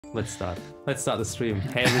Let's start. Let's start the stream.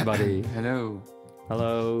 Hey everybody. Hello.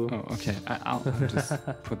 Hello. Oh, okay. I'll just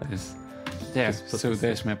put this there. So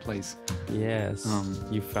there's my place. Yes.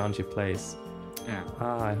 You found your place. Yeah.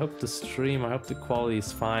 I hope the stream, I hope the quality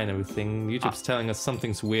is fine, everything. YouTube's telling us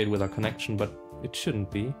something's weird with our connection, but it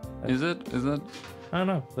shouldn't be. Is it? I don't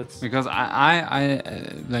know. Let's... Because I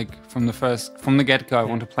like from the get-go, I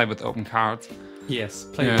want to play with open cards. Yes,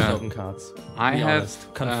 play with open cards. I have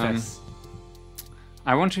honest. Confess.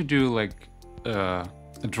 I want to do like a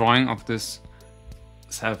drawing of this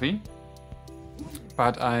selfie,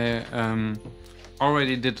 but I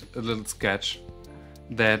already did a little sketch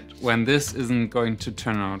that when this isn't going to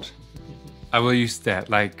turn out, I will use that,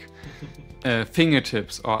 like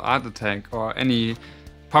fingertips or Art Attack or any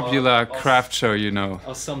popular craft show, you know.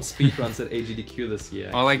 Or some speedruns at AGDQ this year.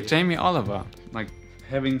 Or like Jamie Oliver, like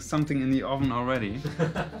having something in the oven already.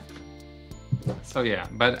 So yeah,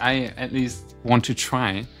 but I at least want to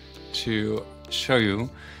try to show you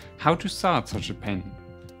how to start such a painting.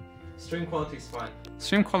 Stream quality is fine.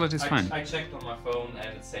 Stream quality is fine. I checked on my phone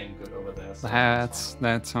and it's saying good over there. So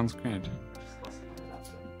that sounds great.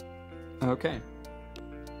 Okay.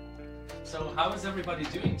 So how is everybody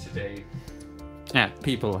doing today? Yeah,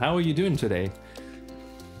 People, how are you doing today?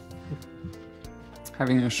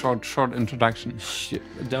 having a short introduction.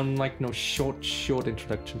 Don't like no short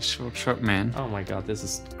introduction. Short man. Oh my god,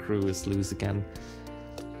 crew is loose again.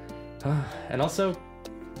 And also,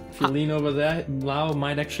 if you lean over there, Lau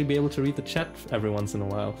might actually be able to read the chat every once in a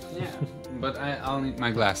while. Yeah, but I'll need my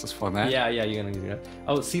glasses for that. Yeah, you're gonna do that.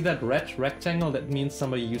 Oh, see that red rectangle? That means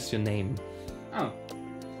somebody used your name. Oh.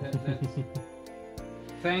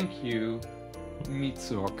 Thank you,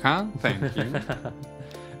 Mitsuoka. Thank you.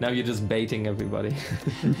 Now you're just baiting everybody.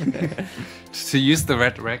 To use the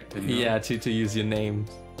red rectangle. Yeah, to use your name.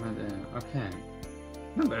 Okay.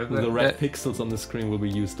 The red pixels on the screen will be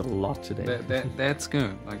used a lot today. That's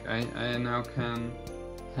good. Like I now can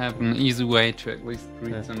have an easy way to at least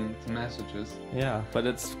read some messages. Yeah, but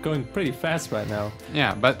it's going pretty fast right now.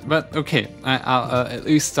 Yeah, but okay. I'll at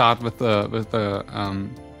least start with the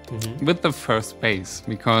first base,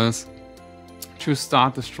 because to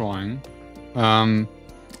start this drawing,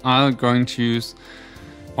 I'm going to use,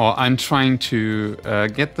 or I'm trying to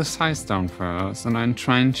get the size down first, and I'm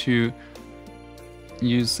trying to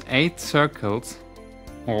use 8 circles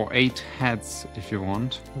or 8 heads if you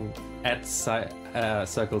want. Add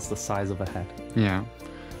circles the size of a head. Yeah.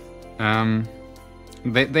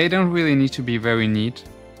 They don't really need to be very neat.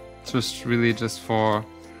 It's just really just for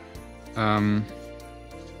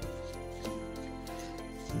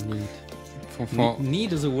Neat. For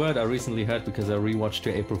Neat is a word I recently heard because I rewatched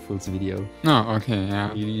your April Fool's video. No, okay,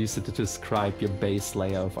 yeah. You used it to describe your base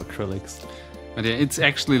layer of acrylics. But yeah, it's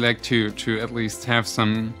actually like to at least have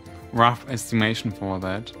some rough estimation for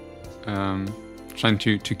that. Trying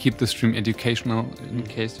to keep the stream educational in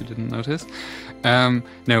case you didn't notice.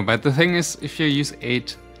 No, but the thing is, if you use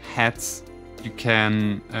 8 heads, you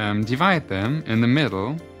can divide them in the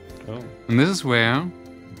middle. Oh. And this is where,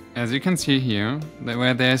 as you can see here,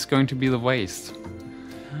 where there's going to be the waist.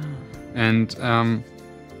 And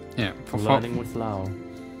yeah, learning with Lau.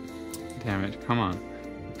 Damn it! Come on,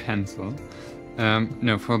 pencil.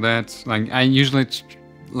 No, for that, like I usually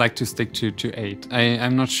like to stick to 8.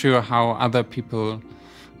 I'm not sure how other people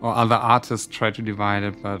or other artists try to divide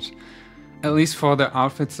it, but at least for the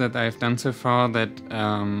outfits that I've done so far, that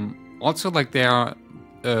also like they are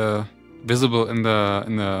visible in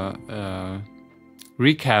the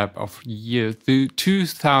recap of year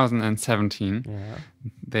 2017. Yeah.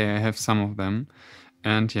 They have some of them,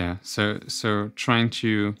 and yeah, so trying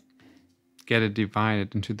to get it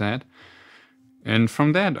divided into that, and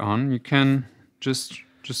from that on you can just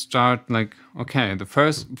start like, okay, the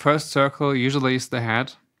first circle usually is the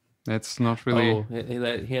head. That's not really... Oh,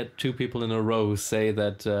 he had 2 people in a row say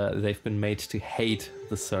that they've been made to hate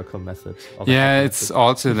the circle method. Yeah, it's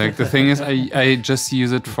also like, the thing is, I just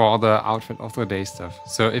use it for the outfit of the day stuff.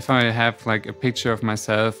 So if I have like a picture of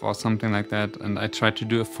myself or something like that, and I try to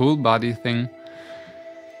do a full body thing,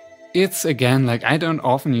 it's again, like I don't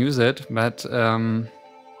often use it, but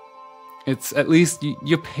it's at least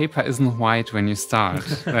your paper isn't white when you start.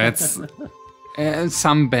 That's...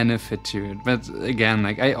 some benefit to it, but again,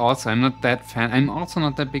 like I'm not that fan. I'm also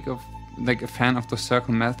not that big of like a fan of the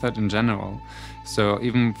circle method in general. So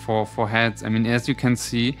even for heads, I mean, as you can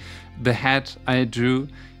see, the head I drew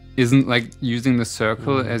isn't like using the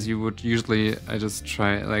circle as you would usually. I just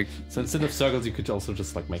try like. So instead of circles, you could also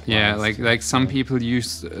just like make. Yeah, lines. like some people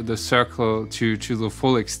use the circle to the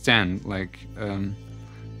full extent, like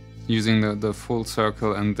using the full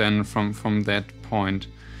circle, and then from that point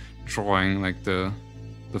drawing like the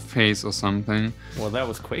the face or something. Well, that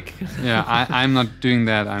was quick. Yeah, I'm not doing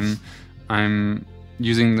that. I'm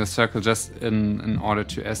using the circle just in order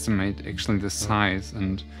to estimate actually the size.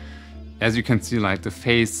 And as you can see, like the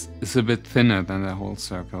face is a bit thinner than the whole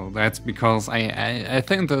circle. That's because I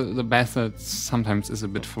think the method sometimes is a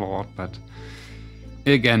bit flawed, but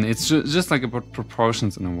again, it's just like about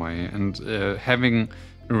proportions in a way. And having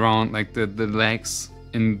around like the legs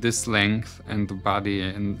in this length and the body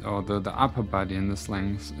or the upper body in this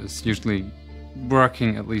length is usually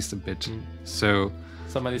working at least a bit. So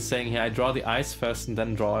somebody's saying here, I draw the eyes first and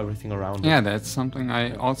then draw everything around it. Yeah, that's something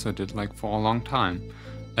I also did like for a long time.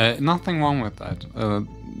 Nothing wrong with that.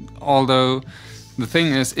 Although the thing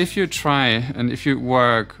is, if you try and if you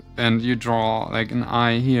work and you draw like an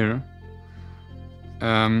eye here,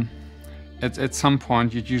 at some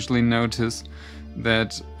point you'd usually notice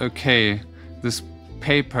that, okay, this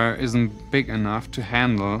paper isn't big enough to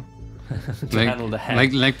handle handle the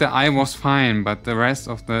head. Like the eye was fine, but the rest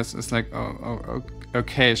of this is like,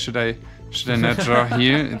 okay, should I not draw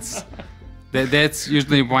here? That's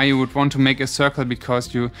usually why you would want to make a circle,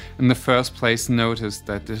 because you in the first place noticed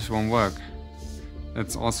that this won't work.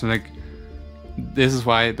 That's also like, this is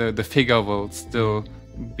why the figure will still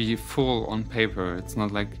be full on paper. It's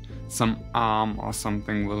not like some arm or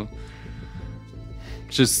something will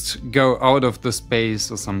just go out of the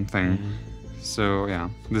space or something. So yeah,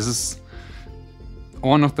 this is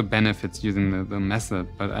one of the benefits using the method,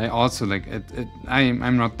 but I also like it.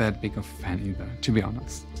 I'm not that big of a fan either, to be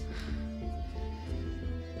honest.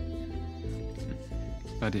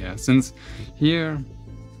 But yeah, since here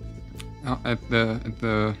at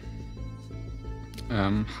the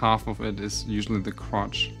half of it is usually the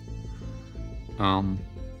crotch.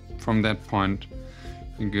 From that point,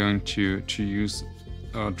 you're going to use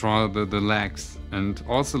draw the legs, and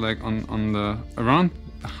also like on the around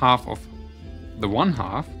half of the one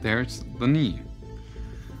half there's the knee.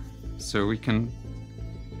 So we can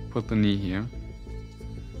put the knee here.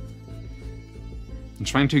 I'm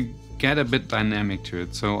trying to get a bit dynamic to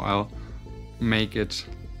it, so I'll make it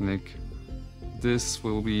like this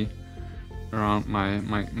will be around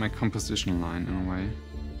my composition line in a way.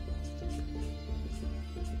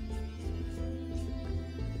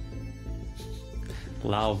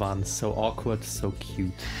 Lauvan, so awkward, so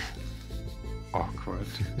cute. Awkward.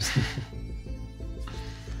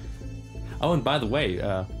 Oh, and by the way,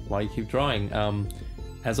 while you keep drawing,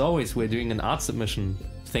 as always, we're doing an art submission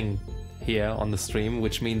thing here on the stream,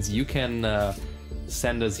 which means you can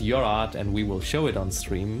send us your art and we will show it on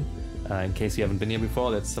stream. In case you haven't been here before,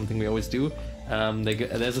 that's something we always do.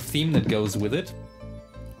 There's a theme that goes with it.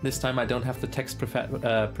 This time I don't have the text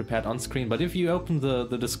prepared on screen, but if you open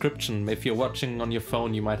the description, if you're watching on your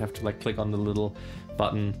phone, you might have to like click on the little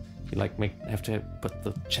button. You like have to put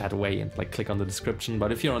the chat away and like click on the description.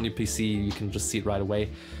 But if you're on your PC, you can just see it right away.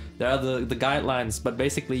 There are the guidelines, but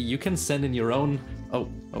basically you can send in your own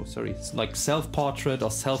it's like self-portrait or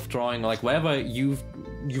self-drawing, like wherever you've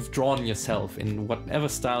drawn yourself in whatever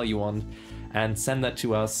style you want, and send that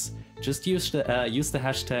to us. Just use the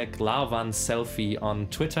hashtag LauvanSelfie on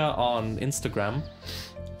Twitter or on Instagram,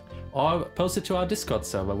 or post it to our Discord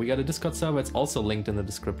server. We got a Discord server, it's also linked in the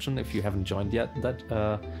description if you haven't joined yet.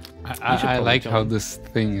 I like how this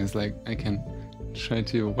thing is like, I can try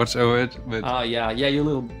to watch over it, but yeah, you're a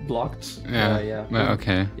little blocked. Yeah.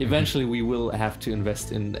 Okay. Eventually we will have to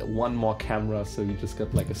invest in one more camera, so you just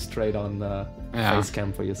got like a straight on face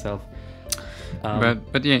cam for yourself.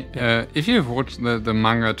 But yeah, if you've watched the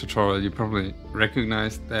manga tutorial, you probably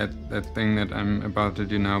recognize that thing that I'm about to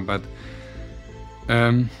do now. But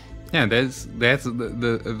yeah, there's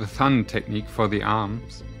the thumb technique for the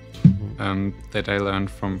arms that I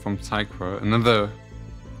learned from Psychra, another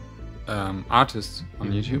artist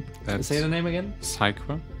on YouTube. That's say the name again.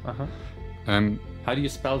 Psychra. How do you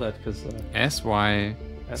spell that? Because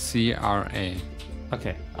SYCRA.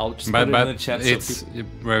 Okay, I'll just put it in the chat. It's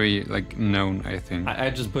very like known, I think. I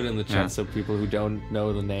just put it in the chat so people who don't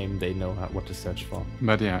know the name, they know what to search for.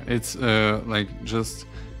 But yeah, it's like just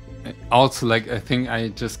also like I think I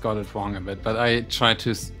just got it wrong a bit, but I tried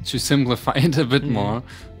to simplify it a bit more,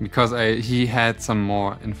 because he had some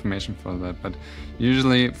more information for that. But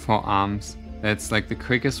usually for arms, that's like the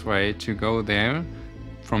quickest way to go there,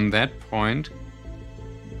 from that point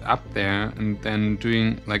up there, and then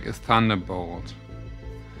doing like a thunderbolt.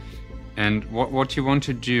 And what you want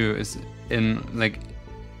to do is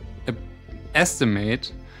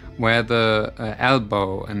estimate where the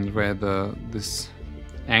elbow and where this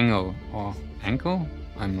angle or ankle,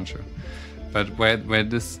 I'm not sure, but where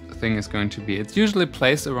this thing is going to be. It's usually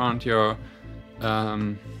placed around your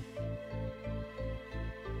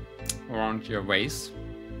waist,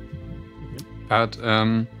 But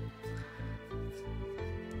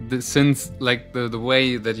since like the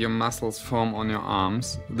way that your muscles form on your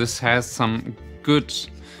arms, this has some good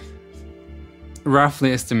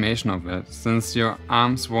roughly estimation of it. Since your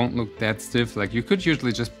arms won't look that stiff, like you could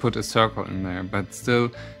usually just put a circle in there, but still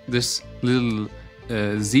this little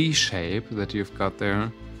Z shape that you've got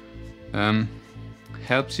there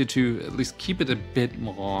helps you to at least keep it a bit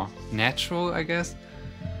more natural, I guess.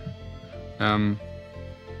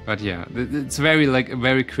 But yeah, it's very like a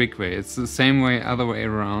very quick way. It's the same way, other way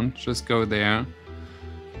around. Just go there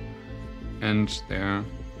and there,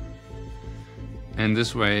 and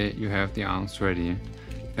this way you have the arms ready.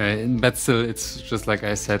 But still, it's just like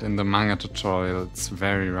I said in the manga tutorial. It's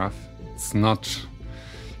very rough. It's not.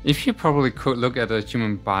 If you probably could look at a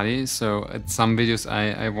human body, so at some videos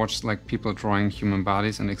I watched like people drawing human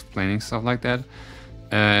bodies and explaining stuff like that.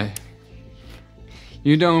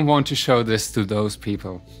 You don't want to show this to those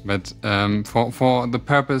people, but for the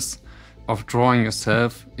purpose of drawing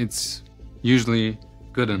yourself, it's usually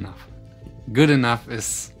good enough. Good enough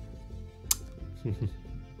is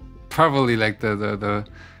probably like the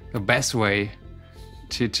best way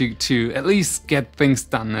to at least get things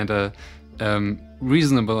done at a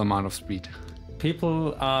reasonable amount of speed.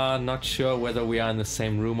 People are not sure whether we are in the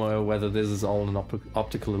same room or whether this is all an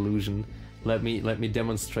optical illusion. Let me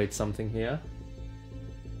demonstrate something here.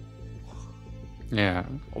 Yeah.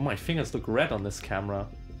 Oh, my fingers look red on this camera.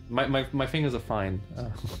 My fingers are fine.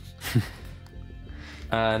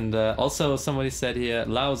 And also somebody said here,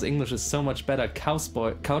 Lao's English is so much better.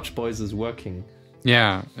 Couch Boys is working.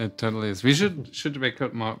 Yeah, it totally is. We should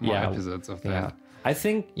record more episodes of that. Yeah. I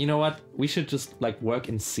think, you know what, we should just like work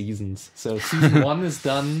in seasons. So season 1 is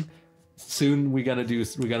done. Soon we're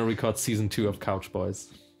gonna record season 2 of Couch Boys.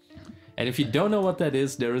 And if you don't know what that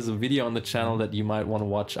is, there is a video on the channel that you might want to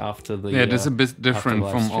watch after the yeah, it's a bit different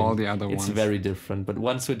from all the other ones. It's very different. But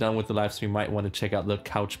once we're done with the live stream, you might want to check out the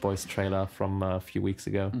Couch Boys trailer from a few weeks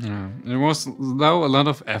ago. Yeah, it was though a lot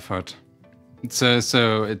of effort.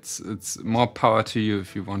 So it's more power to you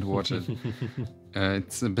if you want to watch it.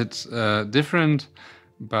 It's a bit different,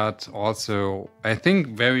 but also I think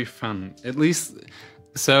very fun. At least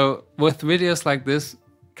so with videos like this,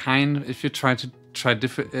 if you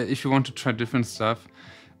if you want to try different stuff,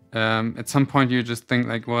 at some point you just think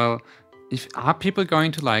like, well, are people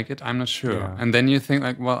going to like it? I'm not sure. Yeah. And then you think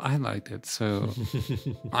like, well, I liked it, so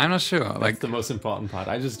I'm not sure. That's like the most important part.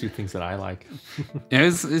 I just do things that I like. Yeah,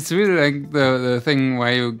 it's really like the thing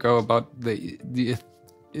where you go about the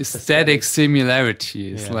aesthetic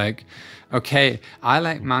similarities. Yeah. Like, okay, I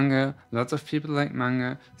like manga, lots of people like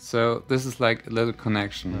manga, so this is like a little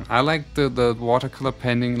connection. Yeah. I like the watercolor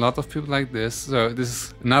painting, lots of people like this, so this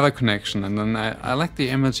is another connection. And then I like the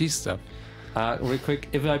MLG stuff. Real quick,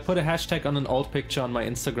 if I put a hashtag on an old picture on my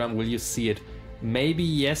Instagram, will you see it? Maybe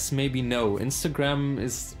yes, maybe no. Instagram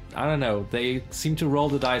is, I don't know, they seem to roll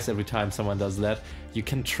the dice every time someone does that. You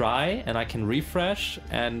can try, and I can refresh,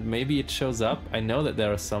 and maybe it shows up. I know that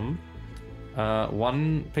there are some.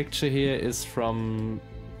 One picture here is from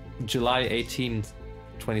July 18th,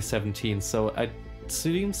 2017, so it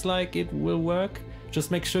seems like it will work.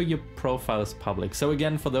 Just make sure your profile is public. So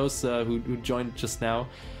again, for those who joined just now,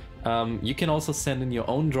 you can also send in your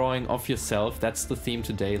own drawing of yourself. That's the theme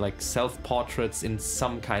today, like self-portraits in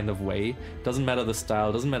some kind of way. Doesn't matter the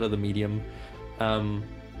style, doesn't matter the medium.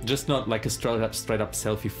 Just not like a straight up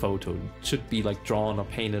selfie photo. It should be like drawn or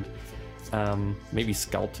painted. Maybe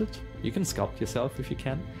sculpted. You can sculpt yourself if you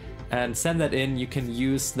can. And send that in. You can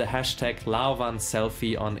use the hashtag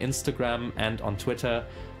 #LaoVanSelfie on Instagram and on Twitter.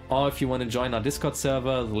 Or if you want to join our Discord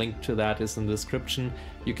server, the link to that is in the description.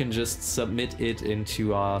 You can just submit it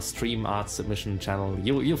into our stream art submission channel.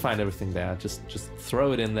 You'll find everything there. Just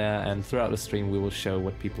throw it in there, and throughout the stream we will show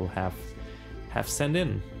what people have sent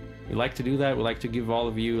in. We like to do that. We like to give all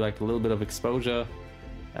of you like a little bit of exposure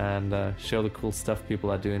and show the cool stuff people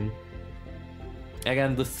are doing.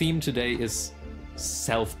 Again, the theme today is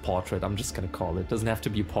self-portrait. I'm just gonna call it. Doesn't have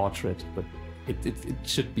to be a portrait, but it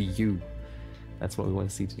should be you. That's what we want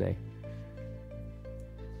to see today.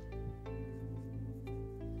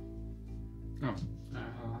 Oh,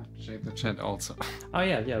 I'll have to check the chat also. Oh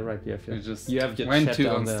yeah, right. Yeah, you have your went chat to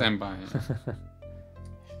down on there. standby.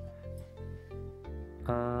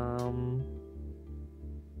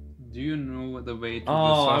 Do you know the way to the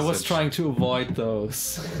sausage? I was trying to avoid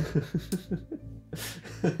those.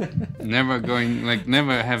 Never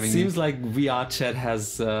having. Seems like VR chat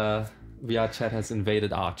has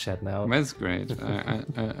invaded our chat now. That's great. I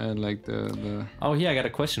like the. Oh, here I got a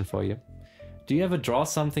question for you. do you ever draw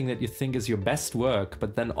something that you think is your best work,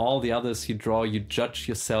 but then all the others you draw, you judge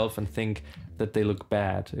yourself and think that they look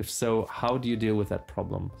bad? If so, how do you deal with that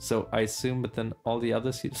problem? So I assume, but then all the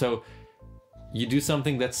others, so you do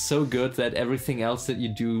something that's so good that everything else that you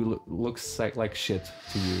do looks like shit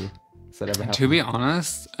to you. Does that ever happen? To be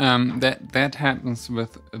honest, that happens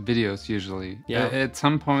with videos usually. Yeah. At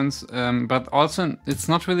some points, but also it's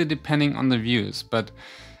not really depending on the views. But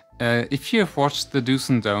if you have watched the do's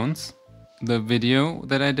and don'ts, the video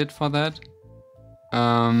that I did for that,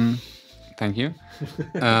 thank you.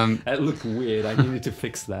 That looked weird. I needed to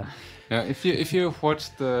fix that. Yeah, if you have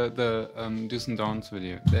watched the do's and don'ts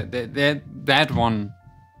video, that one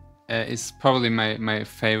is probably my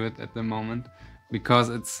favorite at the moment, because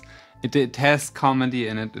it has comedy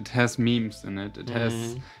in it, it has memes in it, it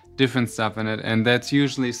has different stuff in it, and that's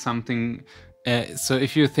usually something. So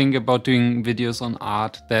if you think about doing videos on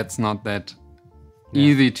art, that's not that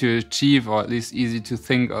easy to achieve, or at least easy to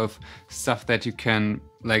think of stuff that you can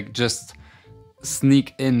like just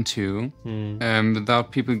sneak into without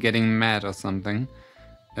people getting mad or something.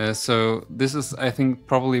 So this is, I think,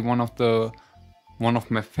 probably one of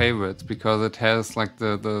my favorites, because it has like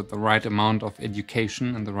the right amount of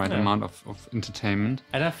education and the right amount of entertainment.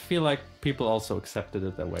 And I feel like people also accepted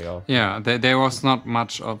it that way. Yeah, there was not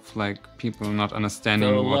much of like people not understanding.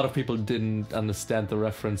 So a lot of people didn't understand the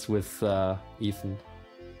reference with Ethan.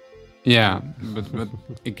 Yeah, but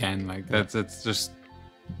again, like that's just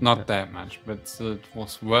not that much, but still it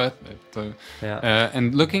was worth it. So,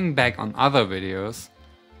 and looking back on other videos,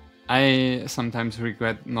 I sometimes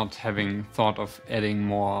regret not having thought of adding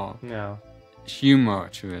more humor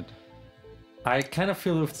to it. I kind of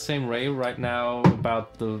feel the same way right now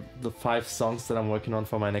about the 5 songs that I'm working on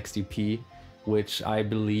for my next EP, which I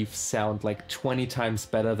believe sound like 20 times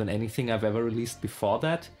better than anything I've ever released before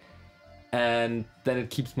that. And then it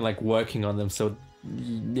keeps me like working on them. So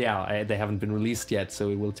yeah, they haven't been released yet, so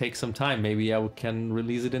it will take some time. Maybe I can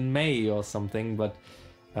release it in May or something, but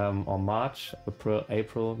or March,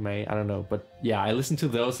 April, May, I don't know. But yeah, I listen to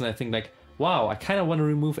those and I think like, wow, I kind of want to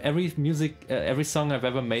remove every song I've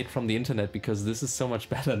ever made from the internet, because this is so much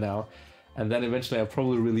better now. And then eventually I'll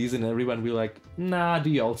probably release it and everyone will be like, nah, do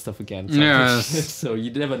your old stuff again. So, so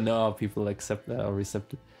you never know how people accept that or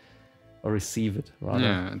accept it or receive it, rather.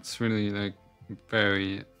 Yeah, it's really like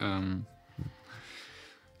very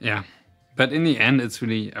but in the end it's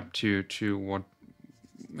really up to what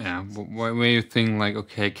where you think like,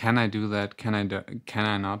 okay, can I do that, can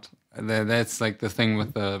I not? That's like the thing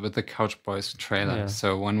with the Couch Boys trailer.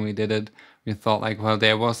 So when we did it, we thought like, well,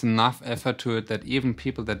 there was enough effort to it that even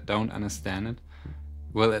people that don't understand it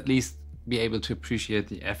will at least be able to appreciate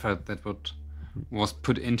the effort that was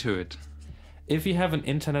put into it. If you have an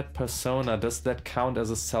internet persona, does that count as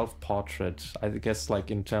a self-portrait? I guess like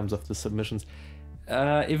in terms of the submissions.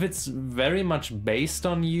 If it's very much based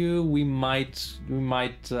on you, we might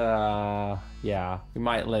let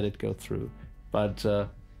it go through. But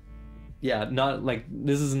not like,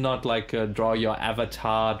 this is not like draw your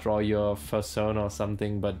avatar, draw your persona or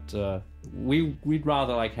something. But we'd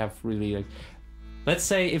rather like have really like, let's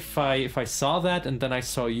say if I saw that and then I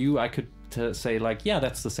saw you, I could say like, yeah,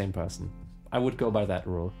 that's the same person. I would go by that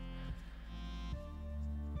rule.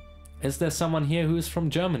 Is there someone here who is from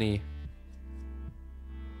Germany?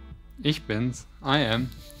 Ich bin's. I am.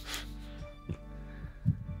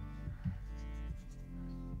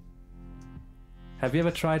 Have you ever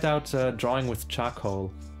tried out drawing with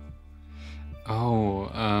charcoal? Oh,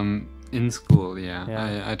 in school,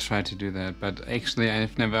 yeah. I tried to do that, but actually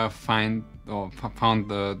I've never found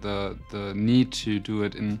the need to do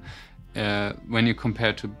it in when you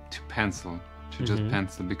compare to pencil, to just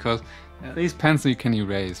pencil, because at least pencil you can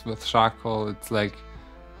erase. With charcoal, it's like,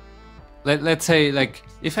 let's say like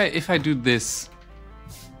if I do this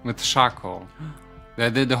with charcoal,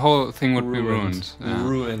 the whole thing would be ruined.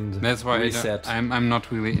 Ruined. That's why I'm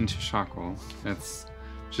not really into charcoal. That's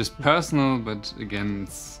just personal, but again,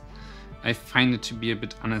 I find it to be a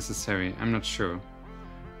bit unnecessary. I'm not sure.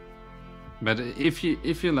 But if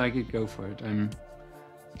you like it, go for it.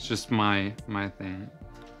 It's just my thing.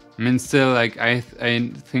 I mean, still, like I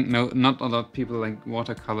think not a lot of people like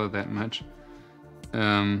watercolor that much.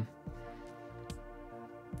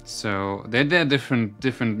 So there are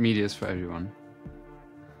different medias for everyone.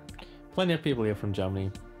 Plenty of people here from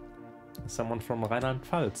Germany. Someone from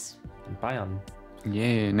Rheinland-Pfalz, in Bayern.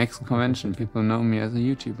 Yeah, next convention, people know me as a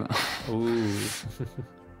YouTuber. Ooh.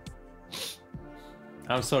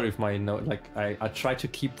 I'm sorry if my note, like I try to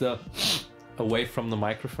keep the away from the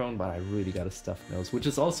microphone, but I really got a stuffed nose, which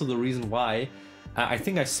is also the reason why I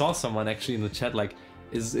think I saw someone actually in the chat like,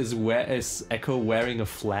 is Echo wearing a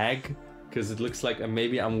flag because it looks like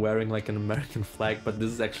maybe I'm wearing like an American flag, but this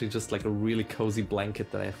is actually just like a really cozy blanket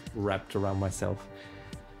that I've wrapped around myself.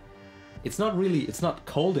 It's not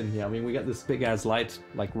cold in here. I mean, we got this big ass light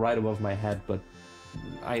like right above my head, but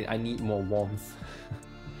I need more warmth.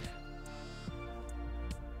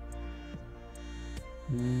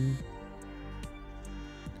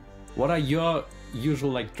 What are your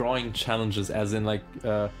usual like drawing challenges, as in like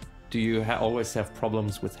do you always have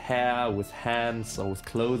problems with hair, with hands, or with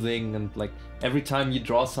clothing, and like every time you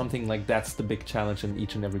draw something, like that's the big challenge in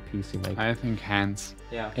each and every piece you make? I think hands.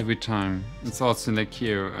 Yeah. Every time. It's also like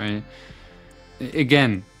here.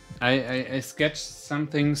 I sketched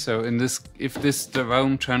something, so in this, if this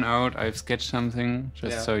won't turn out, I've sketched something,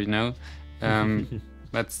 just so you know.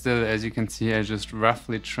 But still, as you can see, I just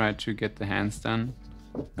roughly try to get the hands done.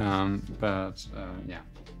 Yeah,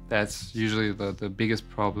 that's usually the biggest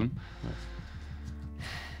problem.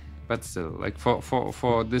 But still, like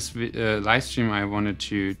for this live stream, I wanted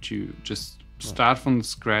to just start from the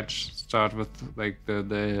scratch, start with like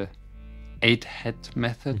the 8-head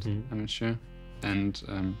method. I'm not sure, and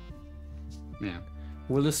yeah.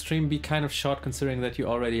 Will the stream be kind of short, considering that you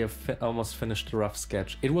already have almost finished the rough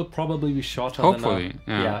sketch? It will probably be shorter. Hopefully,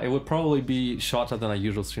 it will probably be shorter than our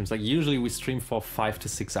usual streams. Like usually we stream for 5 to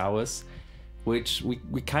 6 hours, which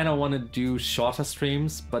we kind of want to do shorter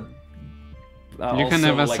streams, but you also, can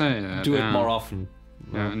never like, say that. do it more often.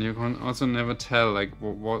 Yeah, and you can also never tell like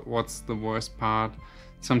what's the worst part.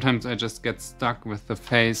 Sometimes I just get stuck with the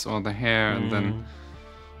face or the hair, and then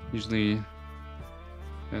usually.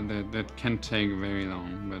 And that can take very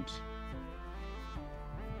long, but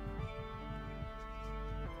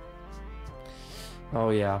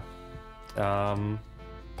oh yeah,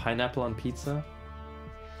 pineapple on pizza.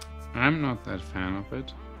 I'm not that fan of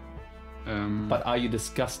it. But are you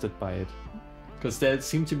disgusted by it? Because there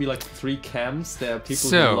seem to be like 3 camps. There are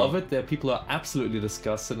people who love it. There are people who are absolutely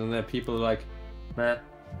disgusted, and there are people who are like, meh.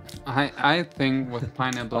 I think with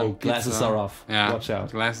pineapple on pizza... glasses are off. Yeah, watch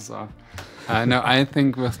out. Glasses off. No, I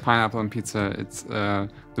think with pineapple on pizza, it's the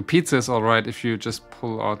pizza is alright if you just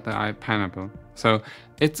pull out the pineapple. So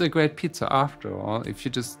it's a great pizza after all if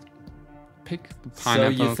you just pick the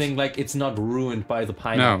pineapple. So you think like it's not ruined by the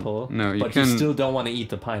pineapple? No, but you still don't want to eat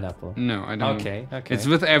the pineapple? No, I don't. Okay. It's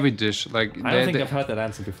with every dish. Like I don't think I've heard that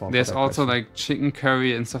answer before. There's also like chicken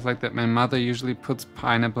curry and stuff like that. My mother usually puts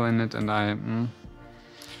pineapple in it, and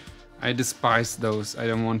I despise those. I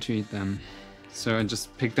don't want to eat them. So I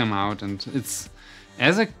just pick them out, and it's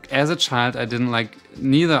as a child I didn't like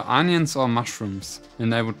neither onions or mushrooms,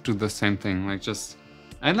 and I would do the same thing. Like just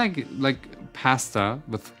I like pasta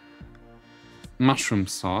with mushroom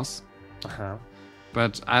sauce,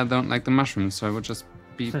 but I don't like the mushrooms, so I would just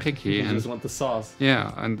be picky. You and just want the sauce.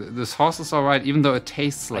 Yeah, and the sauce is alright, even though it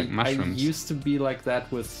tastes like mushrooms. I used to be like that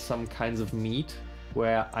with some kinds of meat,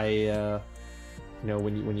 where I. You know,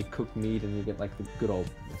 when you cook meat and you get like the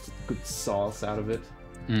good sauce out of it.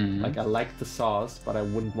 Like I like the sauce, but I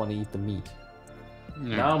wouldn't want to eat the meat.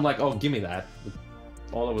 Yeah. Now I'm like, oh, give me that.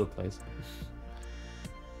 All over the place.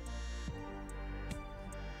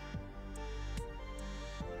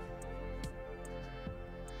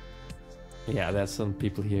 Yeah, there's some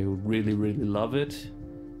people here who really, really love it.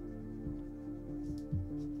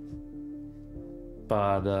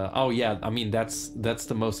 But oh yeah, I mean that's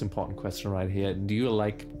the most important question right here. Do you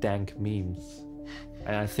like dank memes?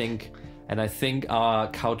 And I think our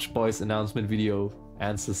Couch Boys announcement video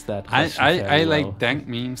answers that question I well. like dank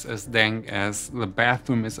memes as dank as the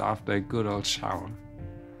bathroom is after a good old shower.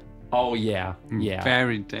 Oh yeah, yeah.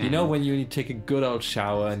 Very dank. You know when you take a good old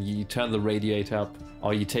shower and you turn the radiator up,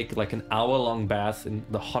 or you take like an hour-long bath in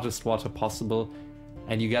the hottest water possible,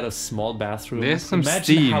 and you got a small bathroom. There's some Imagine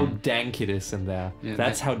steam. how dank it is in there. Yeah,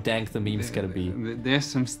 that's how dank the meme's gonna be. There's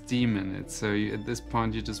some steam in it, so at this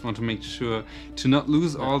point you just want to make sure to not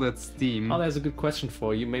lose all that steam. Oh, there's a good question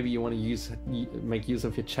for you. Maybe you want to make use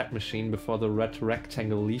of your chat machine before the red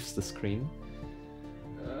rectangle leaves the screen.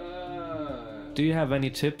 Do you have any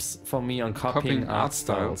tips for me on copying art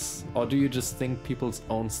styles? Or do you just think people's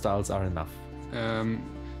own styles are enough?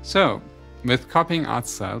 So, with copying art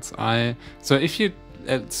styles, if you,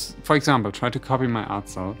 for example, try to copy my art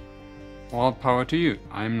style, all power to you.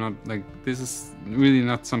 I'm not, like, this is really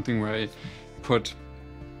not something where I put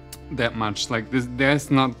that much, like, there's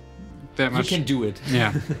not that much. You can do it.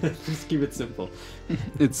 Yeah. Just keep it simple.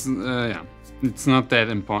 It's not that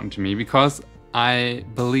important to me, because I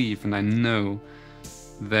believe and I know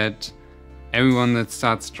that everyone that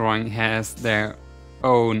starts drawing has their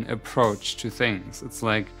own approach to things. It's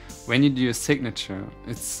like when you do a signature,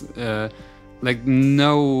 it's like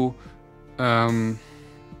no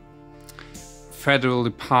federal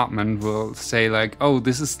department will say like, oh,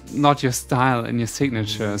 this is not your style and your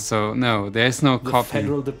signature, so no, there's no The copy.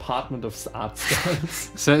 Federal Department of Art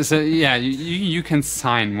Styles. So yeah, you can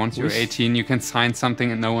sign once you're 18. You can sign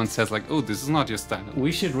something, and no one says like, oh, this is not your style.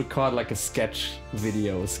 We should record like a sketch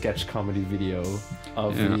comedy video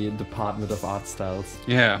of the Department of Art Styles.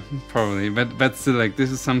 Yeah, probably, but still, like, this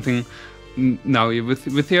is something. Now,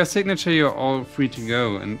 with your signature, you're all free to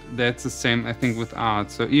go, and that's the same, I think, with art.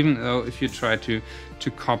 So even though if you try to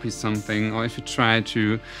copy something, or if you try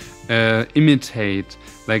to imitate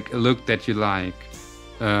like a look that you like,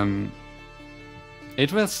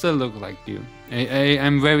 it will still look like you.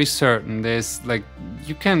 I'm very certain. There's like,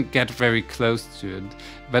 you can get very close to it,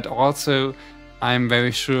 but also I'm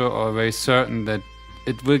very sure or very certain that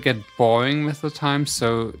it will get boring with the time.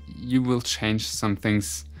 So you will change some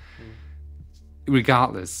things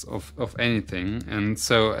regardless of anything. And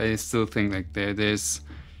so I still think like there's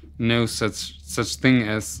no such thing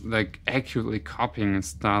as like accurately copying a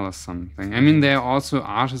style or something. I mean, there are also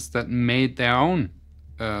artists that made their own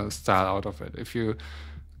style out of it. If you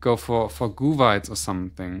go for Guvites or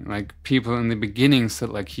something, like people in the beginning said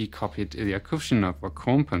like he copied Ilya Kuvshinov or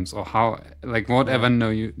Kompens or how, like whatever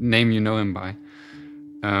name you know him by.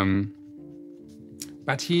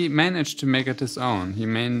 But he managed to make it his own. He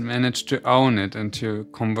managed to own it and to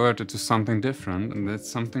convert it to something different. And that's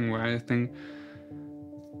something where I think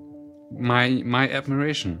my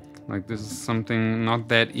admiration. Like, this is something not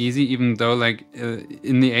that easy, even though like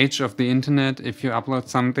in the age of the internet, if you upload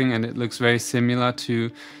something and it looks very similar to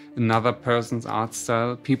another person's art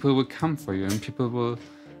style, people will come for you and people will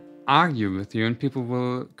argue with you and people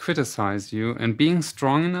will criticize you. And being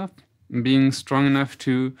strong enough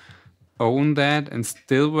to own that and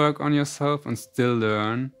still work on yourself and still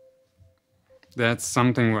learn, that's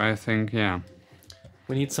something where I think,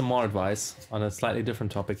 we need some more advice on a slightly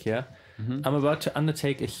different topic here. I'm about to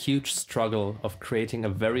undertake a huge struggle of creating a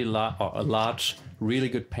very large, really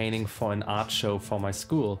good painting for an art show for my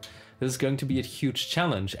school. This is going to be a huge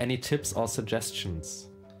challenge. Any tips or suggestions?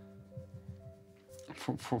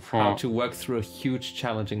 How to work through a huge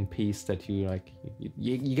challenging piece that you like,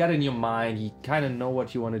 you got in your mind, you kind of know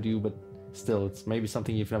what you want to do, but still it's maybe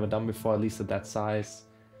something you've never done before, at least at that size.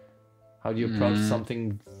 How do you approach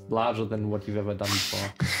something larger than what you've ever done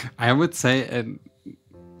before? I would say,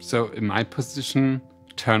 so in my position,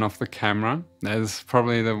 turn off the camera. That is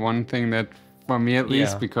probably the one thing that, for me at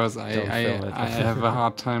least, because I have a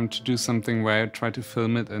hard time to do something where I try to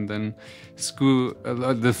film it and then screw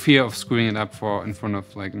the fear of screwing it up in front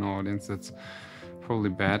of like an audience. That's probably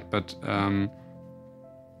bad. But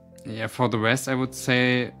for the rest, I would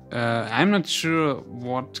say I'm not sure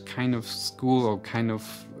what kind of school or kind of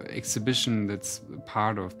exhibition that's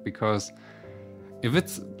part of, because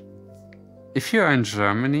if you're in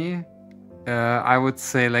Germany, I would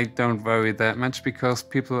say like don't worry that much, because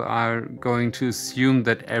people are going to assume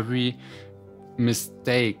that every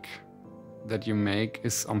mistake that you make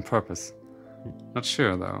is on purpose. Not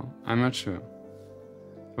sure though. I'm not sure.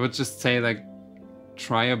 I would just say like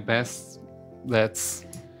try your best. That's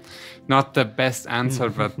not the best answer,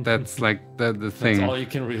 but that's like the thing. That's all you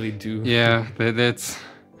can really do. Yeah, that's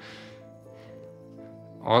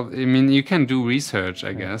all. I mean, you can do research,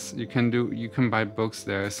 I guess. You can buy books.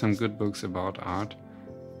 There are some good books about art.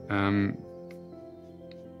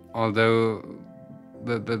 Although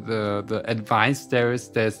the advice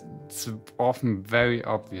there's it's often very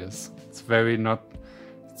obvious. It's very not.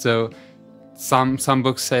 So some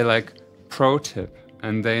books say like pro tip,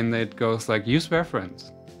 and then it goes like use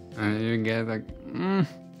reference, and you get like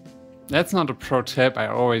that's not a pro tip. I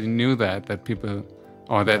already knew that people,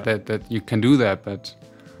 or that you can do that, but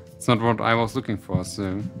it's not what I was looking for.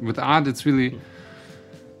 So with art, it's really,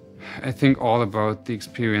 I think, all about the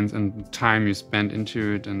experience and the time you spend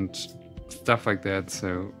into it and stuff like that.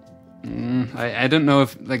 So I don't know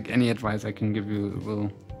if like any advice I can give you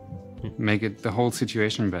will make it the whole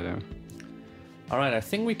situation better. All right, I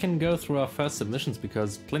think we can go through our first submissions,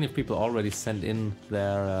 because plenty of people already sent in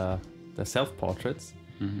their self-portraits.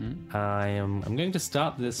 I'm going to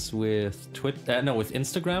start this with with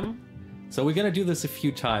Instagram. So we're gonna do this a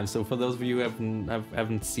few times. So for those of you who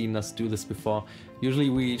haven't seen us do this before, usually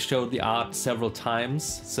we show the art several times.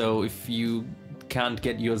 So if you can't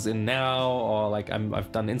get yours in now, or like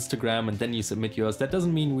I've done Instagram and then you submit yours, that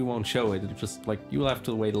doesn't mean we won't show it. It's just like you'll have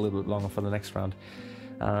to wait a little bit longer for the next round.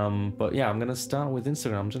 But yeah, I'm gonna start with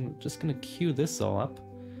Instagram. I'm just gonna queue this all up.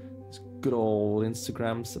 It's good old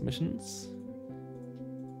Instagram submissions.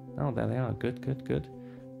 Oh, there they are. Good.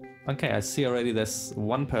 Okay, I see already there's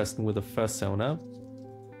one person with a fursona.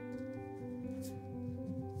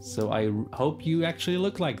 So I hope you actually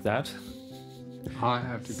look like that. I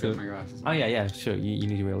have to So- get my glasses. Oh yeah, sure. You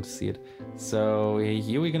need to be able to see it. So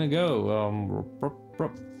here we're gonna go.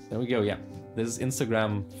 There we go. Yeah, this is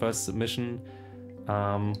Instagram first submission.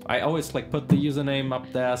 I always like put the username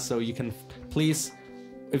up there so you can please,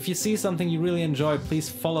 if you see something you really enjoy, please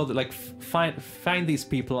follow. Find these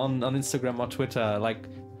people on Instagram or Twitter. Like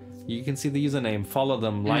you can see the username, follow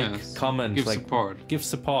them, like, Yes. comment, Give like support. give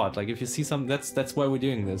support. Like if you see something, that's why we're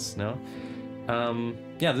doing this. No,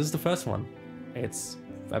 yeah, this is the first one. It's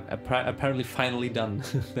apparently finally done.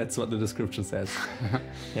 That's what the description says.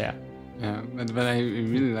 Yeah. Yeah, but I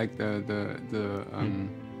really like the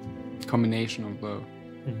combination of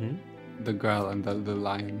the girl and the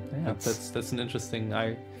lion. Yeah, that's an interesting.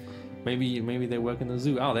 Maybe they work in the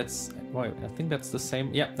zoo. Oh, that's right. I think that's the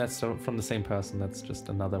same. Yeah, that's from the same person. That's just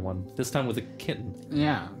another one. This time with a kitten.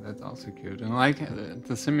 Yeah, that's also cute. And I like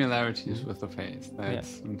the similarities with the face.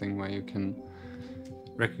 That's something where you can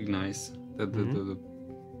recognize the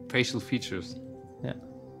facial features. Yeah.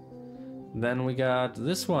 Then we got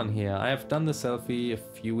this one here. I have done the selfie a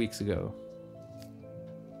few weeks ago.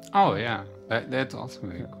 Oh yeah, that's also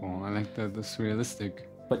very cool. I like this realistic.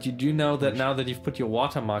 But you do know that now that you've put your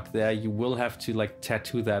watermark there, you will have to like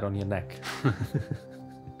tattoo that on your neck.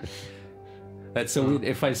 That's so weird.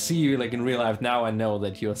 If I see you like in real life now, I know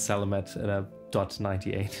that you're Salamet at a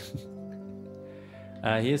 .98.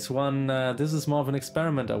 Here's one. This is more of an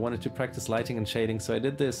experiment. I wanted to practice lighting and shading, so I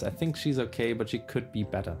did this. I think she's okay, but she could be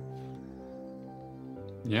better.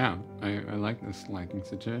 Yeah, I like this lighting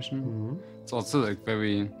situation. It's also like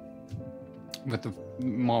very with the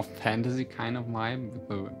more fantasy kind of vibe with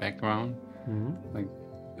the background, like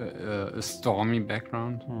a stormy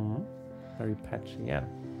background. Very patchy, yeah.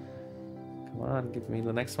 Come on, give me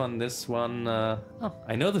the next one. This one. Oh,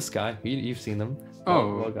 I know this guy. You've seen him.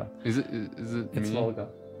 Oh, Volga. Is it It's me? Volga.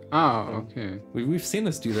 Oh, okay. We've seen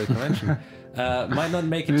this dude at convention. Might not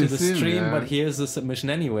make it to the stream, but here's the submission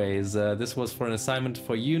anyways. This was for an assignment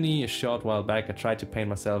for uni a short while back. I tried to paint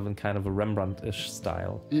myself in kind of a Rembrandt-ish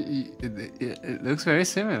style. It looks very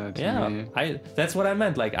similar to me. That's what I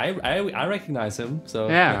meant. Like I recognize him, so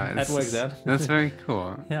Yeah, that works out. That's very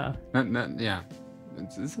cool. Yeah, Yeah.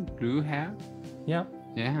 Is it blue hair? yeah,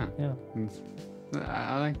 Yeah. yeah.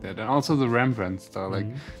 I like that. And also the Rembrandt style, like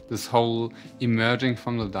this whole emerging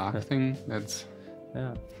from the dark thing. That's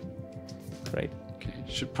Yeah. Great. okay.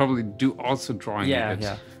 Should probably do also drawing. Yeah, a bit.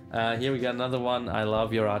 yeah. Here we got another one. I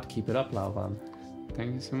love your art. Keep it up, Lavan.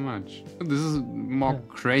 Thank you so much. This is more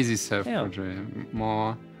crazy self-portrait,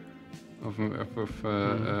 more of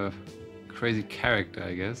a crazy character,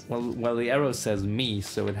 I guess. Well, the arrow says me,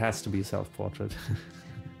 so it has to be self-portrait.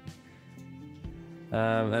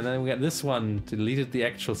 And then we got this one. Deleted the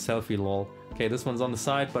actual selfie lol. Okay, this one's on the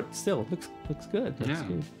side, but still looks good. Looks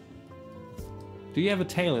good. Do you have a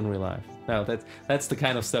tail in real life? No, that's the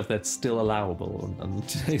kind of stuff that's still allowable on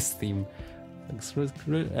today's theme. Looks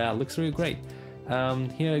really great.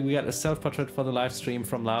 Here we got a self-portrait for the live stream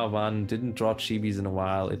from Lavan. Didn't draw chibis in a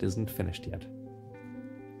while. It isn't finished yet.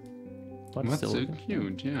 But That's still, so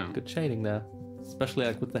cute, yeah. good shading there, especially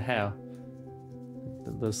like with the hair.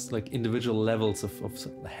 Those like individual levels of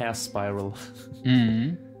hair spiral.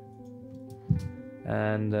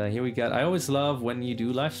 And here we got. I always love when you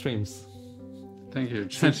do live streams. Thank you.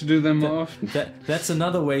 Try to do them more often. That's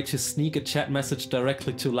another way to sneak a chat message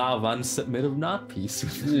directly to Lavan. Submit an art piece.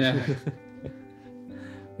 Yeah.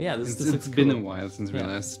 Yeah, this It's been a while since we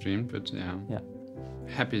last streamed, but yeah.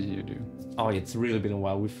 Happy you do. Oh, it's really been a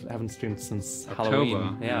while. We haven't streamed since October,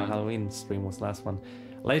 Halloween. yeah. Halloween stream was the last one.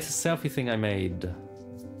 Latest selfie thing I made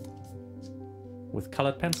with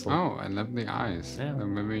colored pencil. Oh, I love the eyes. Yeah. They're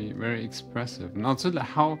very, very expressive. And also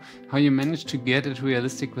how you manage to get it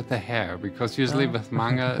realistic with the hair, because usually with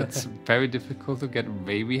manga it's very difficult to get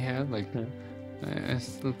wavy hair. Like I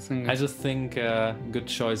still think. I just think good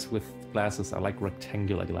choice with glasses. I like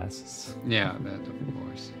rectangular glasses. Yeah, that of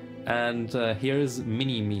course. And here is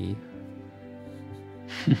Mini Me.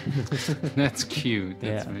 That's cute.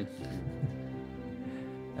 That's Yeah. very cute.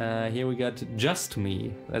 Here we got Just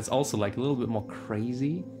Me. That's also like a little bit more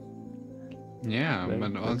crazy. Yeah,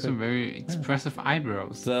 but also very expressive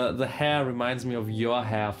eyebrows. The hair reminds me of your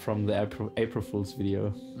hair from the April Fool's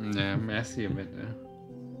video. Yeah, messy a bit.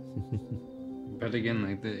 But again,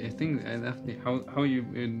 like I think I love how you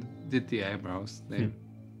did the eyebrows. They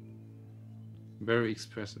very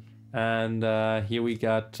expressive. And here we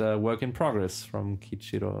got Work in Progress from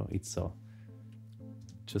Kichiro Itzo.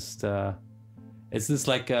 Just is this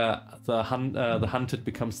like the hunted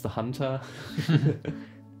becomes the hunter?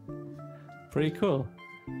 Pretty cool.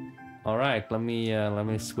 All right, let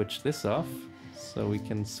me switch this off so we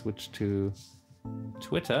can switch to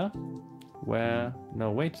Twitter. Where?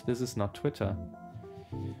 No, wait, this is not Twitter.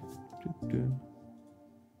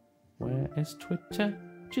 Where is Twitter?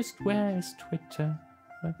 Just where is Twitter?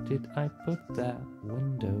 Where did I put that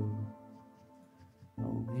window?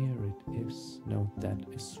 Oh, here it is. No, that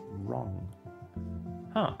is wrong.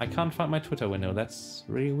 Huh, I can't find my Twitter window. That's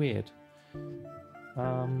really weird.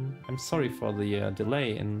 I'm sorry for the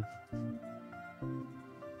delay in...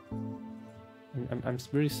 I'm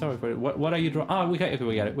really sorry for it. What are you drawing? Ah, we got it.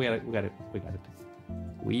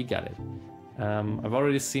 I've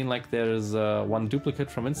already seen like there's one duplicate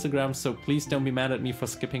from Instagram, so please don't be mad at me for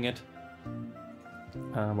skipping it.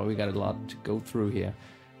 But we got a lot to go through here.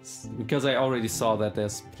 Because I already saw that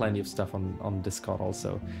there's plenty of stuff on Discord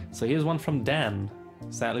also. So here's one from Dan.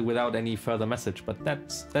 Sadly without any further message, but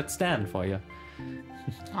that's Dan for you.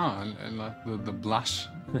 Oh, I like the blush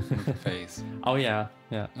on the face. Oh yeah,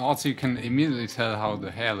 yeah. Also, you can immediately tell how the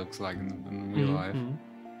hair looks like in real life.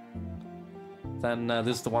 Then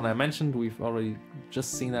this is the one I mentioned. We've already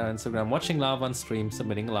just seen that on Instagram. Watching lava on stream,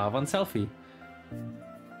 submitting lava on selfie.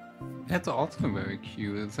 That's also very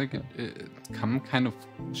cute. It's like some kind of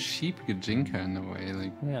sheep gajinka in a way.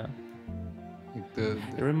 Like yeah. Like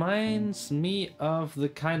it reminds me of the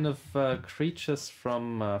kind of creatures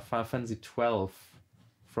from Final Fantasy XII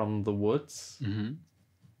from the woods.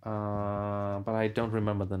 But I don't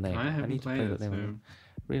remember the name. I need to play that name.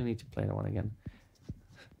 Really need to play that one again.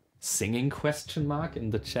 Singing question mark in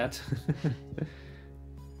the chat.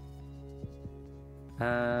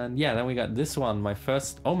 And yeah, then we got this one. My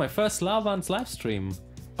first Lavans live stream.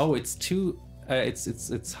 Oh, it's it's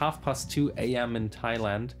 2:30 a.m. in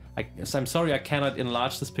Thailand. So I'm sorry I cannot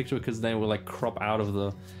enlarge this picture because they will like crop out of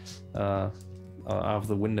the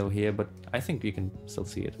window here, but I think you can still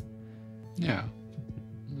see it. Yeah.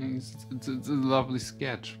 It's a lovely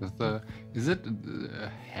sketch with the. Is it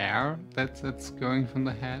hair that's going from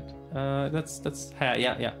the head? That's hair.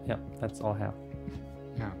 Yeah. That's all hair.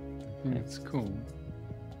 Yeah, I think it's cool.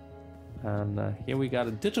 And here we got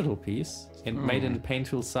a digital piece made in Paint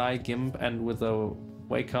Tool Sai, GIMP, and with a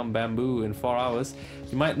Wacom bamboo in 4 hours.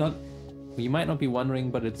 You might not be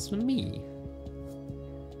wondering, but it's me.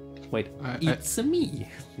 Wait, it's me.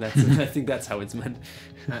 I think that's how it's meant.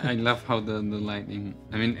 I love how the lighting.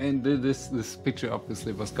 I mean, and this picture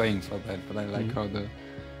obviously was going for that, but I like how the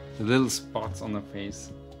little spots on the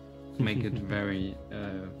face make it very,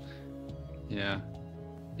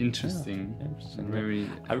 interesting. Very.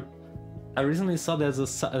 I recently saw there's a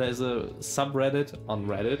subreddit on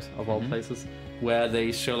Reddit of all places where they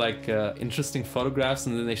show like interesting photographs,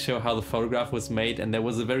 and then they show how the photograph was made, and there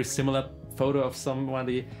was a very similar photo of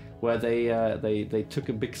somebody where they took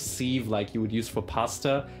a big sieve like you would use for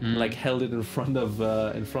pasta, and like held it in front of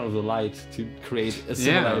the light to create a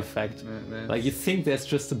similar effect. Like you think there's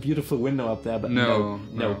just a beautiful window up there, but no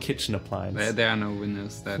kitchen appliance. There are no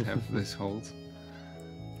windows that have this holes.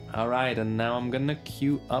 All right, and now I'm gonna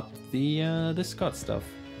queue up the Discord stuff.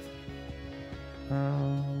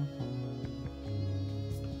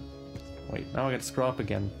 Wait, now I gotta scroll up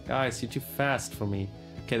again. Guys, you're too fast for me.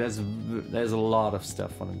 Okay, there's a lot of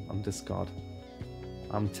stuff on Discord.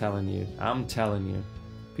 I'm telling you.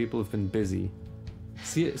 People have been busy.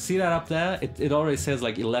 See that up there? It already says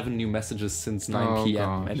like 11 new messages since 9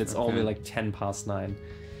 p.m. and it's only like 10 past 9.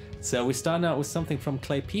 So we start out with something from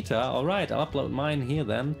Clay Peter. All right, I'll upload mine here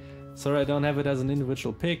then. Sorry I don't have it as an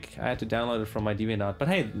individual pic. I had to download it from my DeviantArt. But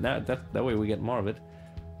hey, that way we get more of it.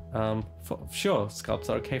 Sure,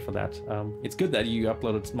 sculpts are okay for that. It's good that you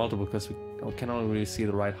uploaded multiple because we can only really see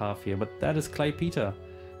the right half here. But that is Clay Peter.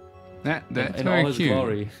 That's in very all his cute.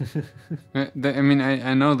 glory. I mean,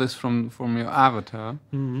 I know this from your avatar.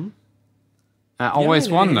 I always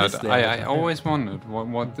wondered. I always wondered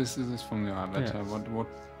what this is from your avatar. What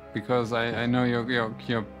because I know your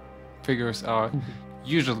figures are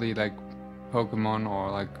usually like Pokemon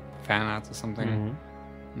or like fan arts or something.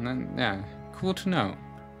 And then cool to know.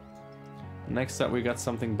 Next up we got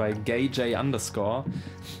something by GayJ_.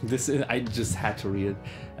 This is, I just had to read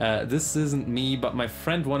it. This isn't me, but my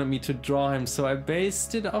friend wanted me to draw him, so I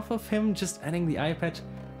based it off of him, just adding the eye patch.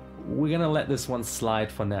 We're gonna let this one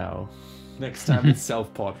slide for now. Next time it's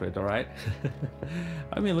self-portrait, alright?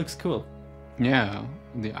 I mean, it looks cool. Yeah,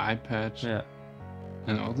 the eye patch. Yeah.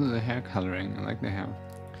 And also the hair coloring. I like the hair.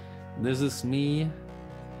 This is me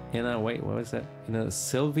in a, wait, what was that? In a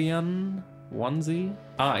Sylveon onesie?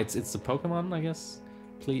 It's the Pokemon, I guess.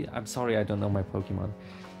 Please, I'm sorry I don't know my Pokemon.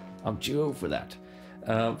 I'm too old for that.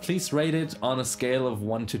 Please rate it on a scale of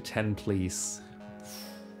 1 to 10, please.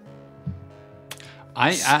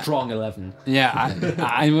 Strong 11. Yeah,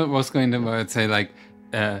 I was going to say like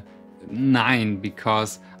 9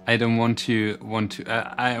 because I don't want to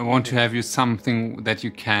I want to have you something that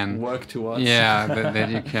you can work towards. Yeah, that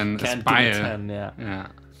you can Can't aspire. give me 10,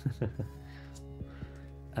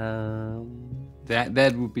 yeah.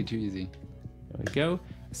 That would be too easy. There we go.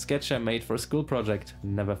 A sketch I made for a school project.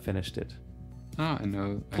 Never finished it. Oh, I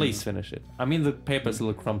know. Please finish it. I mean, the paper's a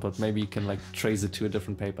little crumpled. Maybe you can like trace it to a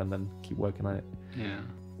different paper and then keep working on it. Yeah.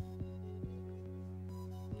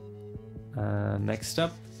 Next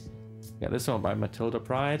up, got this one by Matilda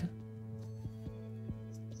Pride.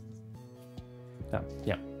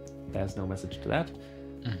 Yeah, there's no message to that.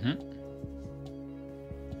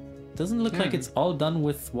 Doesn't look like it's all done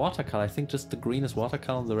with watercolor. I think just the green is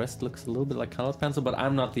watercolor and the rest looks a little bit like colored pencil, but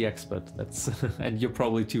I'm not the expert. That's and you're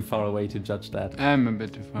probably too far away to judge that. I'm a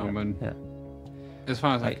bit too far, but as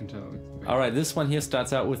far as I can tell. All right, this one here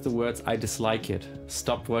starts out with the words "I dislike it.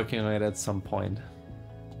 Stopped working on it at some point."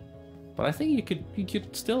 But I think you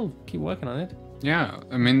could still keep working on it. Yeah,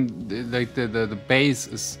 I mean, the base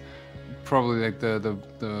is probably like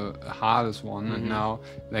the hardest one, and now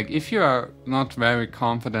like if you are not very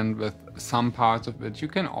confident with some parts of it, you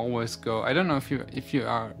can always go. I don't know if you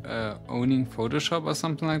are owning Photoshop or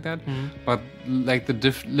something like that, but like the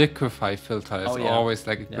liquify filter is always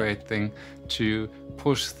like a great thing to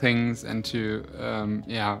push things and to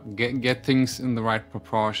get things in the right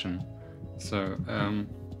proportion. So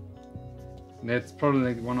that's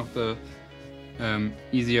probably like one of the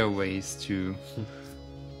easier ways to.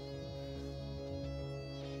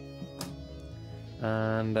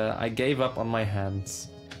 And I gave up on my hands.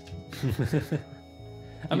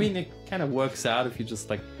 I mean, it kind of works out if you just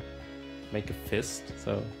like make a fist.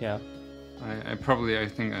 So yeah. I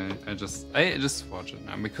think I just watch it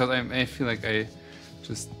now because I feel like I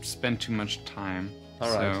just spend too much time.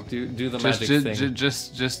 All right, so do the magic thing.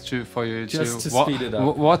 Just to speed it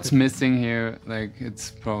up. What's missing here? Like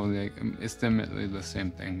it's probably like estimately the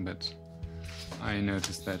same thing, but I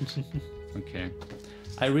noticed that. Okay.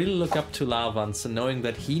 I really look up to Lavan, so knowing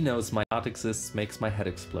that he knows my art exists makes my head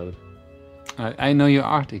explode. I know your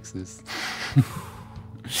art exists.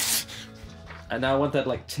 And I want that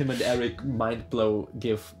like Tim and Eric mind blow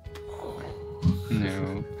gif.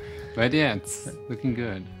 No, but yeah, it's looking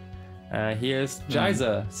good. Here's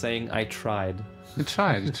Jiza saying, "I tried." You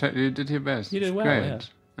tried. You did your best. You did well. Great.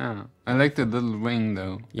 Yeah. I like the little wing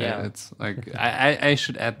though. Yeah. It's like I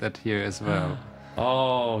should add that here as well.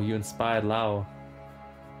 Oh, you inspired Lau.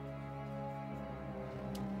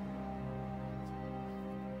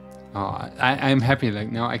 Oh, I'm happy.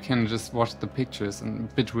 Like now, I can just watch the pictures and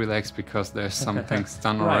a bit relaxed because there's some things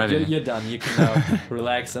done already. Right, you're done. You can now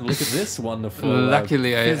relax and look at this wonderful.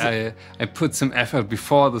 Luckily, I put some effort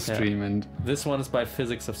before the stream, and this one is by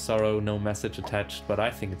Physics of Sorrow. No message attached, but I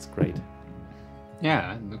think it's great.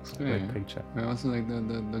 Yeah, it looks great. Great picture. I also like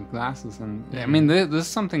the glasses, and I mean, there's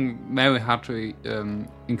something very hard to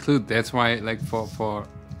include. That's why, like for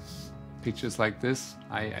pictures like this,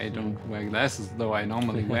 I don't wear glasses, though I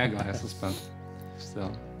normally wear glasses, but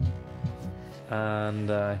still. And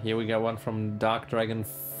here we got one from Dark Dragon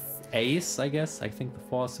Ace, I guess. I think the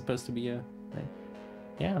 4 is supposed to be a...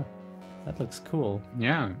 Yeah, that looks cool.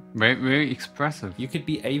 Yeah, very, very expressive. You could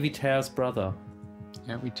be Avitair's brother.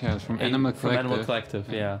 Avitair's from Animal Collective. From Animal Collective,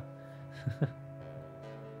 yeah.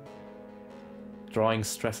 Drawing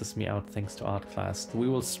stresses me out thanks to art class. We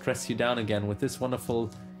will stress you down again with this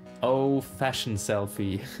wonderful... Oh, fashion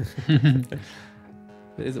selfie.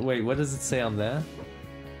 Wait, what does it say on there?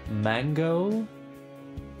 Mango?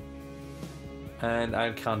 And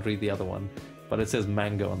I can't read the other one, but it says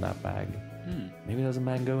mango on that bag. Maybe there's a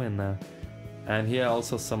mango in there. And here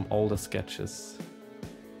also some older sketches.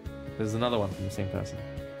 There's another one from the same person.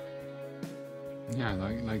 Yeah,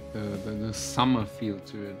 like the summer feel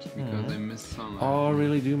to it, because I miss summer. Oh, I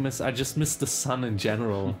really do miss. I just miss the sun in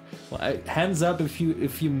general. Well, hands up if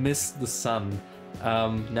you miss the sun.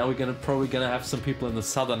 Now we're probably gonna have some people in the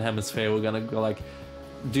southern hemisphere. We're gonna go like,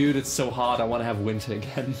 dude, it's so hot. I want to have winter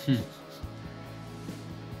again.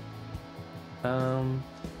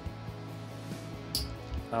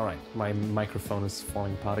 All right, my microphone is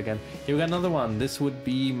falling apart again. Here we got another one. This would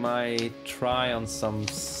be my try on some.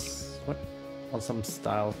 On some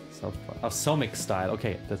style, Somic style.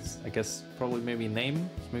 Okay, that's I guess probably maybe a name,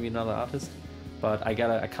 maybe another artist, but I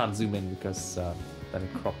can't zoom in because then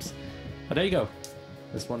it crops. But there you go.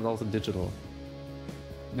 This one's also digital.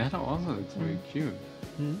 That also looks very cute.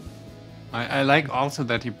 I like also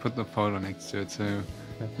that you put the photo next to it, so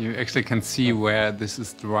you actually can see where this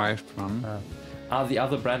is derived from. The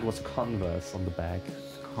other brand was Converse on the bag.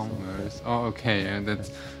 Converse. Oh, okay. Yeah,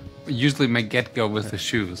 that's usually my get-go with the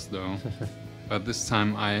shoes, though. But this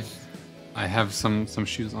time I I have some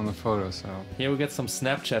shoes on the photo, so. Here we get some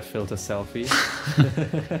Snapchat filter selfie.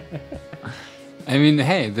 I mean,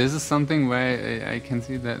 hey, this is something where I can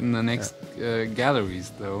see that in the next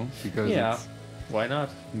galleries, though, because it's why not?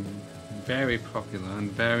 very popular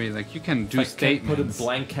and very like you can do if I statements. Can't put a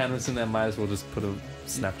blank canvas in there, might as well just put a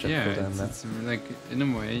Snapchat filter in there. It's like in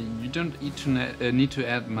a way you don't need to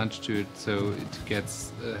add much to it, so it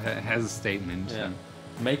gets has a statement. Yeah.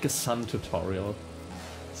 Make a sun tutorial,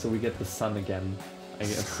 so we get the sun again. I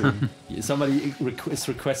assume somebody is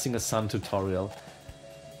requesting a sun tutorial.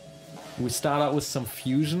 We start out with some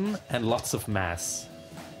fusion and lots of mass.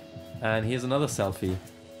 And here's another selfie.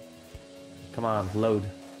 Come on, load.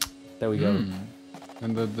 There we go.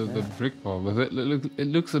 And the brick wall with it, it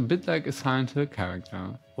looks a bit like a Silent Hill character.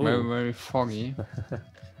 Ooh. Very, very foggy.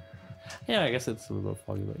 Yeah, I guess it's a little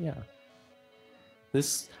foggy, but yeah.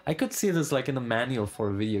 This I could see this like in a manual for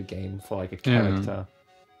a video game for like a character.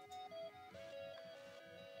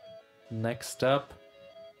 Next up,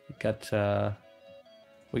 we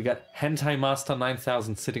got Hentai Master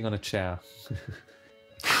 9000 sitting on a chair.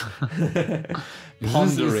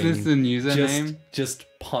 Pondering. Is this the username? Just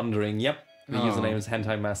pondering. Yep. The username is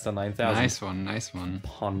Hentai Master 9000. Nice one.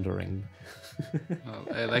 Pondering.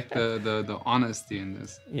 I like the honesty in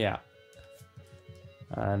this. Yeah.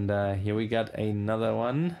 And here we got another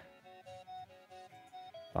one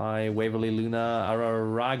by Waverly Luna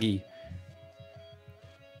Araragi.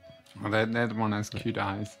 Oh, that one has cute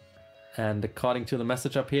eyes. And according to the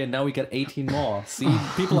message up here, now we got 18 more. See,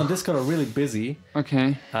 people on Discord are really busy.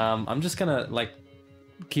 Okay. I'm just gonna like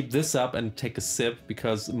keep this up and take a sip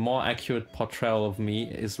because more accurate portrayal of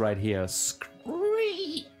me is right here.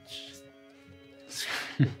 Screech.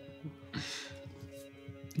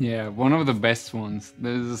 Yeah, one of the best ones.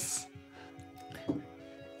 This is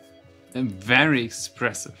very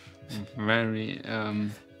expressive. Very.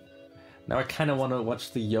 Now I kind of want to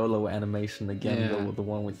watch the YOLO animation again, the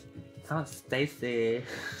one with Stacy.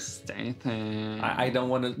 I don't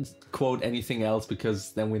want to quote anything else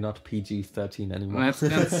because then we're not PG-13 anymore. Let's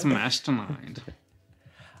get smashed tonight.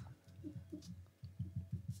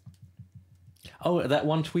 Oh, that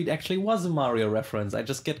one tweet actually was a Mario reference. I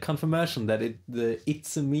just get confirmation that the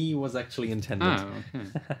 "It's a me" was actually intended.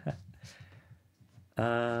 Oh,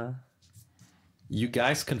 okay. You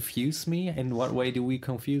guys confuse me? In what way do we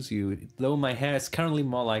confuse you? Though my hair is currently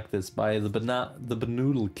more like this by the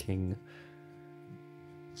Benoodle King.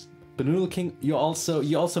 Benoodle King, you also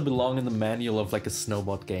belong in the manual of like a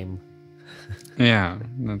snowboard game. Yeah,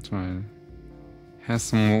 that's right. Has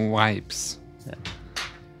some wipes. Yeah.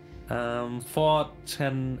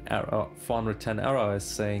 410 error is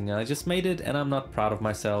saying, I just made it and I'm not proud of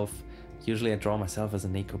myself. Usually I draw myself as a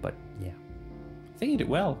Nico, but yeah. I think you did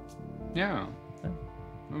well. Yeah.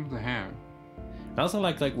 Love the hair. I also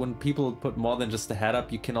like when people put more than just the head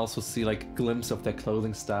up, you can also see like a glimpse of their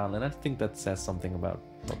clothing style, and I think that says something about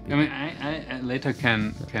people. I mean, I later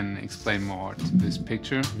can explain more to this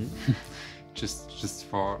picture, just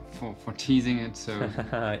for teasing it. So.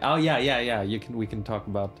 Oh yeah. We can talk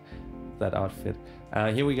about that outfit.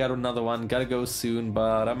 Here we got another one. Gotta go soon,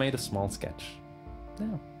 but I made a small sketch.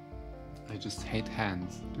 Yeah. I just hate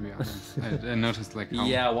hands, to be honest. I noticed like how...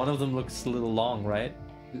 Yeah, one of them looks a little long, right?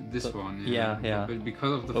 This one, yeah. But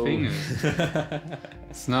because of the fingers,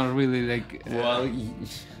 it's not really like. Well,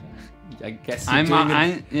 I guess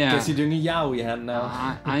guess you're doing a yaoi hand now.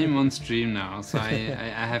 I'm on stream now, so I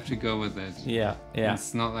have to go with it. Yeah.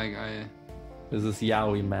 It's not like I. This is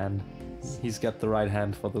yaoi man. He's got the right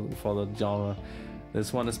hand for the genre.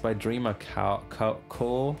 This one is by Dreamer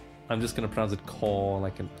Ko. I'm just gonna pronounce it Ko,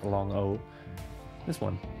 like a long O. This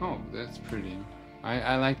one. Oh, that's pretty.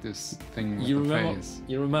 I like this thing with the face.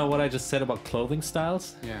 You remember what I just said about clothing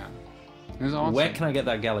styles? Yeah. It's awesome. Where can I get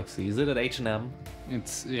that Galaxy? Is it at H&M?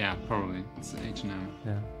 It's probably. It's H&M.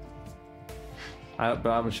 Yeah.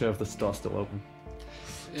 But I'm not sure if the store's still open.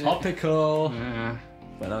 Topical. Yeah.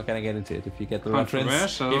 We're not gonna get into it. If you get the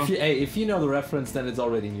reference, if you know the reference, then it's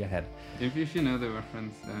already in your head. If you know the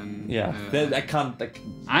reference, then then I can't like.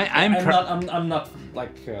 I'm not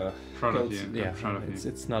like proud of you. Yeah, I'm proud of you.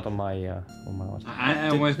 It's not on my watch. I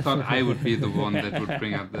always thought I would be the one that would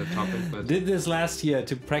bring up the topic, but did this last year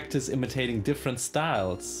to practice imitating different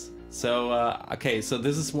styles. So okay, so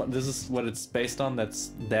this is what it's based on.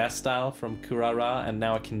 That's their style from Kurara, and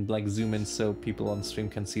now I can like zoom in so people on stream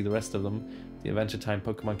can see the rest of them. The Adventure Time,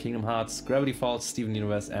 Pokemon Kingdom Hearts, Gravity Falls, Steven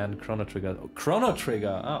Universe, and Chrono Trigger. Oh, Chrono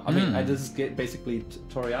Trigger! Oh, I mean, this is basically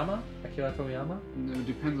Toriyama? Akira Toriyama? It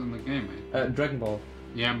depends on the game, eh? Dragon Ball.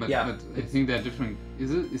 Yeah, but Yeah. I think they're different.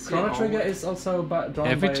 Is it? Is Chrono it Trigger always- is also drawn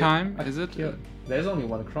every by time? Is it? Akira- There's only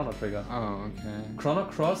one Chrono Trigger. Oh, okay. Chrono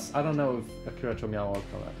Cross, I don't know if Akira Toriyama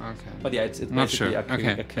worked on that. Okay. But yeah, it's Not basically sure. Akira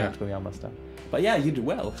Okay, Akira yeah. Toriyama stuff. But yeah, you do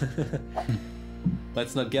well.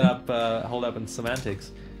 Let's not get up, hold up in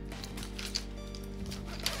semantics.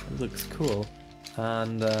 It looks cool.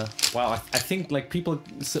 And wow, I think like people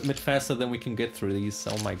submit faster than we can get through these.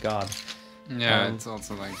 Oh my god. Yeah, it's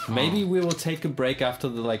also like Maybe we will take a break after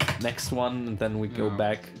the like next one, and then we go Yeah.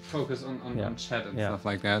 back. focus on Yeah. chat and Yeah. stuff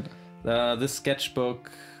like that. This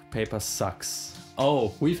sketchbook paper sucks.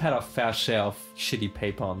 Oh, we've had our fair share of shitty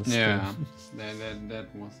paper on the stream. Yeah, that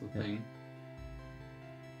was the thing.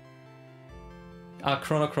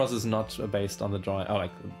 Chrono Cross is not based on the drawing. Oh,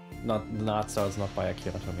 like not the art style is not by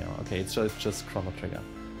Akira Toriyama. Okay, it's just Chrono Trigger.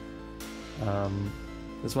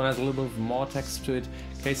 This one has a little bit more text to it.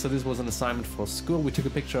 Okay, so this was an assignment for school. We took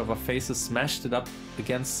a picture of our faces, smashed it up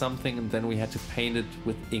against something, and then we had to paint it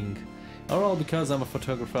with ink. Overall, because I'm a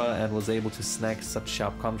photographer and was able to snag such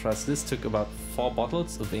sharp contrast, this took about 4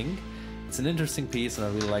 bottles of ink. It's an interesting piece, and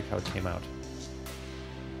I really like how it came out.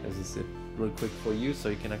 This is it real quick for you, so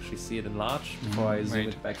you can actually see it in large before I zoom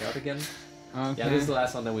wait. it back out again. Okay. Yeah, this is the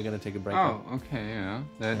last one, then we're gonna take a break. Oh, okay, yeah.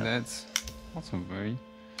 Yeah. That's also very,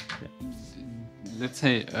 let's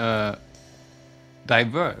say,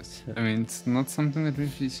 diverse. I mean, it's not something that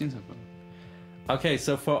we've really seen so far. Okay,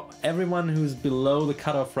 so for everyone who's below the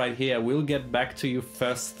cutoff right here, we'll get back to you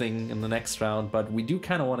first thing in the next round, but we do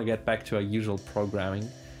kind of want to get back to our usual programming,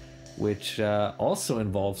 which also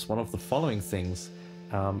involves one of the following things.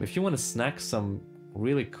 If you want to snack some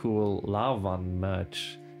really cool Larvan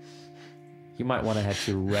merch, you might want to head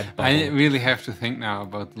to Redbubble. I really have to think now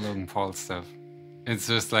about the Logan Paul stuff. It's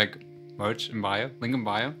just like merch in bio, link in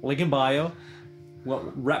bio. Link in bio.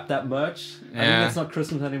 Well, wrap that merch. I Yeah. think it's not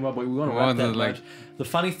Christmas anymore, but we want to Well, wrap that the, like- merch. The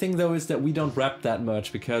funny thing though is that we don't wrap that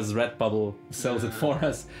merch because Redbubble sells it for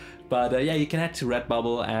us. But yeah, you can head to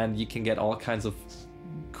Redbubble and you can get all kinds of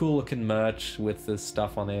cool looking merch with this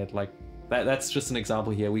stuff on it. Like that's just an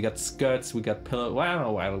example here. We got skirts, we got pillows. Well, I don't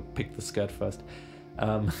know why I'll pick the skirt first.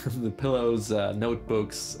 The pillows,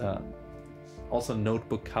 notebooks, also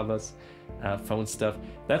notebook covers, phone stuff.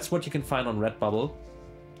 That's what you can find on Redbubble.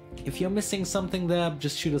 If you're missing something there,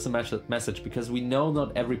 just shoot us a message because we know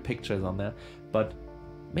not every picture is on there. But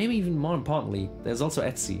maybe even more importantly, there's also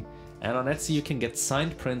Etsy. And on Etsy you can get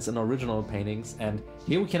signed prints and original paintings. And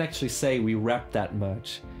here we can actually say we wrap that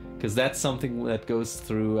merch. Because that's something that goes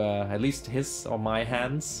through at least his or my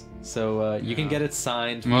hands. So you can get it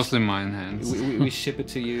signed. Mostly mine hands. We ship it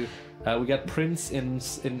to you. We got prints in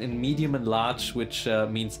medium and large, which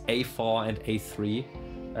means A4 and A3.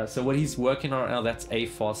 So what he's working on now, that's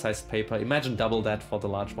A4 sized paper. Imagine double that for the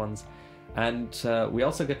large ones. And we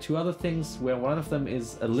also got 2 other things where one of them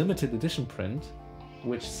is a limited edition print,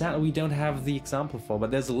 which sadly we don't have the example for,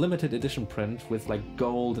 but there's a limited edition print with like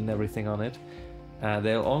gold and everything on it.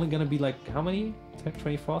 They're only gonna be like, how many?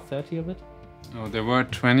 24, 30 of it? Oh, there were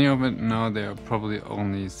 20 of it. No, there are probably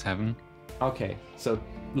only 7 Okay, so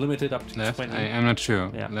limited up to left. 20. I'm not sure.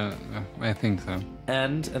 Yeah. I think so.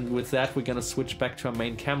 And with that, we're gonna switch back to our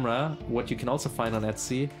main camera. What you can also find on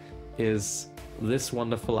Etsy is this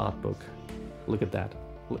wonderful art book. Look at that.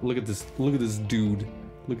 Look at this. Look at this dude.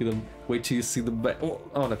 Look at him. Wait till you see the back. Oh,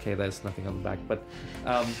 okay, there's nothing on the back. But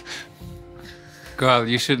Girl,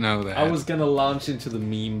 you should know that. I was gonna launch into the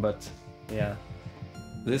meme, but yeah,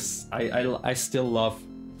 this I still love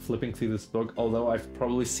flipping through this book. Although I've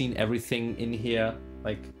probably seen everything in here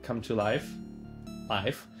like come to life.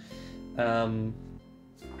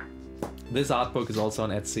 This art book is also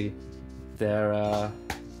on Etsy.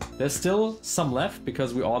 There's still some left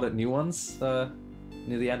because we ordered new ones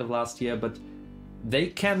near the end of last year, but they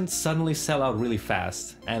can suddenly sell out really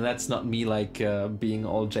fast. And that's not me like being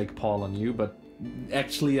all Jake Paul on you, but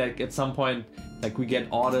actually like at some point like we get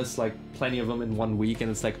orders, like plenty of them in 1 week, and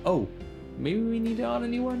it's like, oh, maybe we need to order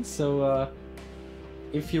new ones. So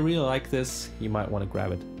if you really like this, you might want to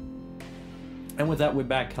grab it. And with that, we're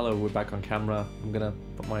back. Hello, we're back on camera. I'm gonna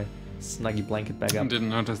put my snuggy blanket back I up. didn't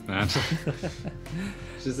notice that.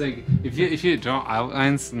 Just like if you draw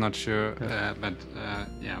outlines, not sure, but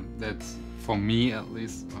yeah, that's for me at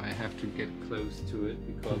least. I have to get close to it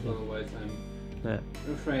because otherwise I'm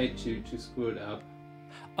afraid to screw it up.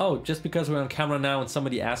 Oh, just because we're on camera now and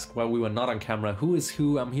somebody asked why we were not on camera, who is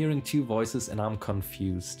who? I'm hearing 2 voices and I'm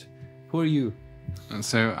confused. Who are you?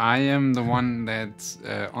 So I am the one that's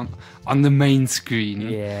on the main screen.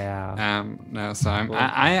 Yeah. No, so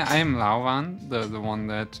I am Lauvan, the one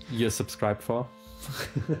that You're subscribed for?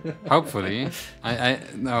 hopefully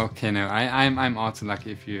I'm also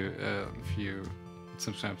lucky if you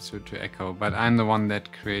subscribes to Echo, but I'm the one that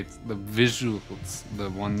creates the visuals, the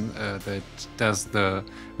one that does the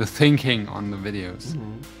thinking on the videos,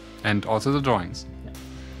 and also the drawings. Yeah.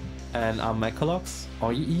 And I'm Mechalox,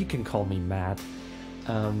 or you can call me Matt.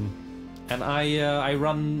 And I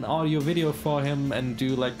run audio video for him and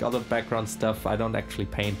do like other background stuff. I don't actually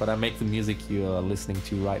paint, but I make the music you're listening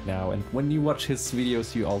to right now. And when you watch his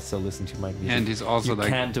videos, you also listen to my music. And he's also you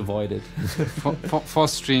can't avoid it. for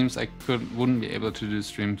streams, I wouldn't be able to do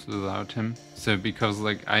streams without him. So because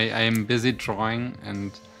like I am busy drawing,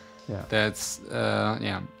 and that's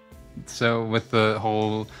yeah. So with the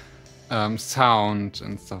whole sound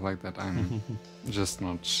and stuff like that, I'm just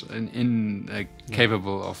not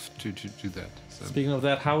capable of to do that. So. Speaking of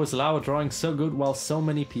that, how is Lau drawing so good while so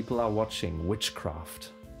many people are watching Witchcraft?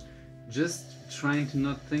 Just trying to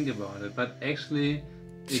not think about it, but actually,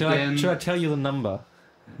 should I tell you the number?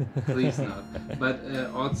 Please not. But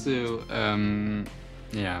also,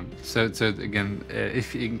 yeah. So again,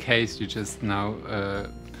 if in case you just now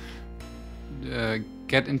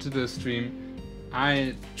get into the stream,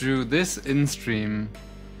 I drew this in stream.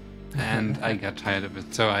 And I got tired of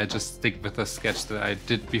it, so I just stick with the sketch that I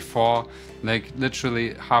did before, like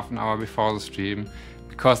literally half an hour before the stream,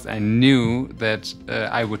 because I knew that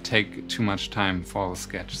I would take too much time for the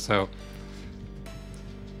sketch. So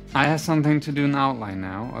I have something to do an outline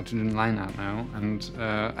now, or to do a line art now, and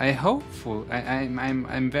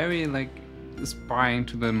I'm very like aspiring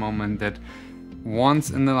to the moment that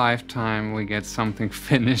once in a lifetime we get something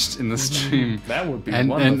finished in the stream. That would be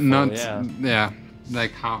wonderful. And not, yeah.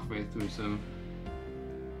 Like halfway through, so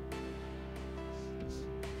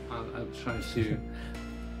I'll try to.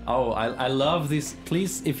 Oh, I love this.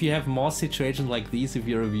 Please, if you have more situations like these, if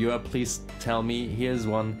you're a viewer, please tell me. Here's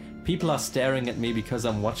one. People are staring at me because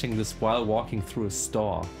I'm watching this while walking through a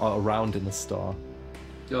store or around in a store.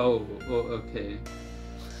 Oh, okay.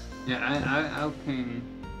 Yeah, I can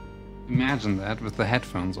imagine that with the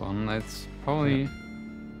headphones on. That's probably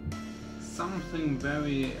something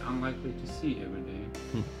very unlikely to see every day.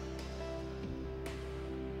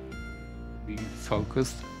 Being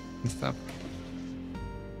focused and stuff.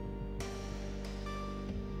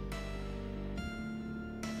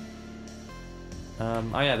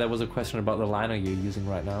 Oh yeah, there was a question about the liner you're using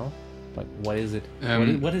right now. Like, what is it?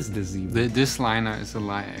 What is this even? This liner is a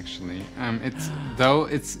lie, actually. It's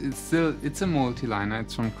a multi-liner.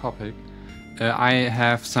 It's from Copic. I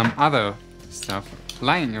have some other stuff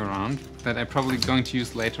lying around that I'm probably going to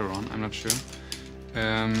use later on. I'm not sure.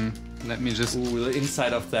 Let me just. Ooh, the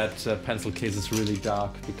inside of that pencil case is really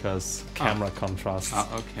dark because camera contrasts. Oh,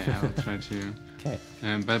 okay, I'll try to. Okay.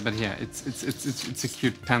 But yeah, it's a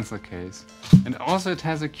cute pencil case, and also it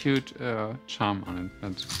has a cute charm on it.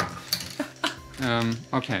 But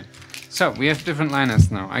okay, so we have different liners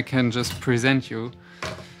now. I can just present you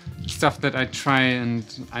stuff that I try, and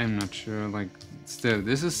I'm not sure. Like, still,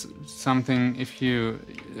 this is something. If you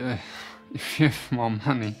have more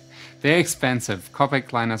money. They're expensive.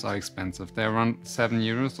 Copic liners are expensive. They're around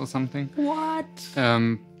 €7 or something. What?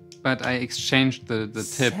 But I exchanged the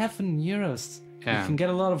tip. €7. Yeah. You can get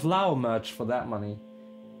a lot of Lau merch for that money.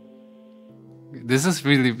 This is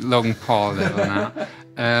really Logan Paul level now.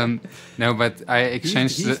 No, but I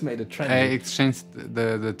exchanged. He's made a trend. I exchanged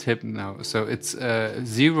the tip now, so it's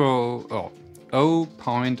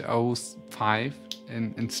 0.05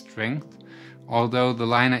 in strength, although the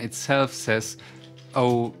liner itself says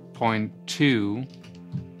 0.2.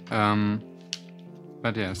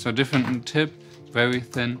 But yeah, so different tip, very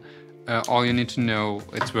thin. All you need to know,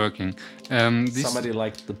 it's working. Somebody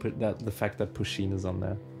liked the fact that Pusheen is on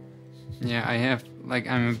there. Yeah, I have, like,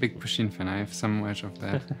 I'm a big Pusheen fan. I have some merch of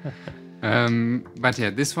that. But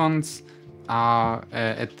yeah, these ones are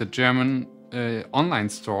at the German online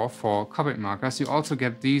store for copic markers. You also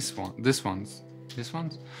get these ones.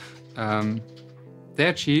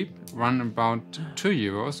 They're cheap, run about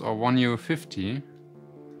 €2 or €1.50.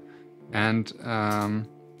 And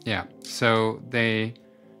yeah, so they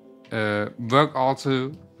work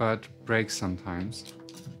also, but break sometimes.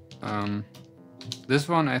 This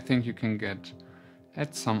one I think you can get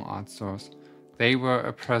at some art stores. They were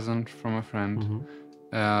a present from a friend.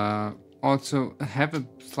 Also have a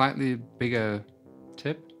slightly bigger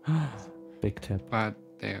tip. Big tip. But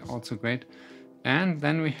they're also great. And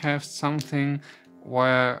then we have something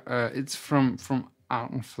where it's from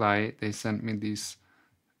Art and Fly. They sent me these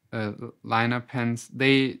liner pens.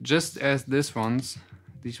 They, just as these ones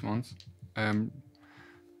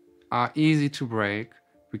are easy to break,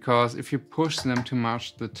 because if you push them too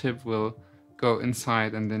much, the tip will go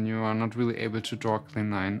inside and then you are not really able to draw a clean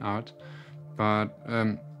line out. But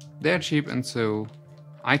they're cheap, and so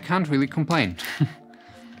I can't really complain.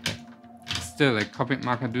 still, like Copic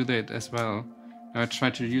Marker do that as well. I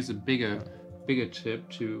try to use a bigger tip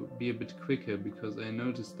to be a bit quicker, because I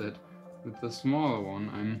noticed that with the smaller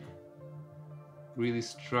one I'm really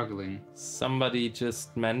struggling. Somebody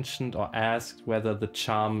just mentioned or asked whether the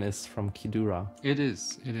charm is from Kidura. It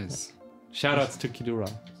is. Shoutouts to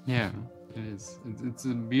Kidura. Yeah, it is. It's a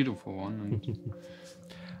beautiful one. And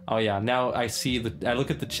Oh yeah, now I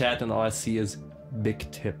look at the chat and all I see is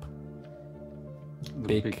big tip.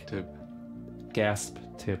 the Big tip. Gasp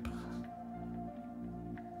tip.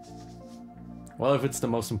 Well, if it's the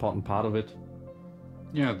most important part of it.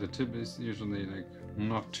 Yeah, the tip is usually like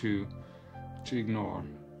not to ignore.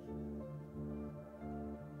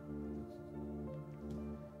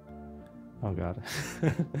 Oh god.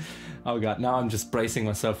 Oh god. Now I'm just bracing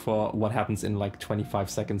myself for what happens in like 25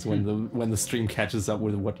 seconds when the stream catches up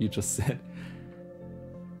with what you just said.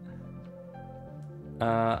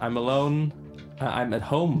 I'm alone. I'm at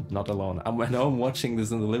home, not alone. I'm at home watching this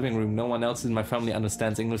in the living room. No one else in my family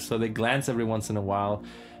understands English, so they glance every once in a while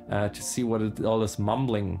to see what all this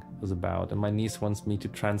mumbling is about. And my niece wants me to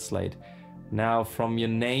translate. Now, from your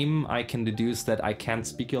name, I can deduce that I can't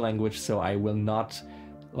speak your language, so I will not,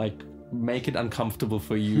 like, make it uncomfortable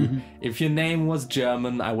for you. If your name was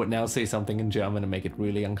German, I would now say something in German and make it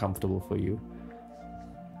really uncomfortable for you.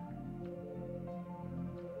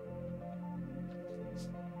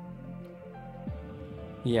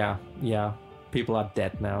 Yeah, people are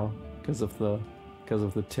dead now because of the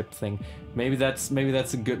tip thing. Maybe that's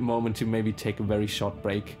a good moment to maybe take a very short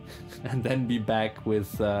break and then be back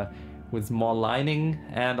with more lining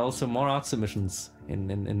and also more art submissions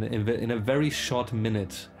in a very short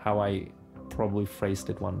minute, how I probably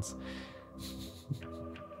phrased it once.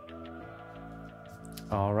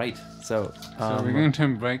 All right, so we're going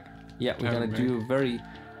to break. Yeah, we're gonna do a very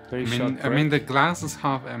short break. I mean, the glass is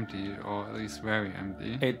half empty, or at least very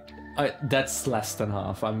empty. That's less than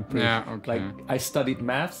half. I'm pretty, like, I studied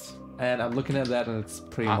maths, and I'm looking at that, and it's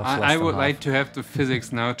pretty much less than half. I would like to have the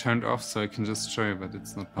physics now turned off so I can just show you, but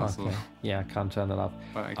it's not possible. Okay. Yeah, I can't turn it off.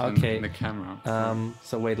 But I can in the camera.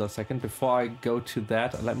 So wait a second. Before I go to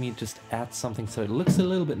that, let me just add something so it looks a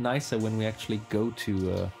little bit nicer when we actually go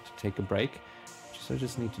to take a break. So I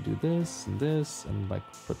just need to do this, and like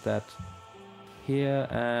put that here,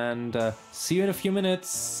 and see you in a few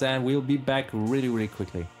minutes, and we'll be back really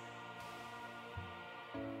quickly.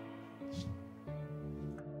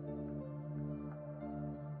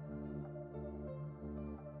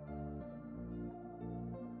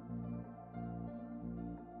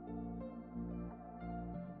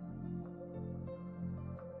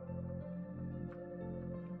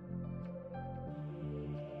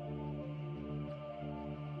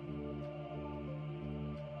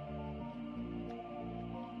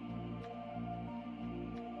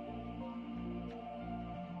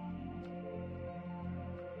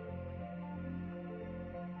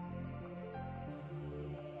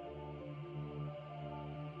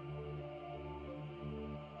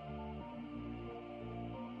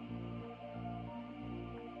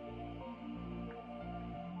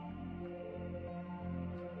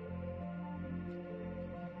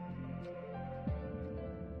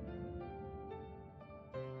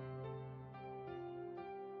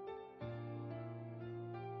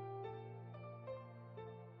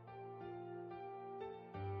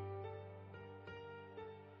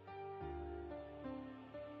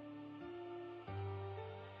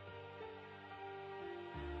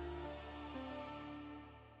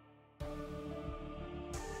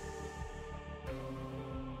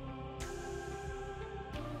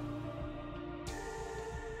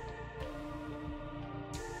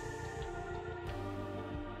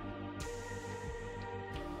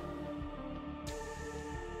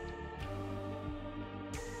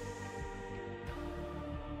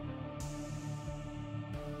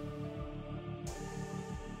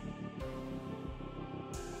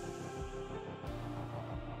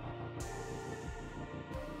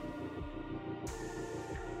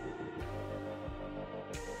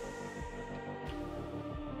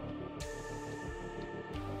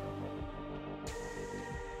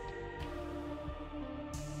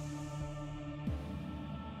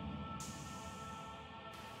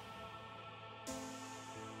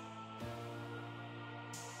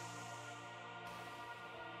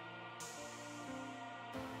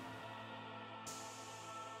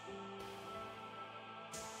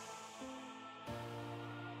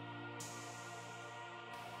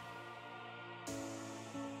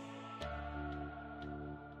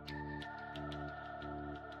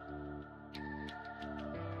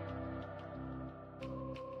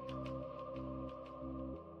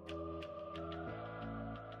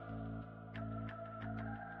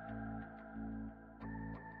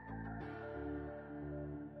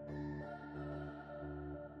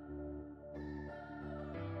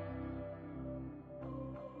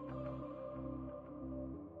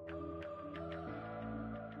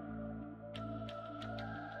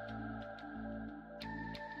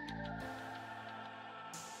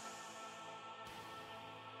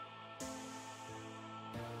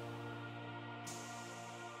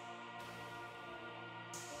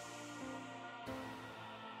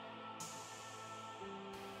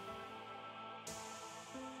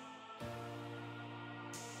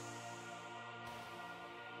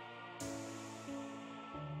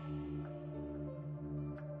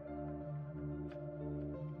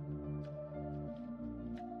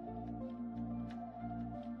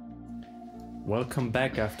 Welcome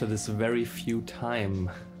back after this very few time,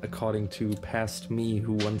 according to past me,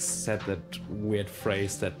 who once said that weird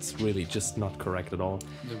phrase that's really just not correct at all.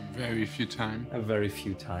 The very few time. A very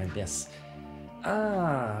few time, yes.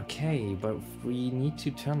 Okay, but we need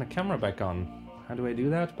to turn the camera back on. How do I do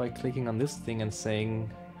that? By clicking on this thing and saying,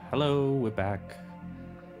 hello, we're back.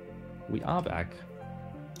 We are back.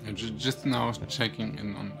 Just now checking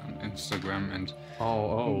in on Instagram and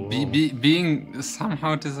being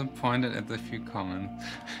somehow disappointed at the few comments.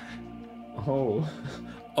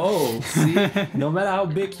 See, no matter how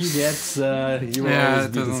big you get, you will always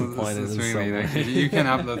be disappointed in really, some way. like, you can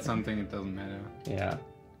upload something, it doesn't matter. Yeah,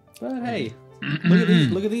 but hey,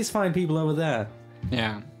 look at these fine people over there.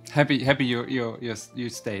 Yeah, happy you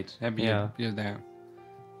stayed. Happy you're there.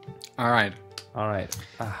 All right.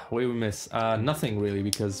 What did we miss? Nothing really,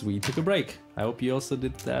 because we took a break. I hope you also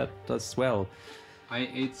did that as well. I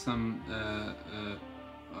ate some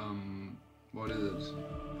what is it?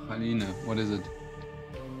 Praline. What is it?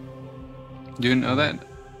 Do you know that?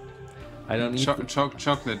 I don't eat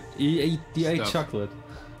chocolate. You ate chocolate.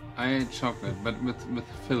 I ate chocolate, but with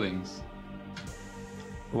fillings.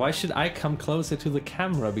 Why should I come closer to the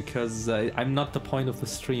camera? Because I'm not the point of the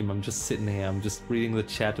stream. I'm just sitting here. I'm just reading the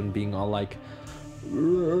chat and being all like...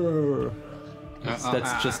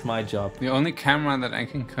 That's just my job. The only camera that I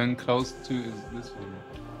can come close to is this one.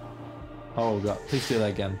 Oh god, please do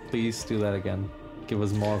that again. Please do that again. Give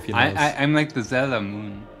us more of your nose. I'm like the Zelda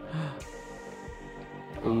moon.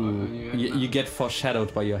 Ooh, you get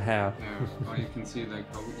foreshadowed by your hair. Yeah, or you can see like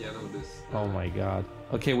how yellow this... Oh my god.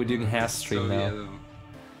 Okay, we're doing hair stream now.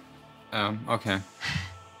 Yellow. Okay.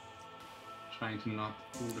 Trying to not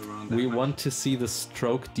fool around that We much. want to see the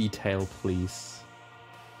stroke detail, please.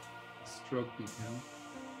 Stroke detail?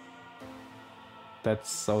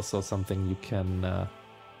 That's also something you can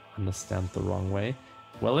understand the wrong way.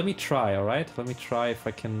 Well, let me try, alright? Let me try if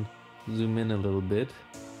I can zoom in a little bit.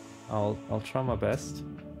 I'll try my best.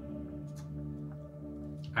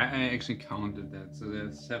 I actually counted that, so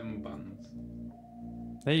there's 7 buttons.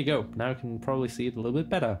 There you go. Now you can probably see it a little bit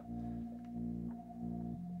better.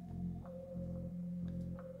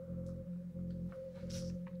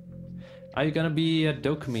 Are you gonna be at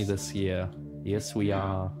Dokumi this year? Yes, we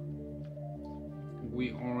are.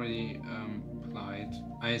 We already applied.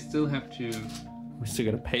 I still have to... We're still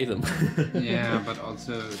gonna pay them. Yeah, but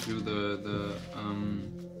also do the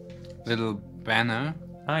little banner.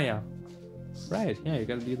 Ah, yeah. Right, yeah, you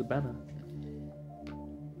gotta do the banner.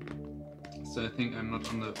 So I think I'm not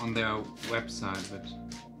on their website, but...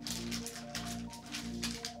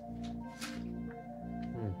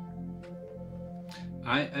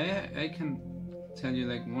 I can tell you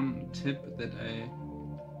like one tip that I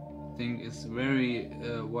think is very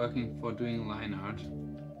working for doing line art.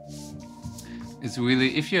 It's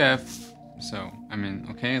really, if you have,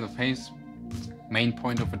 the face, main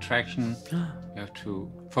point of attraction, you have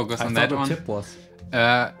to focus on that one. I thought the tip was.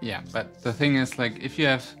 Yeah, but the thing is, like, if you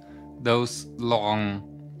have those long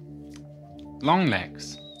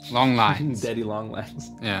legs, long lines. Daddy long legs.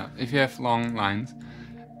 Yeah, if you have long lines,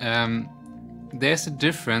 there's a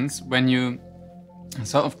difference when you...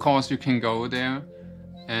 So, of course, you can go there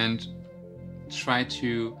and try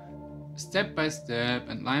to, step by step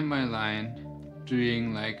and line by line,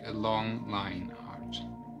 doing like a long line art.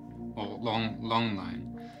 Or long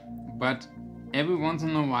line. But every once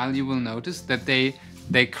in a while you will notice that they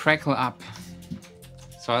crackle up.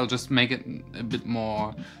 So I'll just make it a bit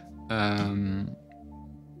more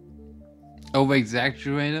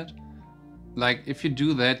over-exaggerated. Like, if you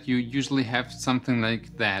do that, you usually have something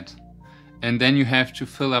like that. And then you have to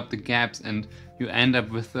fill up the gaps and you end up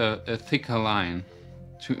with a thicker line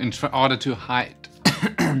in order to hide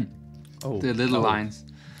the little lines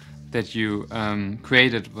that you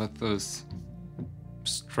created with this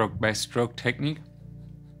stroke-by-stroke technique.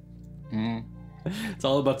 It's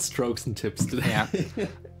all about strokes and tips today. Yeah.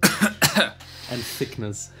 And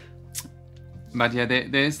thickness. But yeah,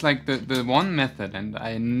 there's like the one method, and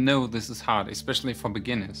I know this is hard, especially for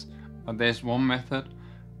beginners, but there's one method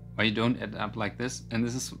where you don't end up like this, and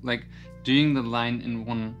this is like doing the line in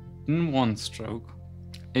one stroke.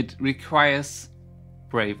 It requires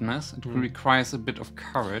braveness, it requires a bit of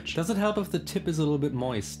courage. Does it help if the tip is a little bit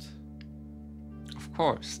moist? Of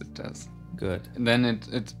course it does. Good. And then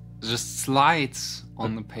it just slides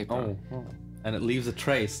on the paper. Oh. And it leaves a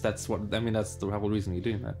trace. That's the whole reason you're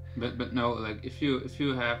doing that. But no, like if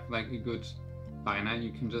you have like a good liner,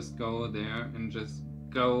 you can just go there and just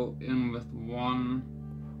go in with one.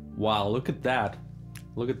 Wow, look at that.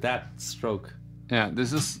 Look at that stroke. Yeah,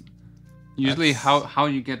 this is usually how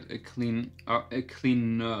you get a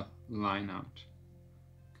cleaner line out.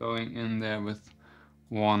 going in there with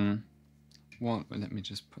one. Let me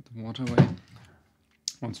just put the water away.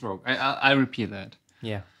 One stroke. I repeat that.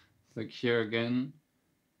 Yeah. Like here again.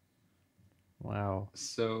 Wow.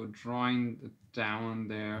 So drawing it down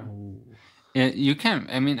there. Ooh. Yeah, you can.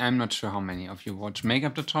 I mean, I'm not sure how many of you watch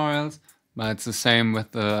makeup tutorials, but it's the same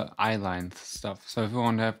with the eyeline stuff. So if you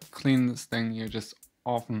want to have clean this thing, you just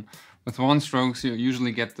often with one stroke you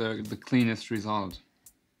usually get the cleanest result.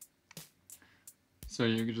 So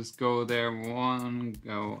you can just go there, one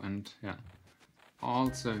go, and yeah.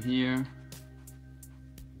 Also here,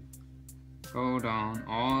 go down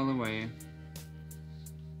all the way.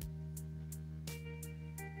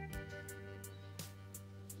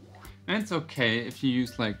 And it's okay if you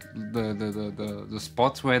use like the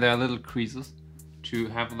spots where there are little creases to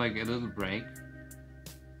have like a little break.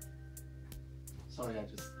 Sorry, I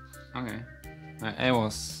just... Okay. I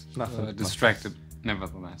was distracted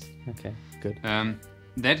nevertheless. Okay, good.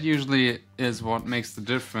 That usually is what makes the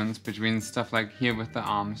difference between stuff like here with the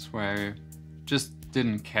arms where I just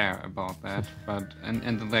didn't care about that, but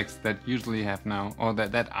and the legs that usually have now, or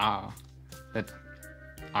that are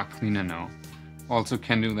cleaner now. Also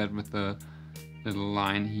can do that with the little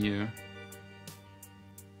line here.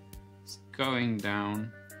 It's going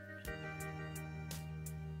down.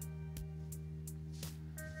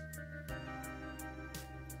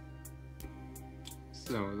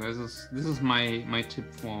 So this is my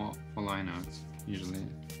tip for line arts usually.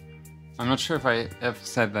 I'm not sure if I ever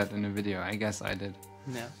said that in a video. I guess I did.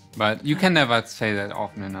 Yeah. But you can never say that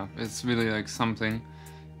often enough. It's really like something.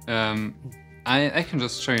 I can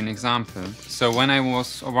just show you an example. So when I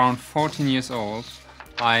was around 14 years old,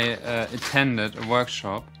 I attended a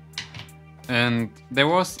workshop, and there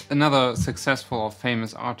was another successful or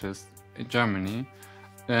famous artist in Germany,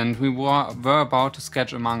 and we were about to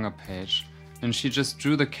sketch a manga page, and she just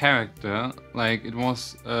drew the character like it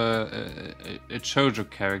was a shoujo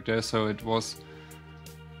character, so it was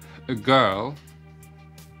a girl,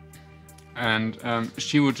 and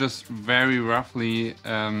she would just very roughly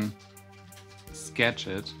sketch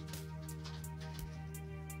it.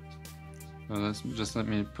 So let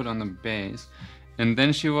me put on the base, and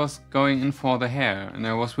then she was going in for the hair, and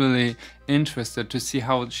I was really interested to see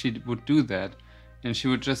how she would do that. And she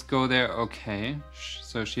would just go there, okay.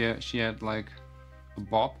 So she had like a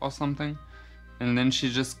bob or something, and then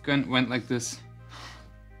she just went like this.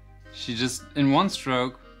 She just in one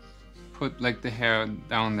stroke put like the hair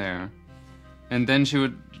down there, and then she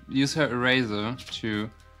would use her eraser to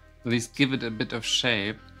at least give it a bit of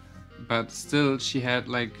shape, but still she had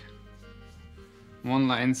like one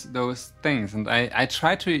lines those things, and I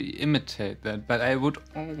tried to imitate that, but I would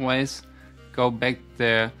always go back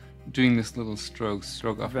there doing this little stroke after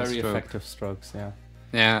stroke. Very effective strokes, yeah.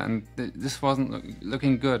 Yeah, and this wasn't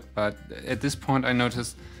looking good, but at this point I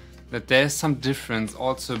noticed that there's some difference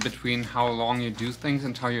also between how long you do things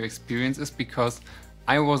and how your experience is, because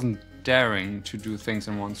I wasn't daring to do things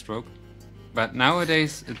in one stroke. But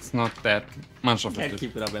nowadays, it's not that much of a Can't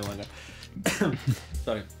keep it up any longer.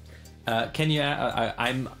 Sorry. Can you?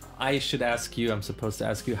 I should ask you. I'm supposed to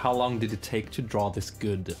ask you. How long did it take to draw this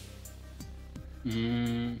good?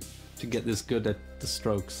 To get this good at the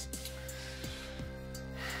strokes.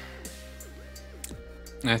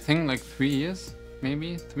 I think like 3 years,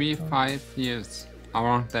 maybe 3-5 years,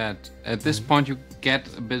 around that. At this point, you get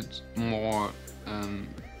a bit more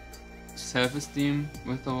self-esteem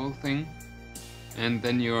with the whole thing. And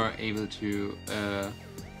then you're able to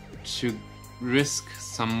risk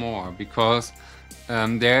some more, because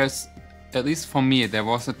there's, at least for me, there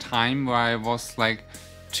was a time where I was like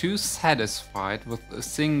too satisfied with a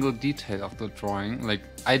single detail of the drawing. Like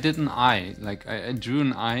I did an eye, like I drew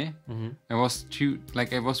an eye. I was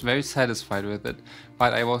very satisfied with it,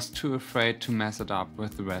 but I was too afraid to mess it up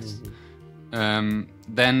with the rest.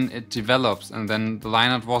 Then it develops, and then the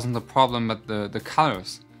line art wasn't the problem, but the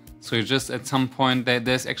colors. So you just, at some point,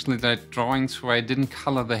 there's actually like drawings where I didn't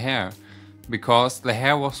color the hair, because the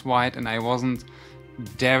hair was white and I wasn't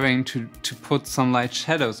daring to put some light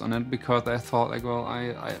shadows on it, because I thought like, well,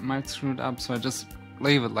 I might screw it up, so I just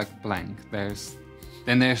leave it like blank. There's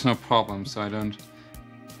no problem, so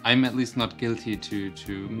I'm at least not guilty to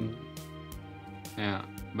yeah.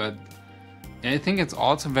 But I think it's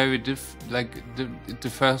also very it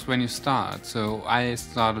differs when you start. So I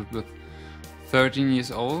started with 13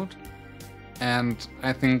 years old, and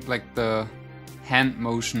I think like the hand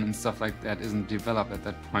motion and stuff like that isn't developed at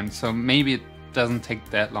that point, so maybe it doesn't take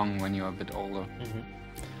that long when you're a bit older.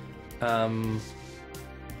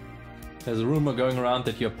 There's a rumor going around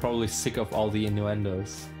that you're probably sick of all the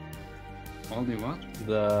innuendos. All the what?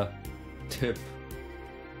 The tip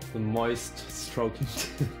the moist stroking.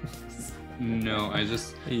 No, I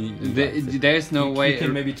just He there's no way. You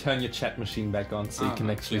can maybe turn your chat machine back on so you can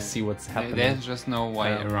actually see what's happening. There's just no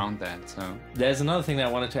way around that. So there's another thing that I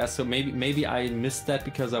wanted to ask. So maybe I missed that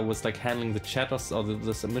because I was like handling the chat or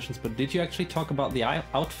the submissions. But did you actually talk about the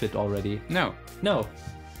outfit already? no. No.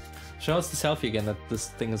 Show us the selfie again that this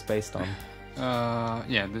thing is based on.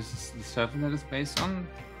 Yeah, this is the selfie that is based on.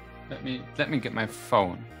 Let me get my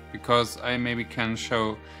phone because I maybe can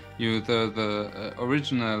show you the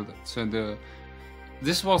original. So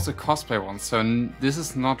this was a cosplay one. So this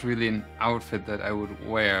is not really an outfit that I would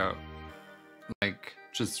wear like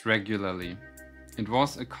just regularly. It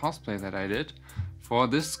was a cosplay that I did for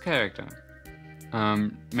this character.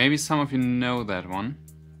 Maybe some of you know that one.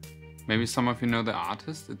 Maybe some of you know the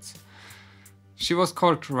artist. She was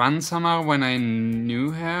called Run Summer when I knew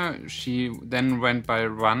her. She then went by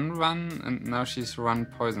Run, and now she's Run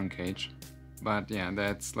Poison Cage. But yeah,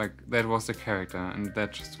 that was the character, and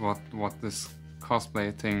that's what this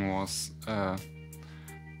cosplay thing was,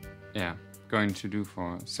 going to do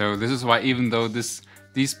for her. So this is why, even though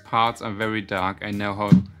these parts are very dark, I know how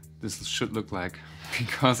this should look like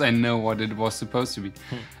because I know what it was supposed to be.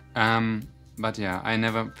 But yeah, I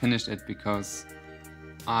never finished it because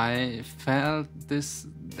I felt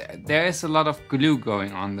there is a lot of glue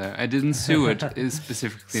going on there. I didn't sew it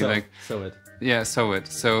specifically. Sew it.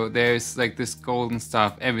 So there's like this golden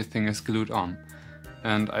stuff, everything is glued on.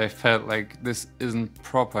 And I felt like this isn't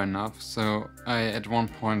proper enough. So I at one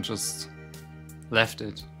point just left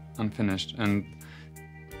it unfinished. And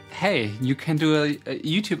hey, you can do a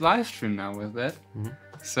YouTube live stream now with that. Mm-hmm.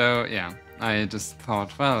 So yeah, I just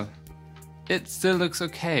thought, well, it still looks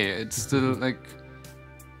okay. It's still like,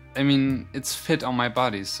 I mean, it's fit on my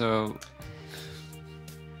body, so...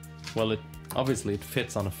 Well, obviously it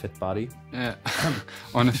fits on a fit body. Yeah,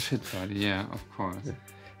 on a fit body, yeah, of course.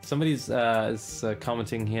 Somebody's is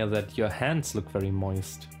commenting here that your hands look very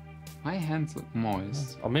moist. My hands look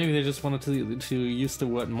moist. Or maybe they just wanted to use the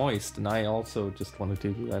word moist, and I also just wanted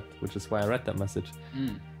to do that, which is why I read that message.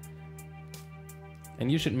 Mm.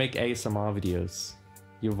 And you should make ASMR videos.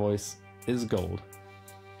 Your voice is gold.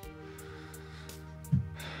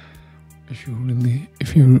 If you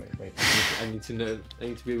wait, I need to know. I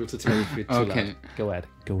need to be able to tell if you're too loud. Go ahead,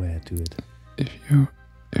 do it. If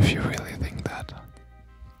you really think that.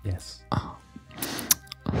 Yes. Oh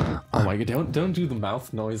my god! Don't do the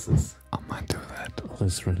mouth noises. I might do that. Oh,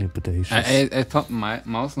 that's really bodacious. I thought my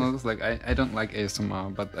mouth noises, like I don't like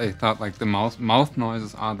ASMR, but I thought like the mouth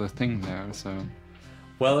noises are the thing there. So.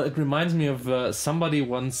 Well, it reminds me of somebody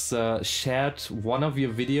once shared one of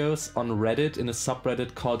your videos on Reddit in a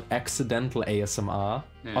subreddit called Accidental ASMR.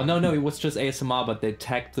 Yeah. Oh, no, it was just ASMR, but they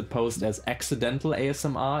tagged the post as Accidental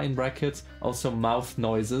ASMR in brackets, also mouth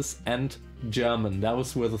noises, and German.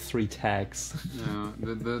 Those were the 3 tags. Yeah,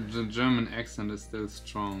 the German accent is still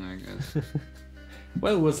strong, I guess.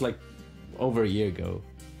 Well, it was like over a year ago.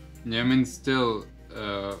 Yeah, I mean, still,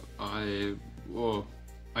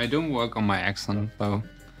 I don't work on my accent, though,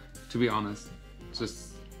 to be honest.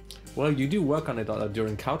 Just... Well, you do work on it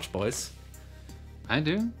during Couch Boys. I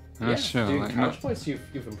do? I'm not sure. During Couch Boys, you've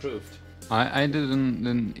improved. I did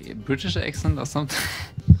a British accent or something.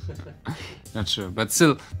 Not sure, but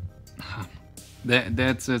still,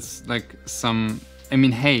 it's like some... I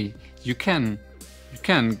mean, hey, you can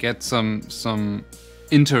get some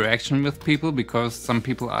interaction with people, because some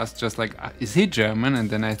people ask just like, is he German? And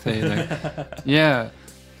then I say like, yeah.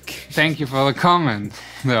 Thank you for the comment,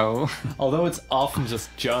 though. Although it's often just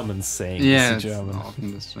Germans saying it's German.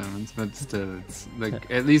 Often just Germans, but still, it's like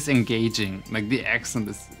at least engaging. Like the accent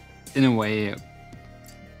is, in a way,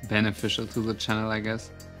 beneficial to the channel, I guess.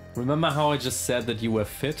 Remember how I just said that you were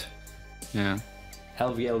fit? Yeah.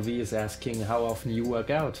 LVLV is asking how often you work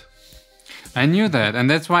out. I knew that, and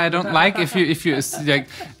that's why I don't like if you like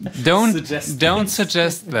don't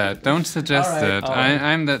suggest that. Don't suggest that.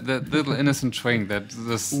 I'm that little innocent twink that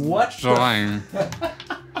just drawing.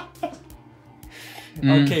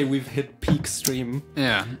 Okay, we've hit peak stream.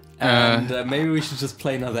 Yeah. And maybe we should just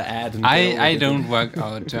play another ad. And I don't work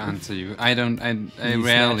out to answer you. I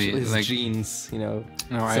rarely his like genes. You know,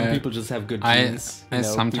 some people just have good genes.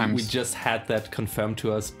 Sometimes we just had that confirmed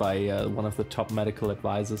to us by one of the top medical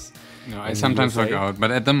advisors. No, I sometimes work out, but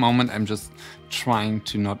at the moment I'm just trying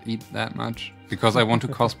to not eat that much because I want to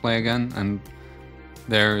cosplay again. And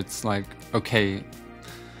there it's like, okay,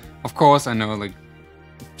 of course I know like.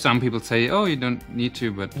 Some people say, oh, you don't need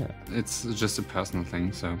to, but it's just a personal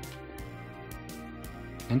thing, so.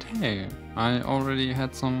 And hey, I already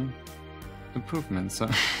had some improvements, so.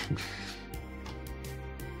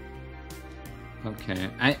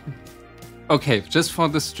 Okay, just for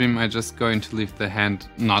the stream, I'm just going to leave the hand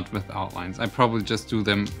not with outlines. I probably just do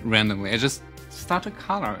them randomly. I just start to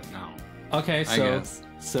color it now. Okay, I guess.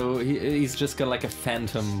 so he's just got like a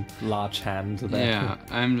phantom large hand there. Yeah,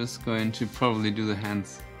 I'm just going to probably do the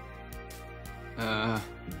hands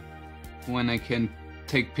when I can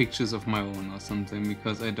take pictures of my own or something,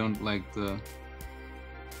 because I don't like the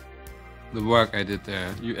work I did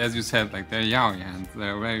there. As you said, like they're yaoi hands,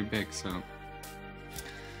 they're very big, so.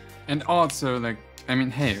 And also, like, I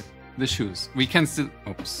mean, hey, the shoes. We can still,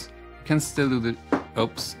 we can still do the,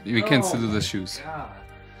 we can still do the shoes.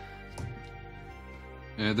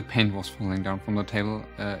 The paint was falling down from the table,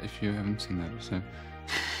 if you haven't seen that. So,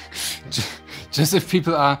 just if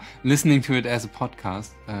people are listening to it as a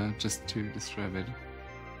podcast, just to describe it.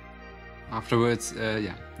 Afterwards,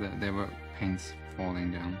 yeah, there were paints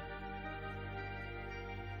falling down.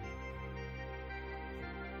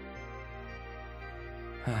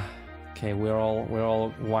 Okay, we're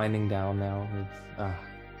all winding down now.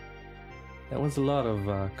 There was a lot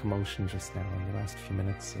of commotion just now in the last few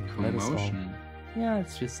minutes. So Commotion? Yeah,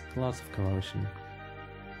 it's just lots of commotion.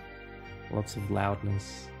 Lots of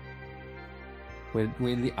loudness. We're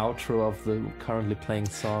in the outro of the currently playing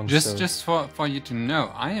song. Just for you to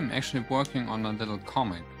know, I am actually working on a little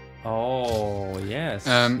comic. Oh yes.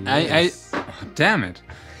 Yes. Damn it!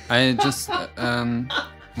 I just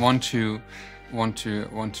want to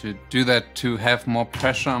do that to have more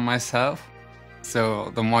pressure on myself.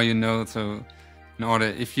 So the more you know, so in order,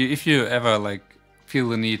 if you ever like feel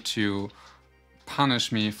the need to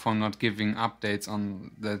punish me for not giving updates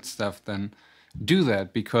on that stuff, then do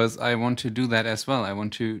that, because I want to do that as well. I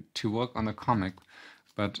want to work on a comic,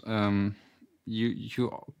 but you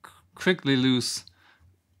quickly lose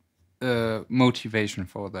motivation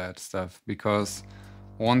for that stuff, because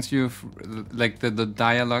once you've like the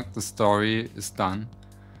dialogue, the story is done,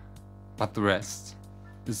 but the rest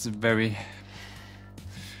is very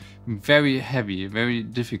heavy, very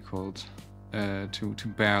difficult to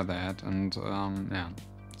bear that, and yeah.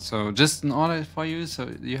 So just in order for you, so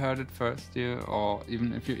you heard it first, or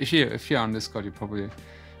even if you're on Discord, you probably,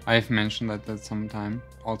 I've mentioned that at some time,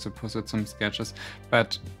 also posted some sketches,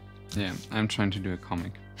 but yeah, I'm trying to do a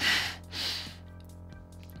comic.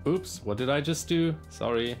 Oops, what did I just do?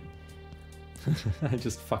 Sorry. I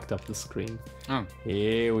just fucked up the screen. Oh.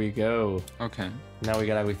 Here we go. Okay. Now we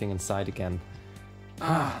got everything inside again.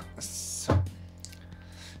 So.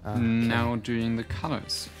 Now doing the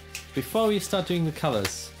colors. Before we start doing the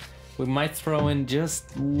colors, we might throw in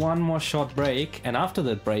just one more short break, and after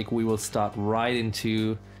that break we will start right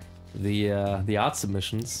into the art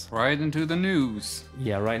submissions. Right into the news.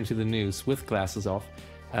 Yeah, right into the news with glasses off.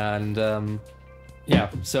 And yeah,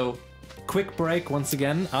 so quick break once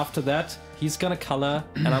again. After that, he's gonna color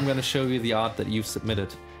and I'm gonna show you the art that you've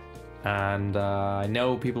submitted. And I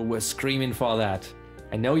know people were screaming for that.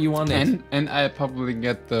 I know you want it. And I probably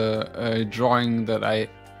get the drawing that I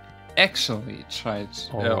actually tried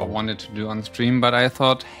or wanted to do on stream, but I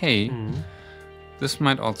thought, hey, this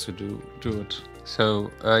might also do it.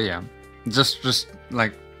 So yeah, just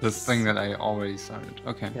like the thing that I already started.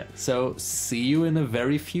 Okay. Yeah. So see you in a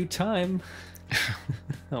very few time.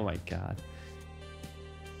 Oh my god.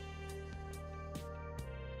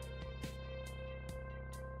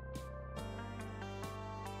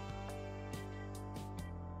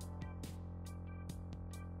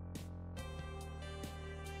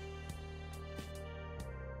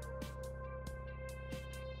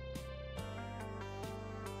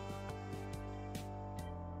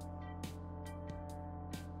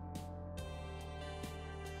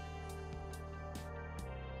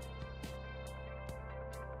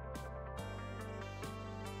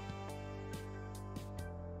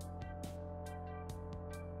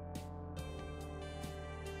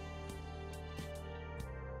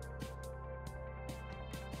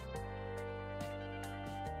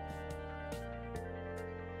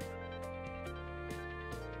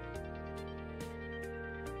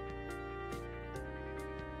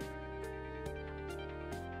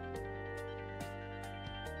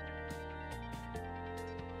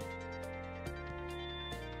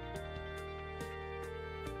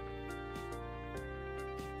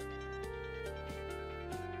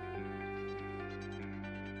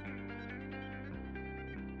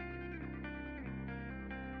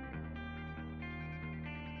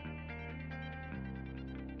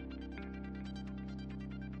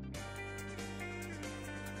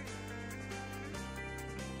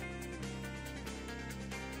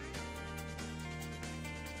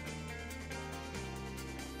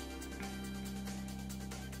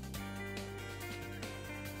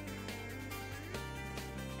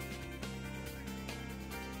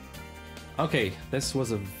 Okay, this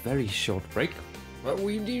was a very short break, but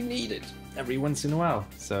we do need it every once in a while.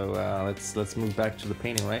 So let's move back to the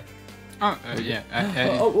painting, right? Oh yeah.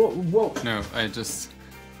 Whoa! No, I just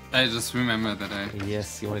remember that I.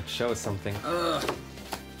 Yes, you wanted to show us something.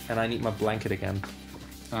 And I need my blanket again.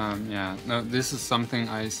 Yeah. No, this is something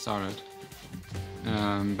I started,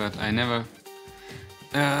 but I never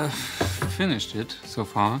finished it so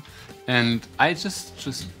far. And I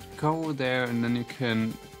just go there, and then you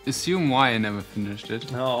can assume why I never finished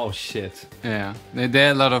it. Oh shit! Yeah, there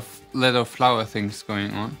are a lot of flower things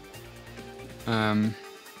going on.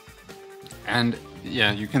 And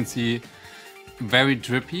yeah, you can see very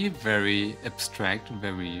drippy, very abstract,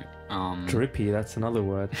 very Drippy. That's another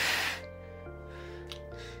word.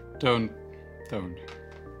 Don't.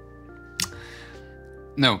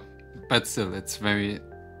 No, but still,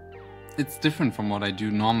 it's different from what I do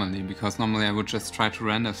normally, because normally I would just try to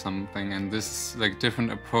render something, and this is like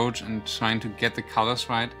different approach and trying to get the colors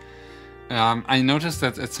right. I noticed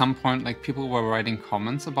that at some point, like, people were writing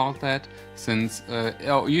comments about that, since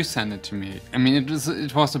oh, you sent it to me. I mean, it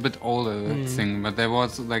was a bit older thing, but there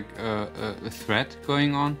was like a thread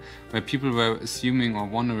going on where people were assuming or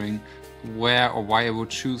wondering where or why I would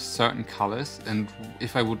choose certain colors and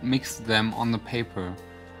if I would mix them on the paper.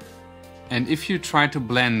 And if you try to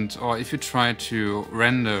blend, or if you try to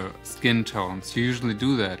render skin tones, you usually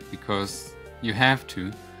do that because you have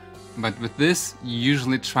to. But with this, you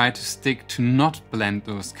usually try to stick to not blend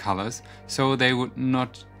those colors, so they would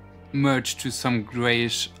not merge to some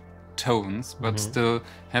grayish tones, but still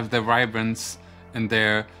have their vibrance and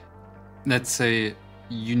their, let's say,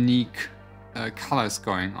 unique colors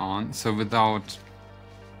going on, so without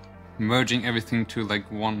merging everything to like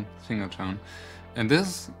one single tone. And this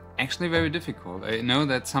is actually very difficult. I know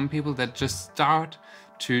that some people that just start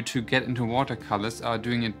to get into watercolors are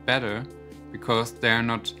doing it better, because they're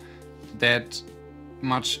not that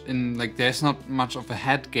much in, like, there's not much of a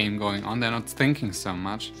head game going on, they're not thinking so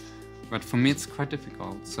much. But for me it's quite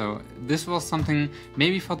difficult. So this was something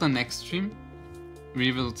maybe for the next stream,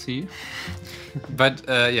 we will see. But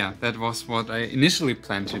yeah, that was what I initially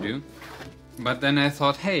planned to do. But then I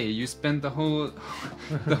thought, hey, you spent the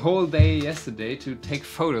whole day yesterday to take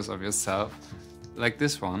photos of yourself, like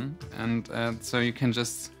this one, and so you can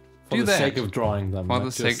just For the sake of drawing them. For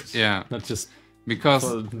the sake, yeah. Not just because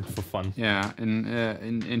for fun. Yeah,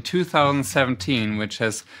 in 2017, which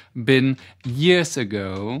has been years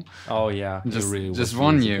ago. Oh yeah, just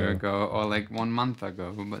 1 year ago, or like 1 month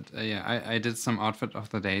ago. But yeah, I did some outfit of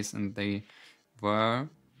the days, and they were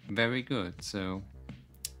very good. So,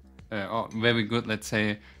 or very good, let's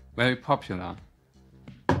say, very popular.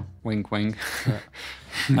 Wink, wink.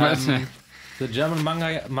 But, the German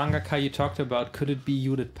mangaka you talked about, could it be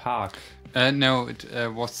Judith Park? No, it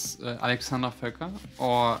was Alexander Völker,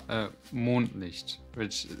 or Mondlicht,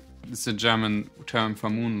 which is a German term for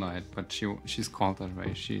moonlight, but she's called that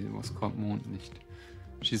way. She was called Mondlicht.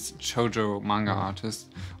 She's a shoujo manga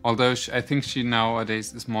artist, although I think she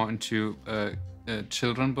nowadays is more into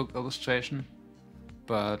children book illustration.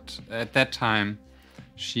 But at that time,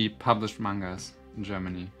 she published mangas in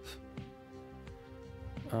Germany.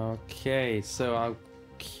 Okay, so I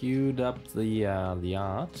queued up the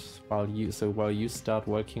art while you start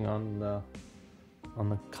working on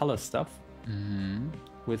the color stuff.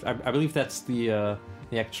 With I believe that's the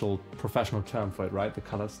actual professional term for it, right? The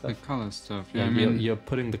color stuff. The color stuff. Yeah, I I mean, you're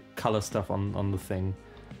putting the color stuff on the thing.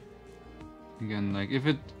 Again, like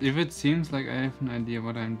if it seems like I have an idea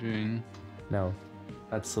what I'm doing. No,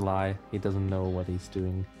 that's a lie. He doesn't know what he's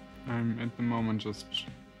doing. I'm at the moment just.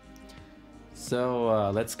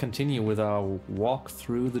 So let's continue with our walk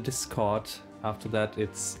through the Discord. After that,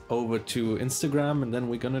 it's over to Instagram, and then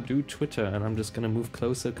we're gonna do Twitter. And I'm just gonna move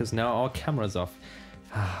closer because now our camera's off.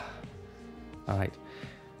 Alright.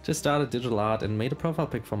 Just started digital art and made a profile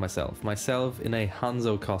pic for myself. Myself in a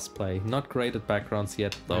Hanzo cosplay. Not great at backgrounds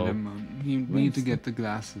yet, though. You need to get the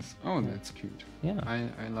glasses. Oh, that's cute. Yeah.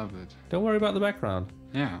 I love it. Don't worry about the background.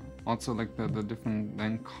 Yeah. Also, like the different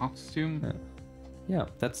then costume. Yeah,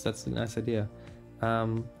 that's a nice idea.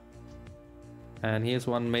 And here's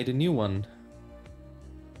one, made a new one.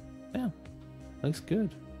 Yeah, looks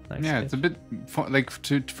good. Nice yeah, sketch. It's a bit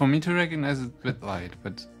for me to recognize it's a bit light,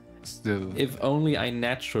 but still. If only I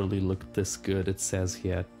naturally looked this good, it says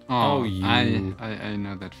here. Oh, you. I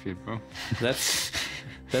know that feel, bro.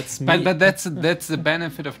 That's me. But that's the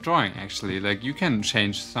benefit of drawing, actually. Like, you can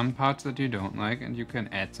change some parts that you don't like, and you can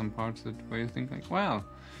add some parts where you think like, well,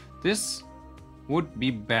 this would be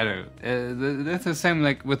better. That's the same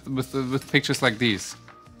like with pictures like these.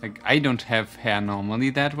 Like, I don't have hair normally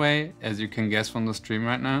that way, as you can guess from the stream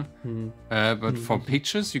right now. But for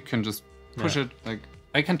pictures, you can just push it, like,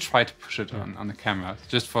 I can try to push it on the camera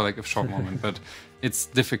just for like a short moment, but it's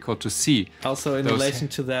difficult to see. Also, in relation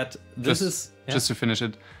to that, just to finish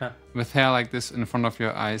it, with hair like this in front of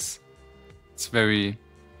your eyes, it's very,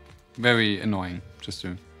 very annoying. Just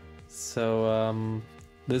to. So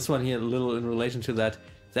this one here, a little in relation to that.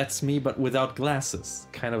 That's me, but without glasses.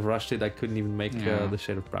 Kind of rushed it. I couldn't even make the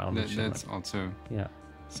shade of brown. That's also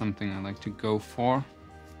something I like to go for.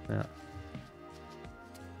 Yeah.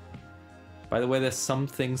 By the way, there's some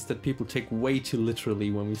things that people take way too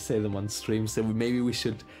literally when we say them on stream, so maybe we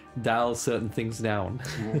should dial certain things down.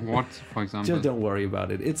 What, for example? Just don't worry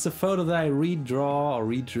about it. It's a photo that I redraw or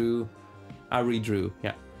redrew. I redrew,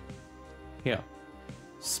 yeah. Yeah.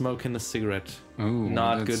 Smoking a cigarette. Oh,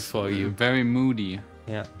 not good for you. Very moody.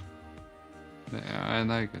 Yeah. I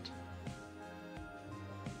like it.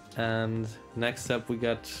 And next up we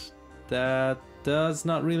got that does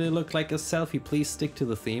not really look like a selfie. Please stick to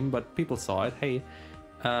the theme, but people saw it. Hey,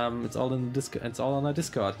 it's all in the it's all on our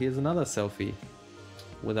Discord. Here's another selfie,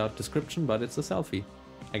 without description, but it's a selfie,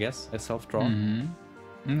 I guess, a self-draw.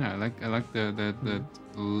 Yeah, I like the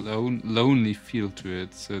lonely feel to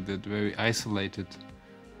it. So that very isolated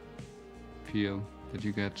feel that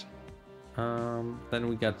you get. Then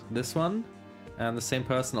we got this one, and the same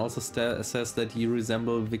person also says that you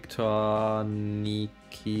resemble Victor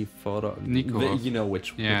Nikiforov. You know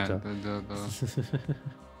which Victor. The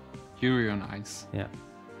Yuri on Ice. Yeah.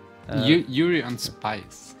 Yuri on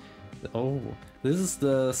Spice. Oh, this is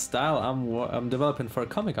the style I'm developing for a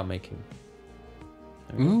comic I'm making.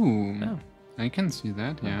 Ooh. Yeah. I can see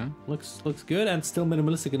that, yeah. Looks good and still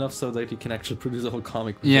minimalistic enough so that you can actually produce a whole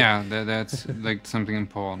comic. Yeah, that's like something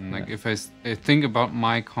important. Like if I think about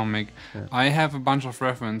my comic, I have a bunch of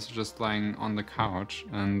references just lying on the couch,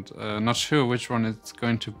 and not sure which one it's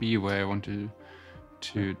going to be. Where I want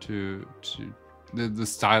the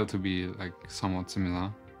style to be like somewhat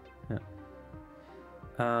similar.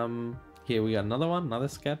 Yeah. Here we got another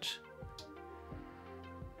sketch.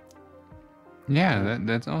 Yeah,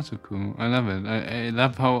 that's also cool. I love it. I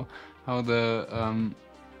love how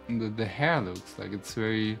the hair looks. Like it's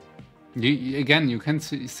very. You can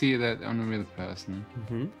see that on a real person.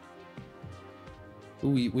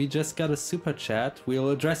 We just got a super chat. We'll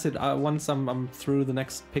address it once I'm through the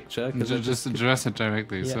next picture. Just address it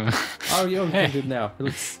directly. Yeah. So. Oh, you can do it now. The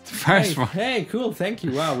first one. Hey, cool. Thank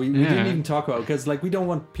you. Wow, we didn't even talk about it because like we don't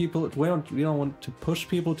want to push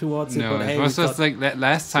people towards it. No, but, it was just like that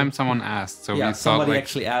last time someone asked, so we thought somebody like,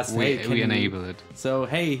 actually asked. We enable it. So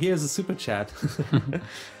hey, here's a super chat.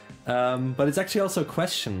 But it's actually also a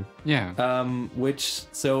question. Yeah. Which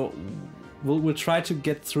so. We'll try to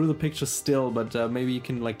get through the picture still, but maybe you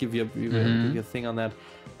can like give your thing on that.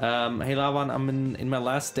 Hey Lavan, I'm in my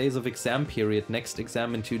last days of exam period. Next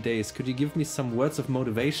exam in 2 days. Could you give me some words of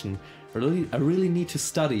motivation? I really need to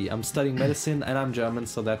study. I'm studying medicine and I'm German,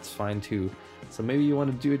 so that's fine too. So maybe you want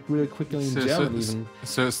to do it really quickly in German even.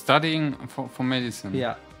 So studying for medicine.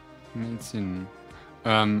 Yeah. Medicine.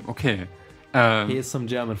 Okay. Here's some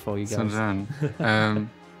German for you guys. Some German.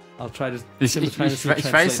 Ich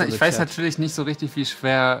weiß natürlich nicht so richtig, wie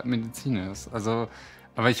schwer Medizin ist. Also,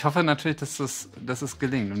 aber ich hoffe natürlich, dass es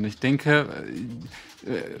gelingt. Und ich denke,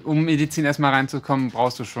 um Medizin erstmal reinzukommen,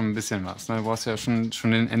 brauchst du schon ein bisschen was. Ne? Du brauchst ja schon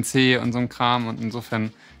den NC und so ein Kram. Und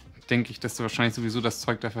insofern denke ich, dass du wahrscheinlich sowieso das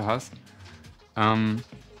Zeug dafür hast.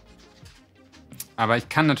 Aber ich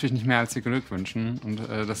kann natürlich nicht mehr als dir Glück wünschen und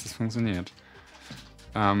dass es funktioniert.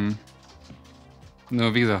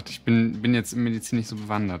 Nur wie gesagt, ich bin jetzt in Medizin nicht so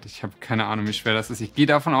bewandert. Ich habe keine Ahnung, wie schwer das ist. Ich gehe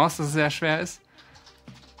davon aus, dass es sehr schwer ist.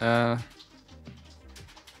 Aber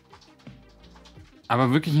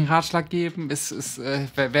wirklich einen Ratschlag geben,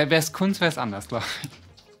 wäre es Kunst, wäre es anders, glaube ich.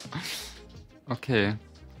 Okay.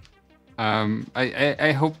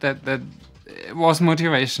 I hope that was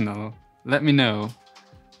motivational. Let me know.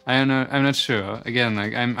 I'm not sure. Again,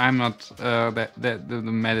 like I'm not the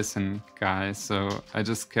medicine guy, so I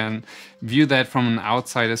just can view that from an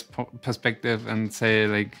outsider's perspective and say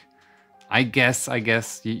like, I guess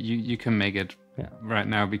you can make it right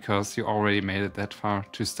now because you already made it that far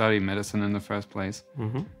to study medicine in the first place.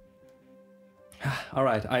 All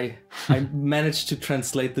right, I managed to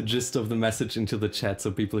translate the gist of the message into the chat, so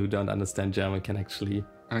people who don't understand German can actually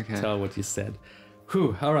tell what you said.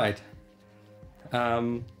 Whew. All right.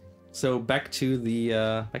 So back to the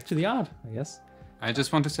art, I guess. I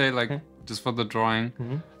just want to say, like, just for the drawing,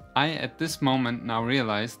 I at this moment now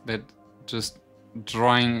realize that just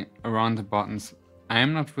drawing around the buttons, I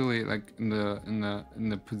am not really like in the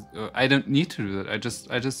I don't need to do that. I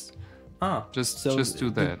just Ah, Just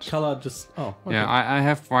do the that. color just... Oh, okay. Yeah, I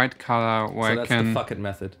have white color where So I that's can... the fuck it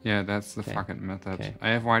method. Yeah, that's the Okay. fuck it method. Okay. I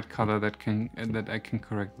have white color that I can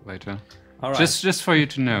correct later. All right. Just for you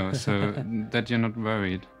to know, so that you're not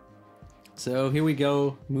worried. So here we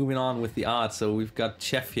go, moving on with the art. So we've got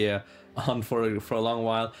Chef here on for a long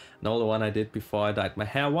while. An older one I did before I dyed my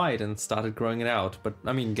hair white and started growing it out. But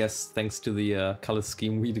I mean, guess thanks to the color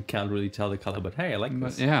scheme, we can't really tell the color. But hey, I like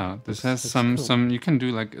this. But yeah, this has It's cool. you can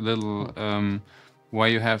do like a little where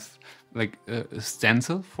you have like a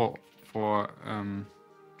stencil for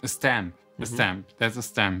a stamp. A stamp. There's a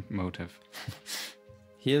stamp motive.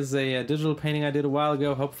 Here's a digital painting I did a while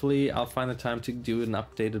ago. Hopefully I'll find the time to do an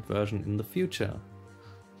updated version in the future.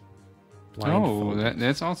 Blindfolded.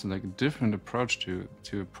 That's also like a different approach to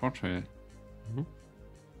a portrait.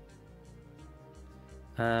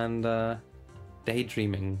 And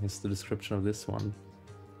daydreaming is the description of this one.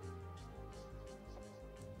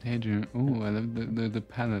 Daydream. Oh, I love the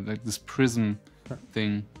palette, like this prism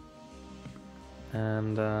thing.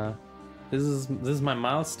 And this is my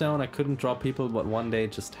milestone. I couldn't draw people, but one day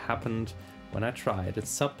it just happened when I tried. It's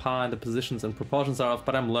subpar and the positions and proportions are off,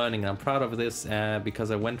 but I'm learning. I'm proud of this because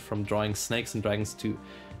I went from drawing snakes and dragons to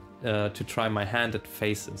try my hand at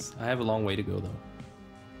faces. I have a long way to go though.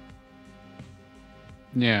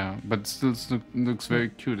 Yeah, but still looks very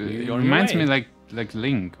cute. It You're on your reminds way. me like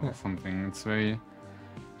Link or something. It's very.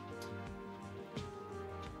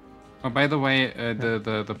 Oh, by the way,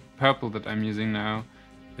 the purple that I'm using now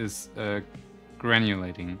is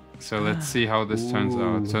granulating. So let's see how this turns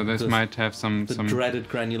out. So this might have some dreaded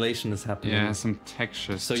granulation is happening. Yeah, some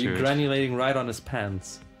textures. So to you're it. granulating right on his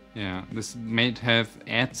pants. Yeah, this might have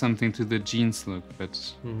add something to the jeans look, but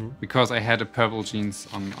because I had a purple jeans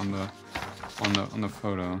on the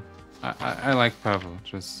photo, I like purple.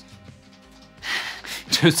 Just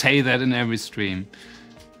to say that in every stream.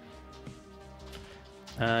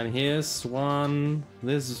 And here's one.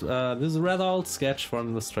 This is a rather old sketch for an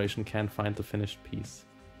illustration. Can't find the finished piece.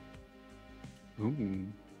 Ooh.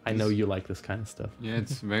 I know you like this kind of stuff. Yeah,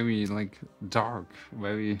 it's very like dark,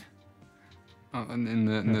 very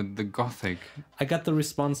in the gothic. I got the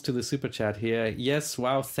response to the super chat here. Yes,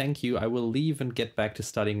 wow, thank you. I will leave and get back to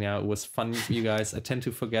studying now. It was fun for you guys. I tend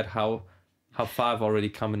to forget how far I've already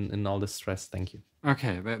come in all this stress. Thank you.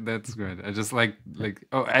 Okay, that's good. I just like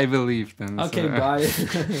oh, I believe then. Okay, so, bye.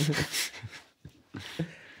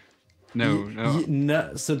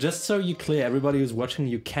 No. So just so you clear, everybody who's watching,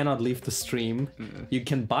 you cannot leave the stream. You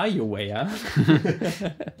can buy your way out.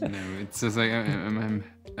 No, it's just like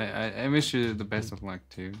I wish you the best of luck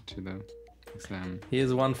to the exam.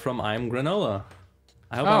 Here's one from I'm Granola.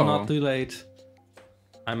 I hope I'm not too late.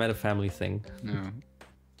 I'm at a family thing. No.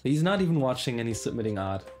 He's not even watching and he's submitting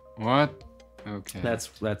art. What? Okay.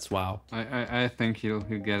 That's wow. I think he'll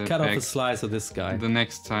get it Cut back. off a slice of this guy. The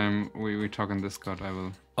next time we talk on Discord, I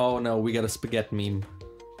will. Oh no, we got a spaghetti meme.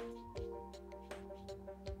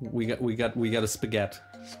 We got a spaghetti.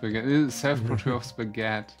 Spaghetti. Self-portrait of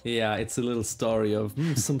spaghetti. Yeah, it's a little story of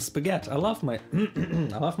some spaghetti. I love my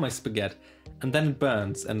I love my spaghetti, and then it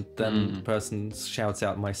burns, and then the person shouts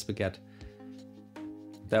out my spaghetti.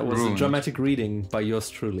 That was Ruined. a dramatic reading by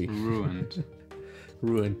yours truly. Ruined.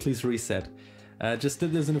 Ruined. Please reset. Just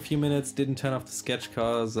did this in a few minutes. Didn't turn off the sketch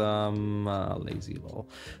cause lazy lol.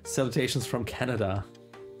 Salutations from Canada.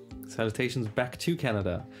 Salutations back to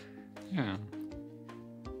Canada. Yeah.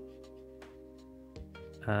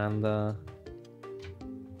 And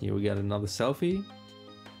here we got another selfie.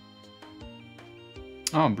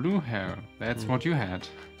 Oh, blue hair. That's what you had.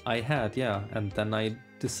 I had, yeah, and then I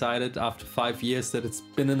decided after 5 years that it's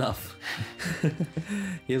been enough.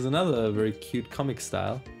 Here's another very cute comic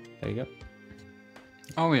style. There you go.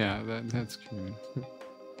 Oh yeah, that's cute.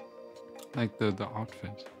 Like the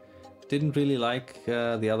outfit. Didn't really like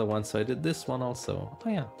the other one, so I did this one also. Oh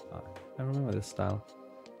yeah, I remember this style.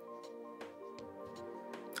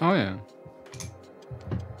 Oh yeah.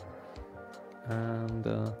 And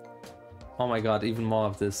oh my god, even more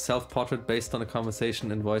of this. Self-portrait based on a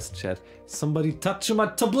conversation in voice chat. Somebody touch my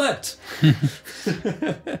tablet!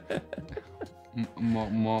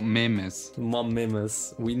 More memes. More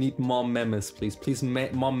memes. We need more memes, please. Please,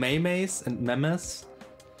 more memes and memes.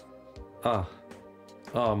 Oh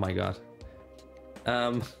my god.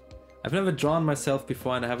 I've never drawn myself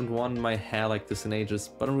before and I haven't worn my hair like this in ages,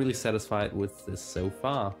 but I'm really satisfied with this so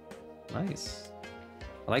far. Nice.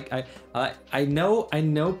 I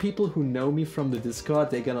know people who know me from the Discord,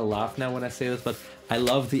 they're gonna laugh now when I say this, but I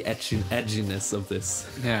love the edginess of this.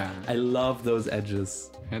 Yeah. I love those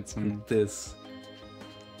edges. Had some. This.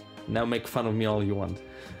 Now make fun of me all you want.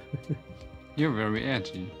 You're very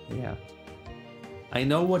edgy. Yeah. I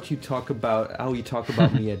know what you talk about, how you talk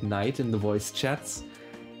about me at night in the voice chats.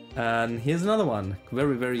 And here's another one.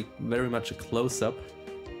 Very, very, very much a close-up.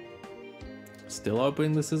 Still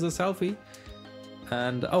hoping this is a selfie.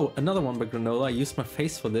 And oh, another one by Granola. I used my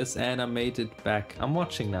face for this and I made it back. I'm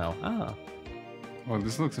watching now. Ah. Well,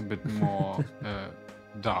 this looks a bit more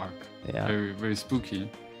dark. Yeah. Very, very spooky.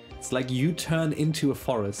 It's like you turn into a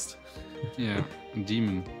forest. Yeah, a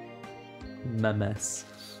demon. Memes.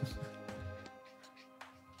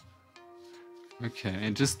 Okay,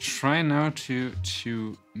 and just try now to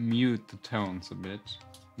mute the tones a bit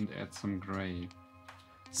and add some gray.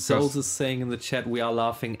 Souls is saying in the chat, we are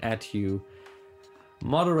laughing at you.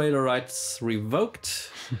 Moderator rights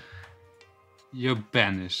revoked. You're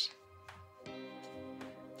banished.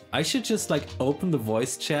 I should just like open the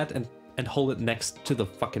voice chat and hold it next to the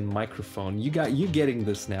fucking microphone. You're getting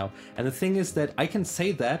this now. And the thing is that I can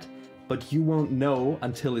say that, but you won't know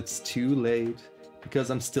until it's too late.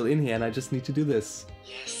 Because I'm still in here and I just need to do this.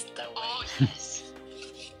 Yes, that way. Oh, yes.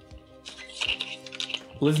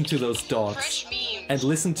 Listen to those dogs. And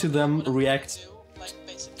listen to them react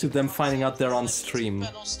to them finding out they're on stream.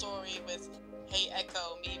 Story with, hey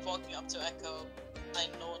Echo, me walking up to Echo. I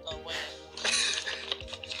know the way.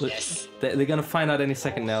 Yes. They're gonna find out any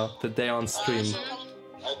second now that they're on stream.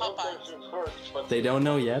 They don't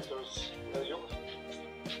know yet.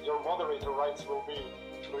 Your moderator rights will be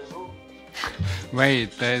removed.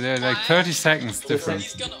 Wait, they're like 30 seconds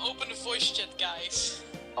difference. He's gonna open the voice chat, guys.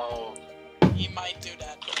 Oh. He might do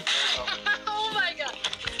that. Oh my god.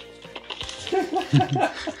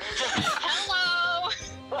 Hello.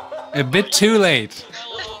 A bit too late.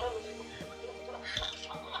 Hello.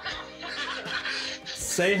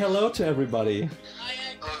 Say hello to everybody. Hi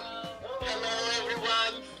Echo. Hello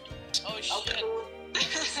everyone. Oh shit.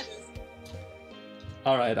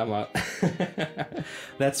 Alright, I'm out.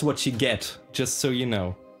 That's what you get, just so you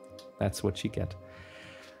know. That's what you get.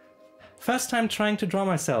 First time trying to draw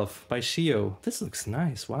myself by Shio. This looks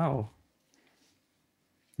nice, wow.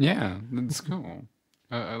 Yeah, that's cool.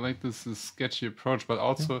 I like this sketchy approach, but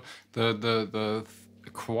also the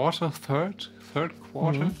quarter, third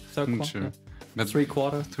quarter? Third I'm not quarter. sure. But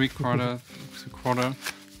Three-quarter. three-quarter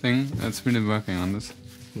thing. That's really working on this.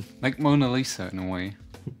 Like Mona Lisa in a way.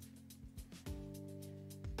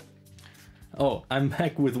 Oh, I'm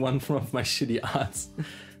back with one from my shitty arts.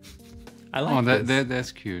 I like this.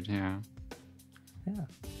 That's cute, yeah. Yeah.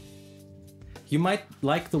 You might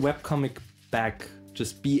like the webcomic back,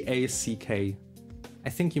 just B-A-C-K. I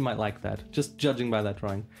think you might like that, just judging by that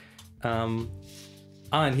drawing.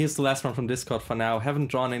 And here's the last one from Discord for now. Haven't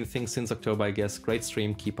drawn anything since October, I guess. Great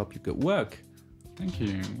stream, keep up your good work. Thank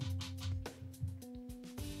you.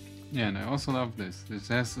 Yeah, and I also love this. This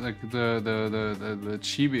has like the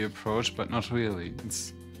chibi approach, but not really.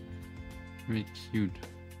 It's really cute.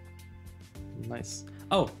 Nice.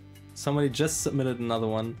 Oh, somebody just submitted another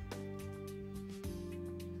one.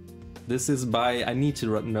 This is by, I need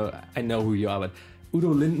to know, I know who you are, but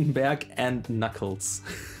Udo Lindenberg and Knuckles.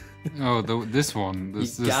 Oh, this one.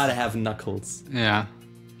 You gotta have Knuckles. Yeah.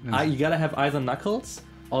 You gotta have either Knuckles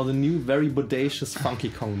or the new very bodacious Funky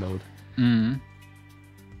Kong mode. Mm.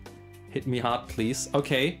 Hit me hard, please.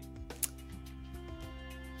 Okay.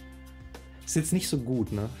 Ist jetzt nicht so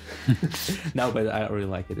gut, ne? No, but I really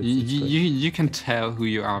like it. It's good. You can tell who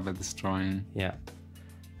you are by this drawing. Yeah.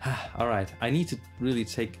 Alright, I need to really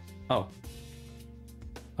take... Oh.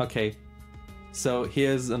 Okay. So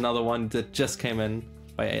here's another one that just came in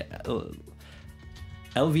by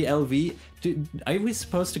LVLV. Are we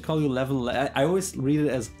supposed to call you level? I always read it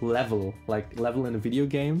as level, like level in a video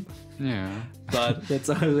game. Yeah. But that's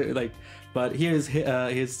like. But here's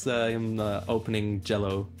him opening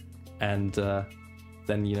Jello, and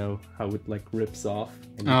then you know how it like rips off.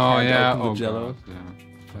 And you Oh can't yeah. open the Oh Jello. god. Yeah.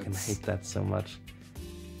 I fucking That's- hate that so much.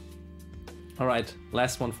 Alright,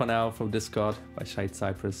 last one for now from Discord by Shite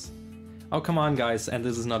Cypress. Oh, come on, guys, and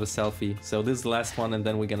this is not a selfie. So this is the last one, and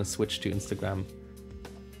then we're gonna switch to Instagram.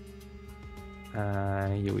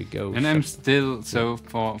 Here we go. And I'm still, so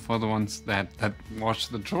for the ones that watch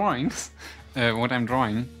the drawings, what I'm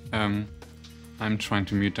drawing, I'm trying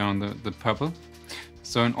to mute down the purple.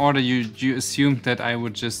 So in order you assumed that I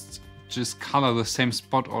would just color the same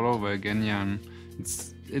spot all over again, yeah, and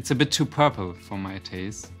it's a bit too purple for my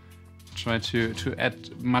taste. Try to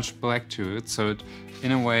add much black to it, so it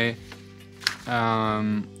in a way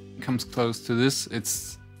comes close to this.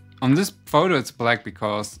 It's on this photo it's black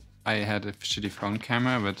because I had a shitty phone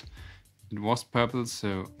camera, but it was purple,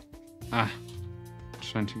 so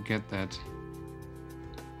trying to get that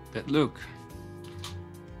look.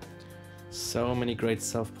 So many great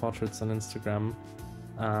self-portraits on Instagram.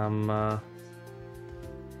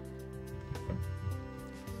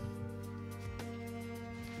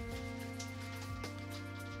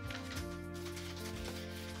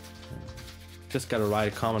 just gotta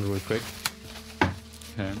write a comment real quick.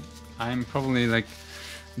 Okay. I'm probably like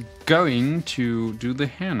going to do the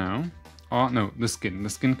hair now. Or no, the skin. The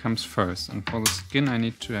skin comes first. And for the skin I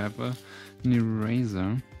need to have an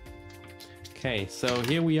eraser. Okay, so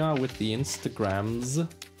here we are with the Instagrams.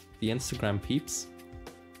 The Instagram peeps.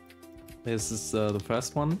 This is the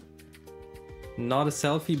first one. Not a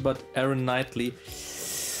selfie, but Aaron Knightley.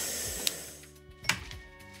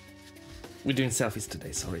 We're doing selfies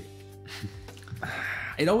today, sorry.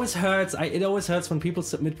 It always hurts. It always hurts when people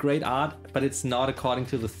submit great art, but it's not according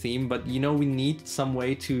to the theme. But you know, we need some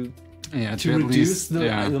way to reduce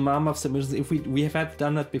the amount of submissions. If we have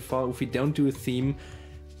done that before. If we don't do a theme,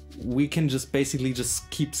 we can just basically just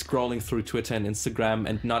keep scrolling through Twitter and Instagram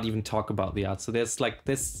and not even talk about the art. So there's like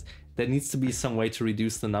this. There needs to be some way to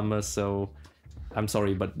reduce the numbers. So I'm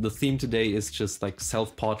sorry, but the theme today is just like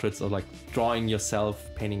self-portraits or like drawing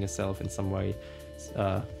yourself, painting yourself in some way.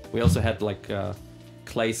 We also had like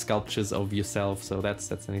clay sculptures of yourself, so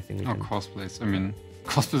that's anything we can. Cosplays. I mean,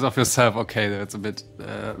 cosplays of yourself. Okay, that's a bit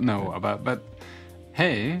but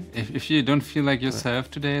hey, if you don't feel like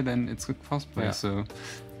yourself today, then it's a cosplay. Yeah. So.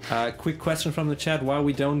 Quick question from the chat: why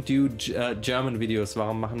we don't do German videos?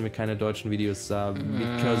 Warum machen wir keine deutschen Videos?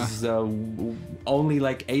 Because only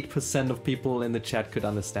like 8% of people in the chat could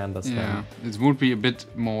understand us. Yeah, it would be a bit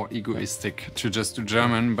more egoistic to just do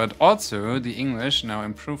German, but also the English now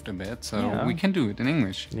improved a bit, so we can do it in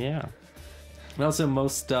English. Yeah. And also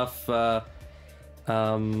most stuff. I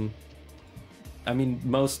mean,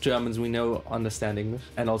 most Germans we know understand English,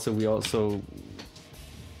 and also we also.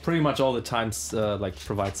 Pretty much all the times like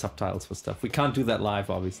provide subtitles for stuff. We can't do that live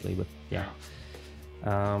obviously, but yeah.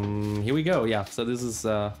 Here we go. Yeah, so this is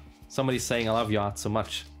somebody saying I love your art so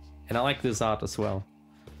much, and I like this art as well.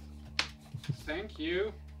 Thank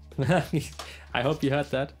you. I hope you heard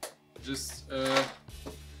that. Just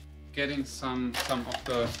getting some of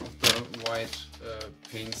the white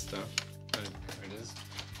paint stuff. There it is.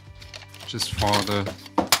 Just for the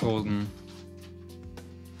golden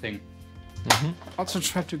thing. Also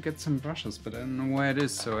try to get some brushes, but I don't know where it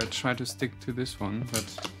is, so I try to stick to this one, but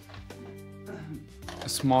a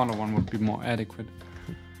smaller one would be more adequate.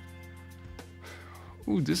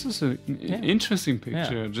 Ooh, this is an interesting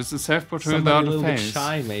picture. Just a self-portrait without a face. A little bit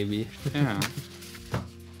shy, maybe. Yeah.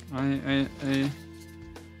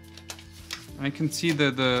 I can see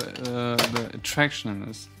the attraction in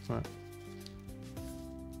this. Right.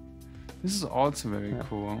 This is also very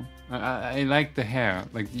cool. I like the hair,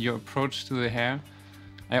 like your approach to the hair.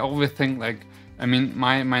 I always think like, I mean,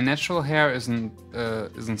 my natural hair isn't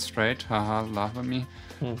straight. Haha, laugh at me.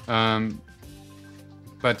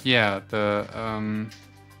 But yeah, the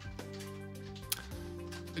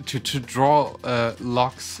to draw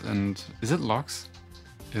locks and is it locks?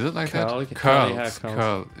 Is it like curl, that? Curls.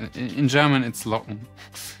 Curl. In German, it's Locken.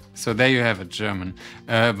 So there you have it, German.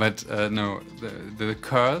 But no, the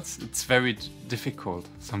curls, it's very difficult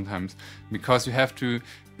sometimes because you have to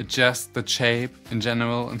adjust the shape in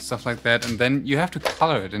general and stuff like that, and then you have to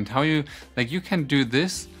color it. And how you like, you can do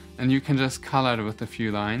this and you can just color it with a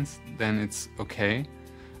few lines, then it's okay.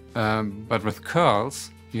 But with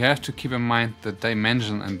curls, you have to keep in mind the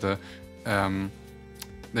dimension and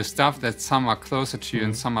the stuff that some are closer to you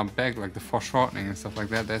and some are back, like the foreshortening and stuff like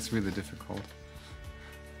that. That's really difficult.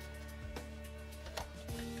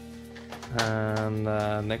 And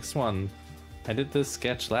next one. I did this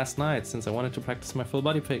sketch last night since I wanted to practice my full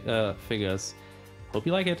body figures. Hope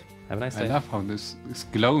you like it. Have a nice day. I love how this is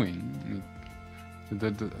glowing.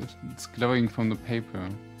 It's glowing from the paper.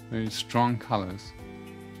 Very strong colors.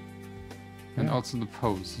 And also the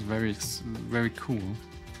pose is very cool.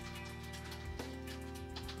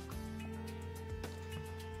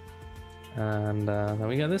 And then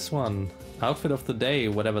we got this one. Outfit of the day,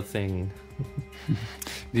 whatever thing.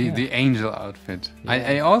 The angel outfit. Yeah.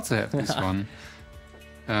 I also have this one.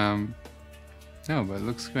 No, but it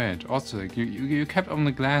looks great. Also, like you kept on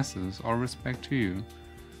the glasses. All respect to you.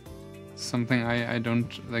 Something I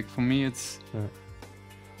don't like. For me, it's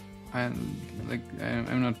I'm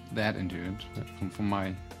not that into it from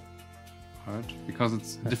my art because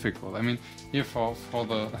it's difficult. I mean, here for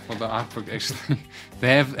the artwork actually,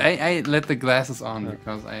 they have. I let the glasses on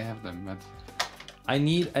because I have them, but. I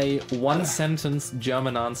need a one-sentence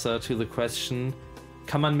German answer to the question: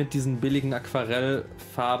 Kann man mit diesen billigen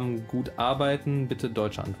Aquarellfarben gut arbeiten? Bitte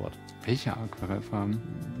deutsche Antwort. Welche Aquarellfarben?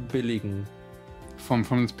 Billigen. From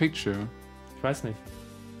this picture? Ich weiß nicht.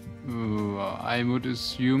 I would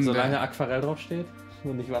assume Solange Aquarell draufsteht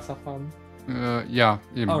und nicht Wasserfarben? Ja,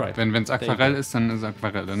 eben. Alright. Wenn es There you Aquarell go. ist, dann ist es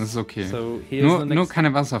Aquarell, dann ist es okay. So here's the Nur next.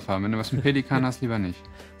 keine Wasserfarben. Wenn du was mit Pelikan hast, lieber nicht.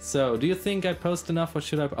 So, do you think I post enough or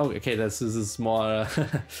should I? Oh, okay, this is more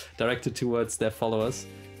directed towards their followers.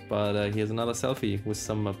 But here's another selfie with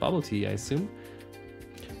some bubble tea, I assume.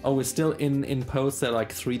 Oh, we're still in posts that are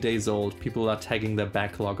like 3 days old. People are tagging their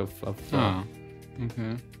backlog of. Ah,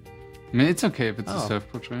 okay. I mean, it's okay if it's Oh. a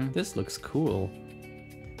self-portrait. This looks cool.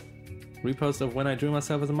 Repost of when I drew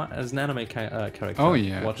myself as an anime character. Oh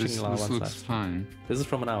yeah, watching this Lava looks Slash. fine. This is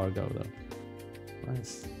from an hour ago, though.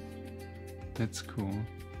 Nice. That's cool.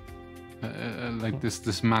 Like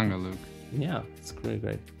this manga look. Yeah, it's really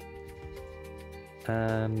great.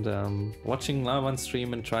 And watching Lavan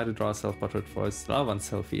stream and try to draw a self-portrait for his Lavan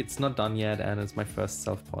selfie. It's not done yet, and it's my first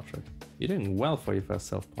self-portrait. You're doing well for your first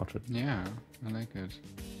self-portrait. Yeah, I like it.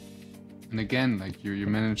 And again, like you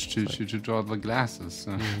managed to draw the glasses.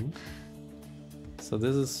 So. So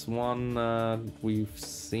this is one we've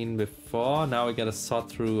seen before. Now we gotta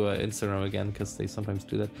sort through Instagram again because they sometimes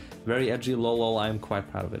do that. Very edgy, lol. I'm quite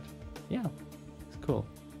proud of it. Yeah, it's cool.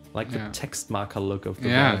 Like the text marker look of the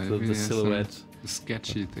the silhouette. The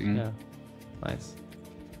sketchy thing. Yeah, nice.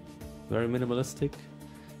 Very minimalistic.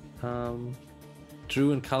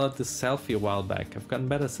 Drew and colored this selfie a while back. I've gotten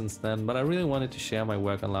better since then, but I really wanted to share my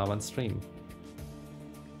work on Lava on stream.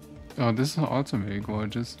 Oh, this is also very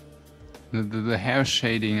gorgeous. The hair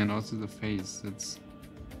shading and also the face. It's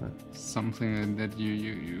something that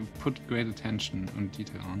you put great attention on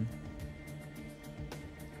detail on.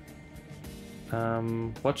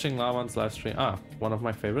 Watching Lavan's live stream. One of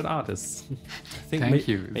my favorite artists. I think Thank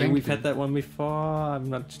you. Maybe Thank we've you. had that one before. I'm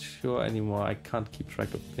not sure anymore. I can't keep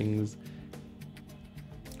track of things.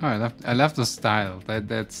 Oh, I love the style.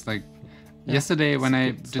 That's like yesterday when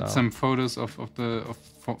I good did style. some photos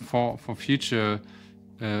for future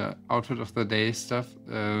outfit of the day stuff.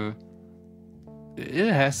 It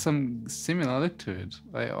has some similar look to it.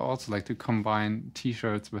 I also like to combine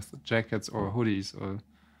t-shirts with jackets or hoodies or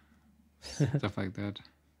stuff like that.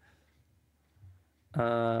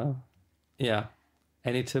 Yeah.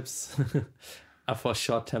 Any tips? For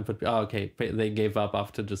short-tempered. Oh, okay. They gave up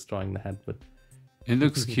after just drawing the head, but It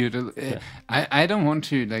looks cute. I don't want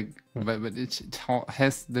to like, but it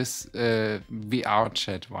has this VR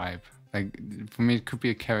chat vibe. Like for me, it could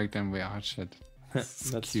be a character in VR chat.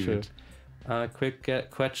 that's cute. true. Quick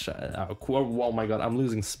oh my god, I'm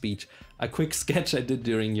losing speech. A quick sketch I did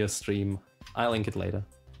during your stream. I'll link it later.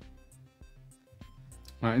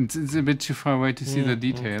 Well, it's a bit too far away to see the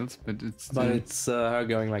details, but it's. But it's her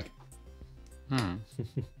going like. Hmm.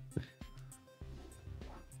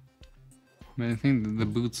 But I think the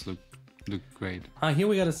boots look great. Here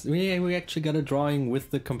we actually got a drawing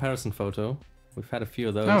with the comparison photo. We've had a few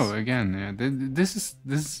of those. Oh, again, yeah. This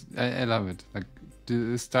is I love it. Like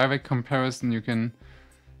this direct comparison, you can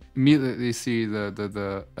immediately see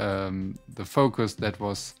the focus that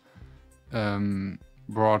was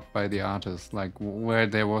brought by the artist, like where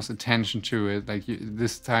there was attention to it. Like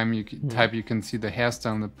this time you can see the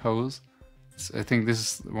hairstyle and the pose. So I think this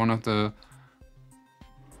is one of the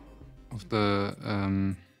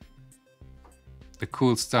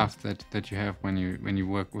cool stuff that you have when you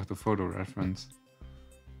work with a photo reference.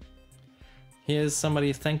 Here's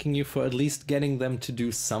somebody thanking you for at least getting them to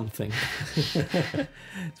do something.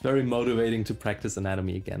 It's very motivating to practice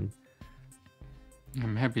anatomy again.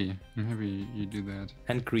 I'm happy you do that.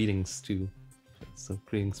 And greetings too. So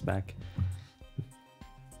greetings back.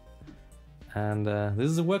 And this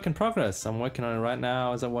is a work in progress. I'm working on it right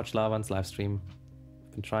now as I watch Lavan's live stream.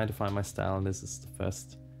 I've been trying to find my style, and this is the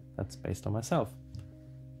first that's based on myself.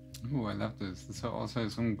 Oh, I love this. There's also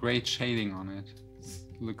some great shading on it.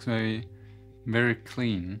 It looks very, very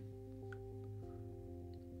clean.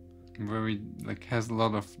 Very, like, has a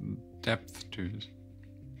lot of depth to it.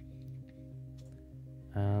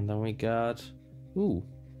 And then we got,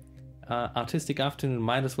 artistic afternoon.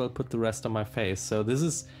 Might as well put the rest on my face. So this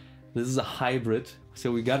is a hybrid.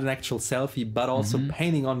 So we got an actual selfie, but also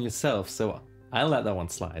painting on yourself. So I'll let that one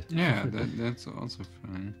slide. Yeah, that's also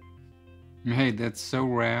fun. Hey, that's so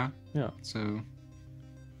rare. Yeah. So.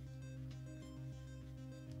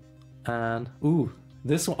 And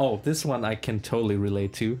this one. Oh, this one I can totally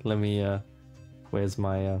relate to. Let me. Where's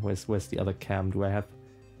my? Where's the other cam? Do I have?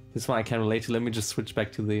 This one I can relate to. Let me just switch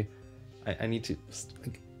back to the. I need to.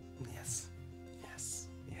 Yes.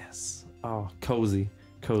 Oh, cozy.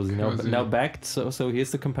 Now back. So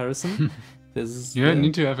here's the comparison. This is. You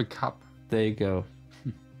need to have a cup. There you go.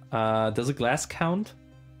 Does a glass count?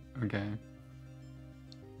 Okay.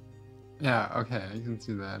 Yeah, okay, I can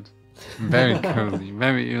see that. Very cozy.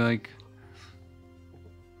 Very, like...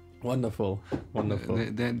 Wonderful, wonderful.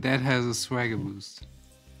 That has a swagger boost.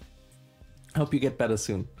 Hope you get better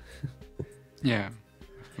soon. Yeah,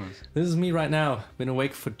 of course. This is me right now. Been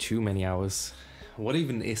awake for too many hours. What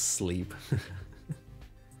even is sleep?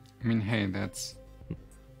 I mean, hey, that's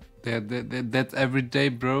every day,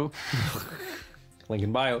 bro. Link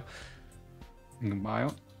in bio. In the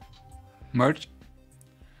bio. Merch.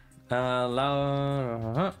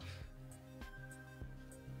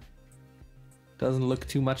 Doesn't look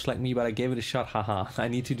too much like me, but I gave it a shot. Haha. I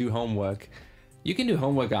need to do homework. You can do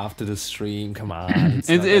homework after the stream. Come on.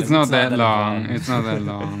 It's not that long. important. It's not that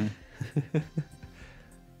long.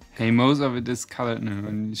 Hey, most of it is colored now.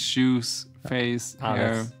 And shoes, face,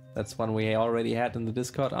 hair. That's one we already had in the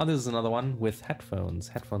Discord. Oh, this is another one with headphones.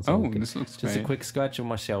 Headphones. Oh, are good. this looks Just great. a quick scratch of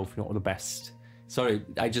myself. Not the best. Sorry,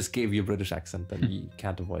 I just gave you a British accent, and you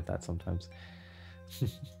can't avoid that sometimes.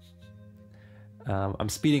 I'm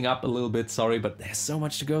speeding up a little bit, sorry, but there's so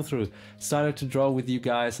much to go through. Started to draw with you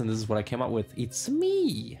guys, and this is what I came up with. It's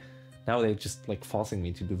me! Now they're just like forcing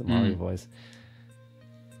me to do the Mario voice.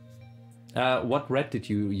 What red did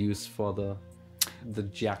you use for the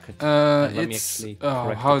jacket? Let me It's actually oh,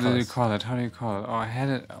 correct how the do you colours. call it? How do you call it? Oh, I had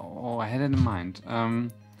it. Oh, I had it in mind.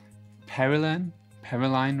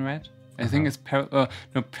 Paraline red. I think it's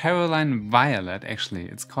Paraline violet. Actually,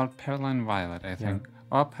 it's called Paraline violet. I think,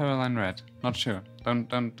 or Paraline red. Not sure.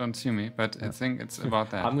 Don't sue me, but I think it's about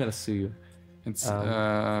that. I'm gonna sue you. It's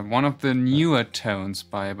one of the newer tones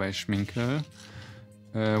by Schminkel,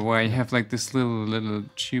 where you have like this little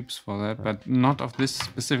tubes for that, but not of this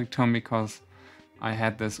specific tone because I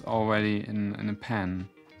had this already in a pen.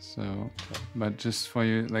 So, but just for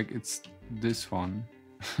you, like it's this one.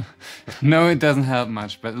 No, it doesn't help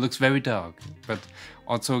much, but it looks very dark, but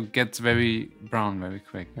also gets very brown very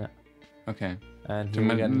quick. Yeah. Okay. And here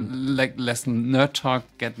we get- Like less nerd talk.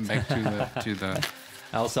 Getting back to the.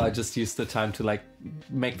 Also, I just used the time to like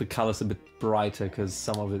make the colors a bit brighter because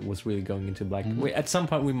some of it was really going into black. At some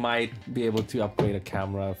point, we might be able to upgrade a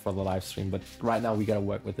camera for the live stream, but right now we gotta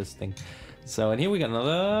work with this thing. So, and here we got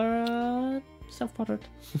another self-portrait.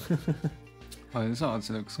 Oh, this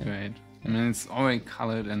also looks great. I mean, it's already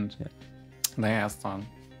colored and the hairstyle.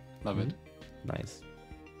 Love it. Nice.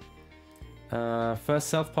 First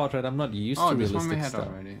self-portrait. I'm not used to Oh, this realistic one we had stuff.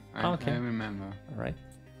 already. Okay. I remember. All right.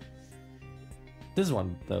 This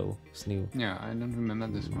one though is new. Yeah, I don't remember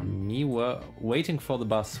this one. Me were waiting for the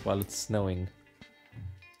bus while it's snowing.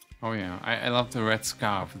 Oh yeah, I love the red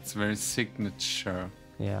scarf. It's very signature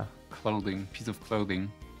Yeah, piece of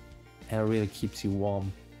clothing. and it really keeps you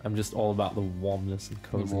warm. I'm just all about the warmness and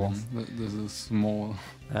The warm. coziness. This is small.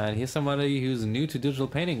 And here's somebody who's new to digital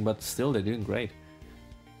painting, but still they're doing great.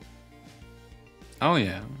 Oh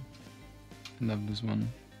yeah, I love this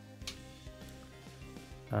one.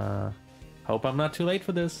 Hope I'm not too late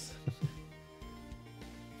for this.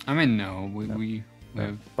 I mean, no, we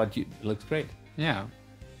have, But it looks great. yeah.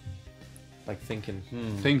 Like thinking,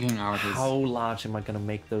 Thinking artists. how large am I gonna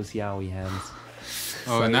make those yaoi hands?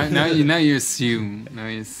 Oh, now you assume. Now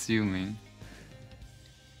you're assuming.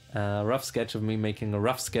 Rough sketch of me making a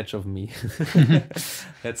rough sketch of me.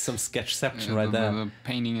 That's some sketchception right there. The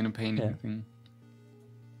painting in a painting Yeah. thing.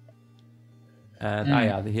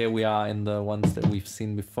 And here we are in the ones that we've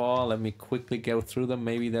seen before. Let me quickly go through them.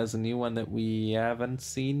 Maybe there's a new one that we haven't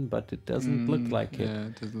seen, but it doesn't look like it. Yeah,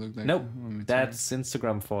 it doesn't look like Nope, it. Let me try. that's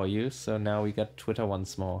Instagram for you. So now we got Twitter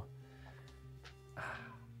once more.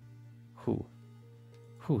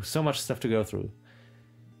 So much stuff to go through.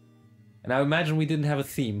 And I imagine we didn't have a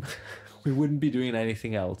theme. We wouldn't be doing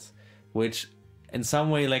anything else. Which, in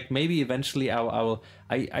some way, like maybe eventually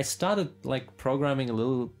I started like programming a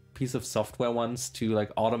little piece of software once to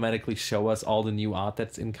like automatically show us all the new art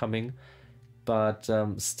that's incoming. But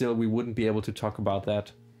still, we wouldn't be able to talk about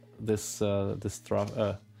that this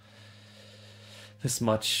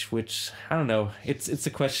much. Which I don't know. It's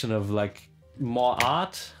a question of like more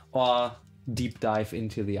art or deep dive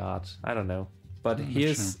into the art. I don't know. But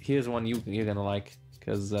here's one you're gonna like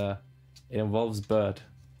because it involves bird.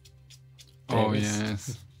 Oh There it is.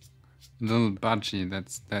 yes, little budgie.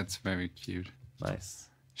 That's very cute. Nice.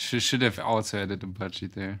 Should have also added a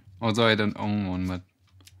budgie there. Although I don't own one, but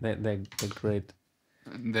They're great.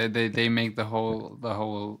 they make the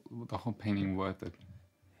whole painting worth it.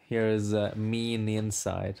 Here is me in the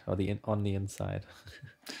inside or on the inside.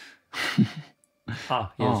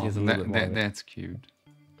 Here's a little bit more. of it. That's cute.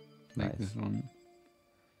 Like Nice. this one.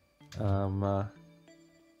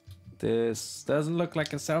 This doesn't look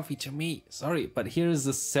like a selfie to me. Sorry, but here is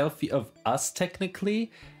a selfie of us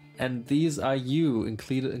technically, and these are you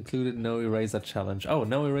included no eraser challenge. Oh,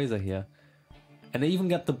 no eraser here, and I even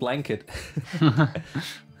got the blanket.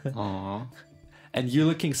 Aw, And you're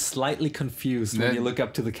looking slightly confused when That- you look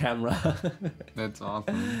up to the camera. that's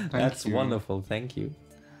awesome. Thank That's you. wonderful. Thank you.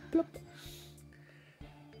 Plop.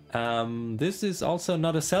 This is also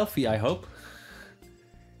not a selfie, I hope.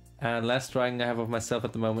 And last drawing I have of myself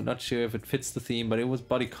at the moment, not sure if it fits the theme, but it was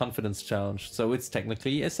body confidence challenge, so it's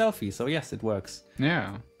technically a selfie. So yes, it works.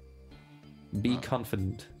 Yeah. Be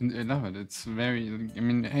confident. I love it. It's very. I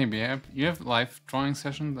mean, hey, you have live drawing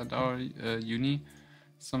sessions at our uni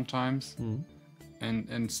sometimes,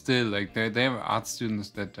 and still like they have art students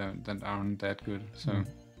that aren't that good. So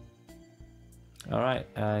All right,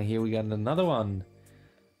 here we got another one.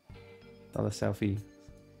 Another selfie,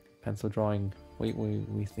 pencil drawing. What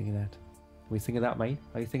we think of that? What you think of that, mate?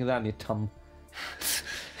 How you think of that in your tum?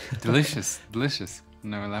 delicious, delicious.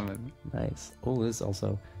 No, I love it. Nice. Oh, this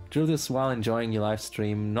also. Drew this while enjoying your live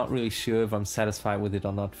stream. Not really sure if I'm satisfied with it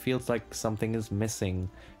or not. Feels like something is missing.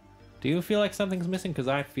 Do you feel like something's missing? Because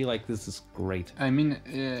I feel like this is great. I mean,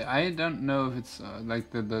 I don't know if it's like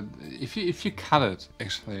the if you cut it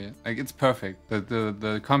actually, like it's perfect.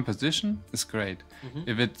 The composition is great.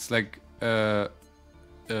 If it's like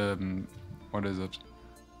what is it?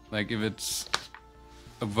 Like if it's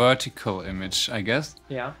a vertical image, I guess.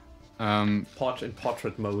 Yeah.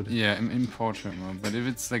 Portrait mode. Yeah, in portrait mode. But if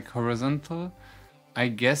it's like horizontal, I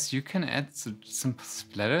guess you can add some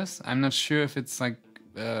splatters. I'm not sure if it's like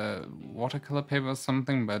watercolor paper or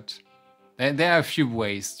something, but there are a few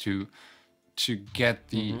ways to get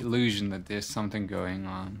the illusion that there's something going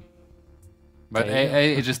on. But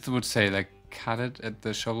I just would say like cut it at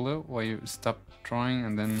the shoulder while you stop drawing,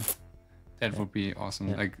 and then that would be awesome.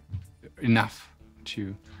 Yeah. Like enough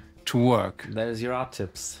to work. That is your art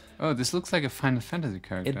tips. Oh, this looks like a Final Fantasy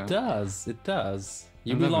character. It does. It does.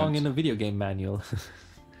 You I love belong it. in a video game manual.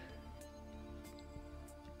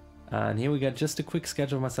 And here we got just a quick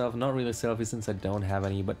sketch of myself. Not really selfie since I don't have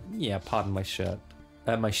any, but yeah, pardon my shirt.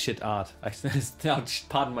 My shit art.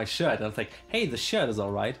 Pardon my shirt. And I was like, hey, the shirt is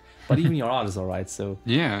alright, but even your art is alright, so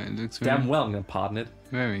Yeah, it looks very, damn well I'm gonna pardon it.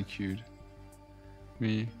 very cute.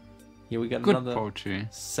 Here we got Good another poetry.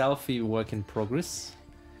 selfie work in progress.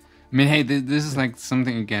 I mean, hey, this is like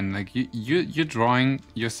something again. Like you're drawing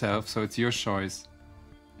yourself, so it's your choice.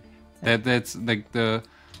 That's like the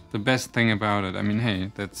best thing about it. I mean,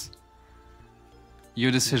 hey, that's your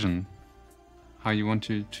decision. How you want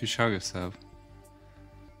to show yourself.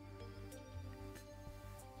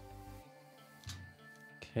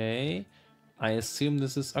 Okay, I assume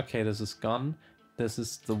this is okay. This is gone. This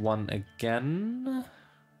is the one again.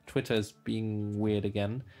 Twitter is being weird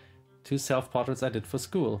again. 2 self-portraits I did for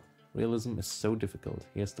school. Realism is so difficult.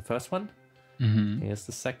 Here's the first one. Here's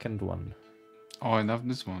the second one. Oh, I love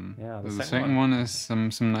this one. Yeah, the the second second one is some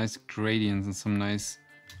nice gradients and some nice.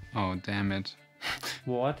 Oh, damn it!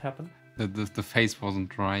 What happened? The face wasn't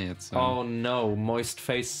dry yet. So. Oh no, moist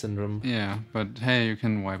face syndrome. Yeah, but hey, you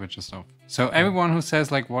can wipe it just off. So everyone who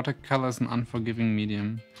says like watercolor is an unforgiving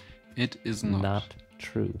medium, it is not. Not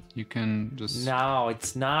true. You can just No,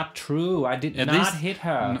 it's not true. I did At not least hit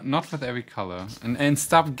her. not with every color. And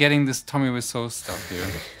stop getting this Tommy Wiseau stuff here.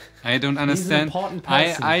 I don't understand. important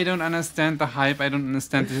person. I don't understand the hype. I don't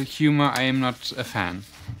understand the humor. I am not a fan.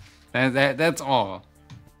 That's all.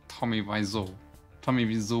 Tommy Wiseau. Tommy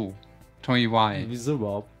Wiseau. Tommy Y. Wieso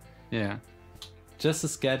Bob? Yeah. Just a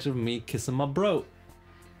sketch of me kissing my bro.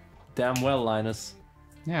 Damn well, Linus.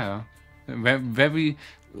 Yeah. Very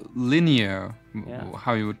linear. Yeah.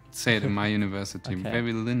 How you would say it in my university. Okay.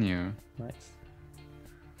 Very linear. Nice.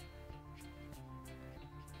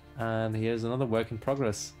 And here's another work in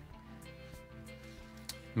progress.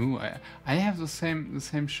 Ooh, I have the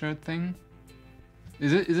same shirt thing.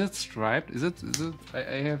 Is it striped? Is it? I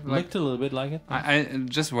have like. Looked a little bit like it. I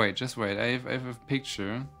just wait. I have a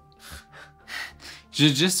picture.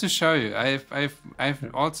 Just to show you, I've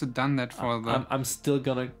also done that for the. I'm still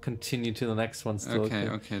gonna continue to the next one. Still.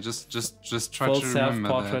 Okay. Just try Full to remember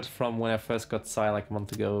self-portrait that. from when I first got Psy like a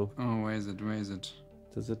month ago. Oh, where is it?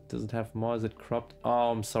 Does it have more? Is it cropped?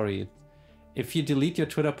 Oh, I'm sorry. If you delete your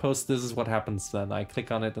Twitter post, this is what happens. Then I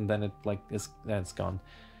click on it and then it like it's gone.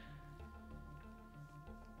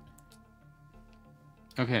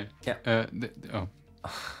 Okay. Yeah. Oh,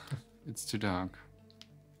 it's too dark.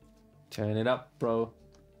 Turn it up, bro.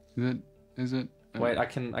 Is it? Wait, I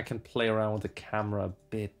can play around with the camera a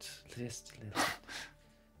bit. Just a little.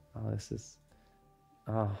 Oh, this is.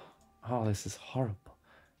 Oh, this is horrible.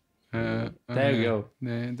 There you go.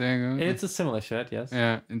 There you go. It's a similar shirt, yes.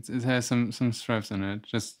 Yeah, it has some stripes on it.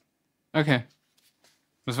 Just okay.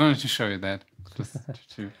 Just wanted to show you that. Just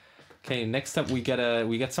to Okay, next up we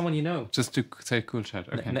get someone you know. just to say cool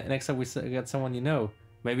chat. Okay. Next up we get someone you know.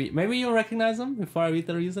 Maybe you'll recognize him before I read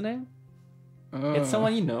the username. It's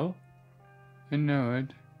someone you know. I know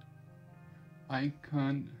it. I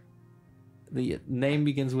can't. The name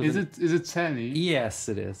begins with. Is it Sally? Yes,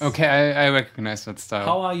 it is. Okay, I recognize that style.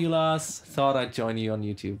 How are you, Lars? Thought I'd join you on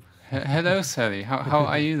YouTube. Hello, Sally. How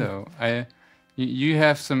are you though? You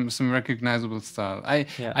have some recognizable style.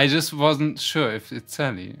 I just wasn't sure if it's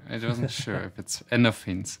Sally. I wasn't sure if it's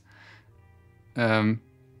endorphins.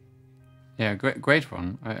 Yeah, great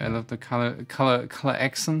one. I love the color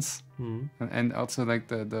accents, and also like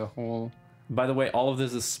the whole. By the way, all of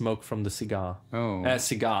this is smoke from the cigar. Oh,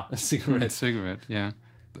 cigarette. Cigarette. Yeah,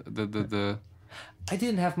 the. I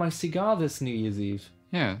didn't have my cigar this New Year's Eve.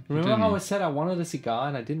 Yeah. Remember how I said I wanted a cigar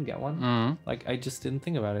and I didn't get one? Like I just didn't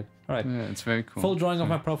think about it. All right. Yeah, it's very cool. Full drawing of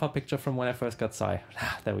my profile picture from when I first got Psy.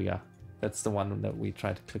 There we go. That's the one that we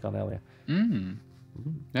tried to click on earlier.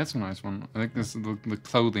 That's a nice one. I like this the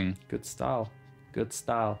clothing. Good style. Good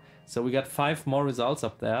style. So we got 5 more results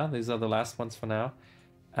up there. These are the last ones for now.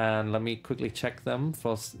 And let me quickly check them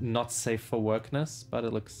for not safe for workness, but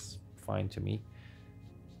it looks fine to me.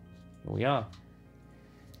 Here we are.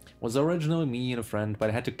 Was originally me and a friend, but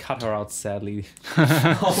I had to cut her out sadly. There's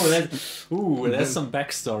some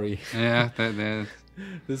backstory. Yeah,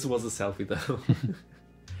 This was a selfie though.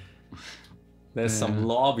 There's some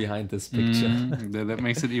lore behind this picture. That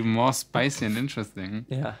makes it even more spicy and interesting.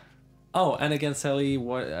 Yeah. Oh, and again, Sally,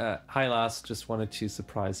 hi Lars, just wanted to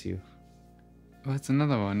surprise you. Oh, it's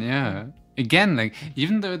another one, yeah. Again, like,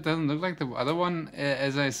 even though it doesn't look like the other one,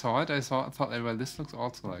 as I saw it, thought, well, this looks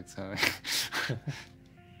also like Sally.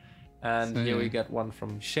 And so, here we get one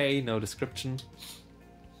from Shay, no description.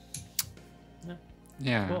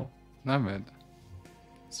 Yeah, cool. Love it.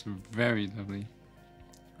 It's very lovely.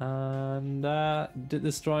 And did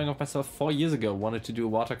this drawing of myself 4 years ago. Wanted to do a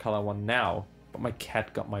watercolor one now, but my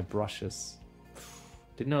cat got my brushes.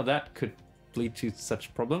 Didn't know that could lead to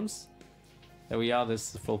such problems. There we are, this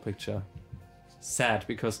is the full picture. Sad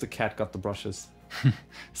because the cat got the brushes.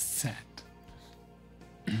 Sad.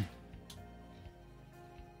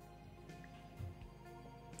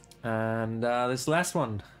 And this last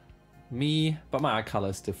one. Me, but my eye color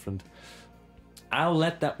is different. I'll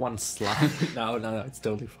let that one slide. No, it's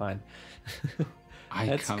totally fine.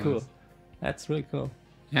 That's colors. Cool. That's really cool.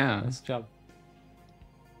 Yeah. Nice job.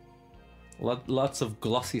 Lots of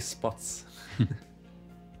glossy spots.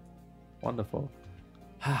 Wonderful.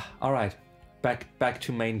 All right, back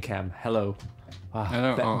to main cam. Hello.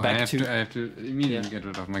 Hello. I have to immediately get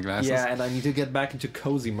rid of my glasses. Yeah, and I need to get back into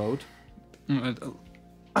cozy mode.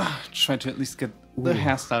 Try to at least get the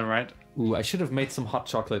hairstyle right. Ooh, I should have made some hot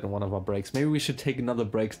chocolate in one of our breaks. Maybe we should take another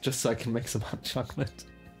break just so I can make some hot chocolate.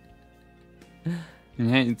 Yeah,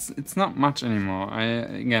 it's not much anymore.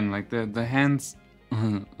 Again, like the hands.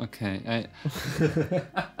 Okay,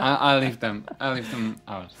 I'll leave them. I'll leave them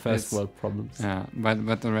out. First world problems. Yeah,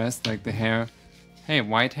 but the rest, like the hair. Hey,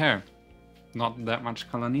 white hair. Not that much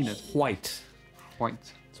color needed. White.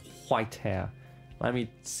 White. It's white hair. Let me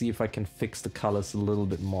see if I can fix the colors a little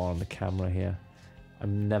bit more on the camera here.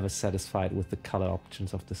 I'm never satisfied with the color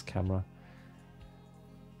options of this camera.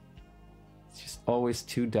 It's just always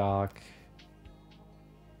too dark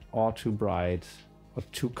or too bright or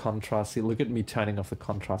too contrasty. Look at me turning off the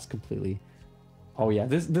contrast completely. Oh yeah,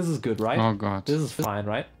 this is good, right? Oh god. This is fine,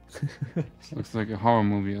 right? Looks like a horror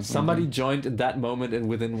movie or something. Somebody joined in that moment and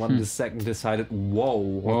within 1 second decided, whoa,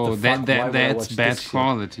 what the fuck? That's bad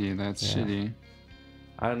quality. That's shitty.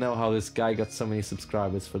 I don't know how this guy got so many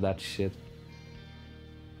subscribers for that shit.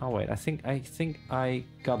 Oh wait, I think I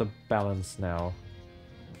got a balance now.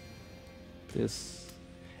 It's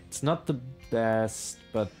not the best,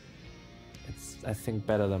 but it's I think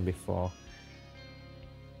better than before.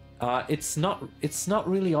 It's not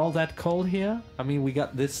really all that cold here. I mean, we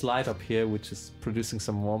got this light up here, which is producing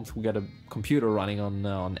some warmth. We got a computer running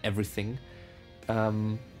on everything.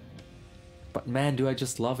 But man, do I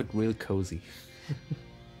just love it real cozy.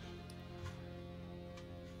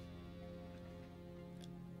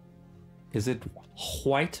 Is it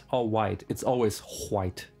white or white? It's always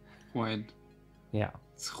white. White. Yeah.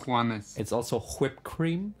 It's Juanes. It's also whipped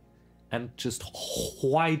cream. And just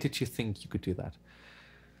why did you think you could do that?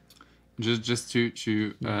 Just to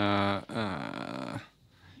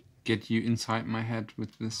get you inside my head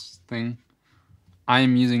with this thing.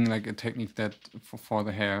 I'm using like a technique that for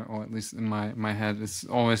the hair, or at least in my head, is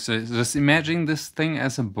always just imagine this thing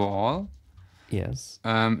as a ball. Yes.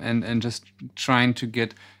 And just trying to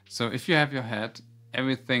get. So if you have your head,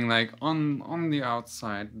 everything like on the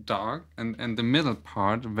outside dark, and the middle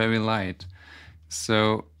part very light.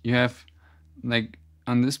 So you have like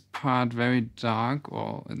on this part very dark,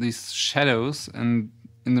 or at least shadows, and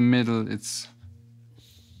in the middle it's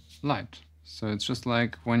light. So it's just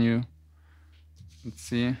like when you, let's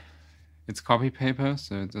see, it's copy paper,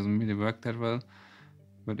 so it doesn't really work that well.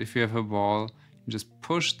 But if you have a wall, you just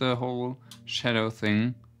push the whole shadow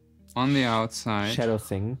thing on the outside. Shadow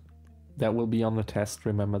thing. That will be on the test,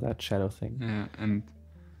 remember that shadow thing. Yeah, and...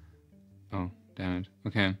 oh, damn it.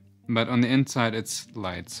 Okay. But on the inside it's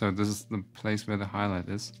light, so this is the place where the highlight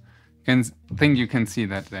is. Think you can see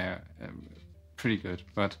that there pretty good,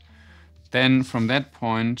 but then from that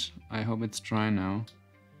point, I hope it's dry now,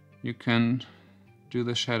 you can do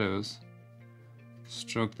the shadows,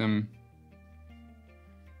 stroke them,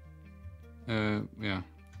 yeah,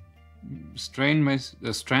 strand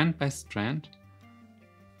by strand.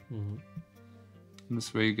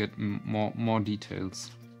 This way you get more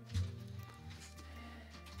details.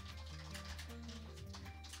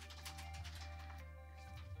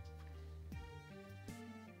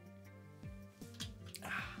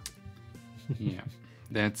 Yeah,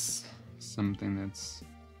 that's something that's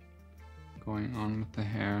going on with the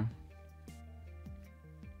hair.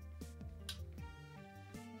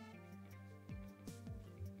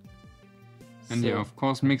 And yeah, of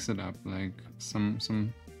course, mix it up, like some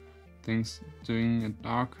things doing it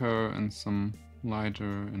darker and some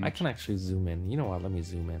lighter. And I can actually zoom in. You know what? Let me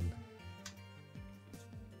zoom in.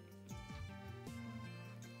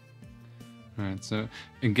 Right. So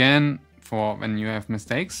again, for when you have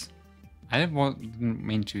mistakes. I didn't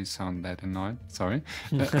mean to sound that annoyed, sorry.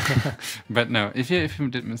 But no, if you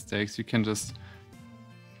did mistakes, you can just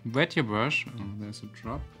wet your brush. Oh, there's a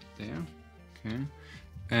drop there. Okay.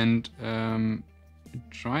 And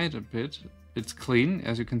dry it a bit. It's clean,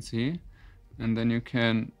 as you can see. And then you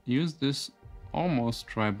can use this almost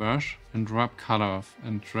dry brush and rub color off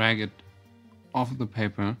and drag it off the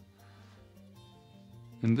paper.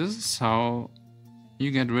 And this is how you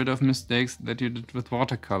get rid of mistakes that you did with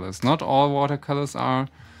watercolors. Not all watercolors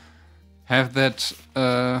have that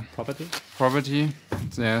property.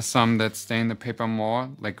 There are some that stain the paper more,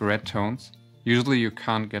 like red tones. Usually you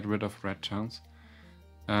can't get rid of red tones.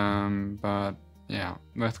 But yeah,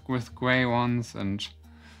 with gray ones and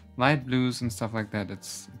light blues and stuff like that,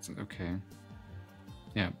 it's okay.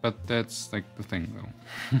 Yeah, but that's like the thing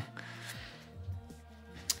though.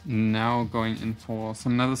 Now going in for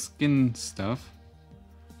some other skin stuff.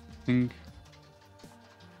 I think,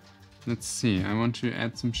 let's see, I want to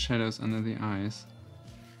add some shadows under the eyes.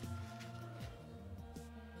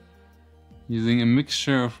 Using a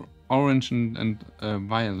mixture of orange and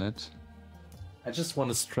violet. I just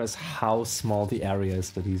want to stress how small the area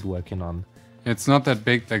is that he's working on. It's not that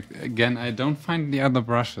big, like, again, I don't find the other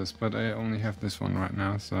brushes, but I only have this one right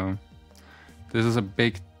now, so... This is a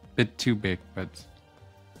bit too big, but...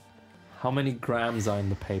 How many grams are in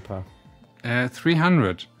the paper?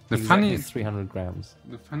 300. Exactly 300 grams.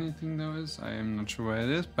 The funny thing though is, I am not sure where it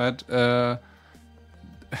is, but the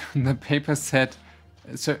paper said,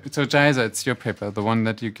 so Jaisa, it's your paper, the one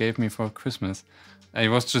that you gave me for Christmas. I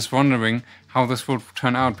was just wondering how this would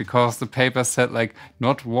turn out because the paper said like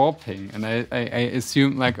not warping, and I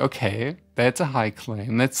assumed like, okay, that's a high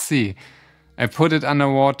claim, let's see. I put it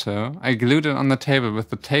underwater, I glued it on the table with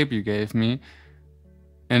the tape you gave me,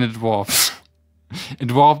 and it warped.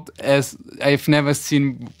 It warped as I've never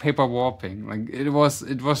seen paper warping. Like it was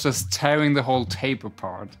just tearing the whole tape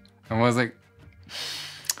apart. I was like,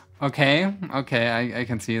 okay, I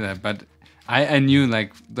can see that. But I knew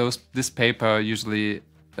like this paper usually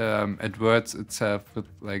adverts itself with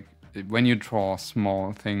like when you draw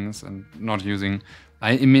small things and not using.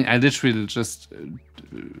 I mean I literally just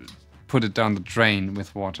put it down the drain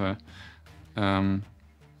with water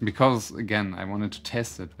because again I wanted to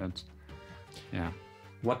test it, but. Yeah.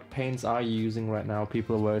 What paints are you using right now?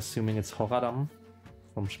 People were assuming it's Horadam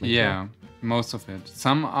from Schmidt. Yeah, most of it.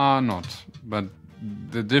 Some are not, but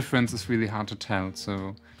the difference is really hard to tell.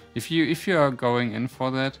 So if you are going in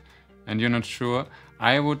for that and you're not sure,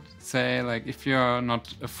 I would say like if you're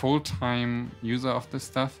not a full-time user of this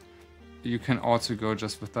stuff, you can also go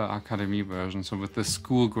just with the Academy version, so with the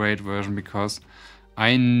school grade version, because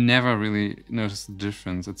I never really noticed the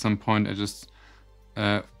difference. At some point I just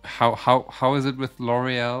how is it with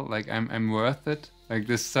L'Oreal? Like I'm worth it? Like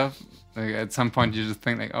this stuff, like at some point you just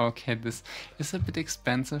think like, oh, okay, this is a bit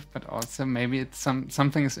expensive, but also maybe it's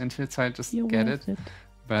something is into it, so I just get it.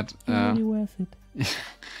 But you're really worth it.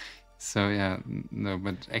 So yeah, no,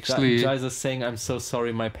 but actually Jais is saying, I'm so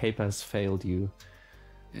sorry my paper has failed you.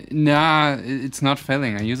 Nah, it's not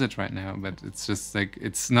failing. I use it right now, but it's just like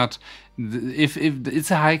it's not. If it's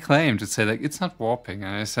a high claim to say like it's not warping,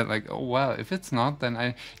 and I said like, oh well, if it's not, then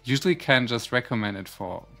I usually can just recommend it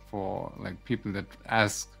for like people that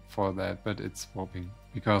ask for that, but it's warping.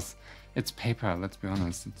 because it's paper. Let's be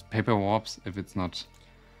honest, it's paper warps if it's not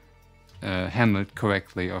handled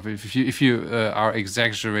correctly, or if you are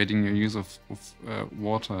exaggerating your use of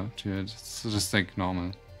water to it. It's just like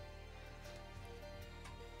normal.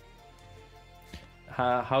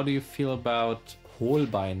 How do you feel about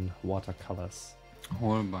Holbein watercolors?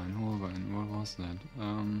 Holbein, what was that?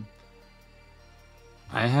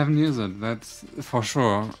 I haven't used it, that's for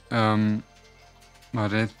sure.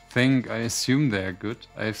 But I assume they're good.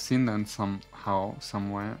 I've seen them somehow,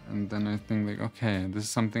 somewhere, and then I think like, okay, this is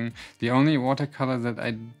something. The only watercolor that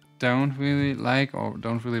I don't really like or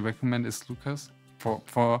don't really recommend is Lucas.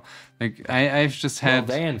 For like, I've just had.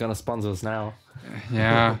 Well, they ain't gonna sponsor us now.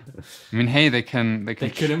 Yeah, I mean, hey, they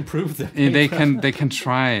could improve the. They can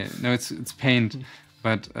try. No, it's paint,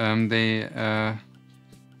 but I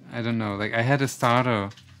don't know. Like, I had a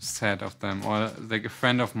starter set of them, or like a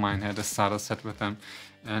friend of mine had a starter set with them,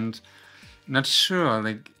 and not sure.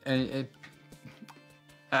 Like,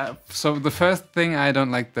 so the first thing, I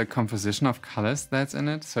don't like the composition of colors that's in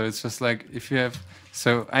it. So it's just like, if you have.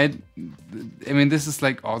 So I mean, this is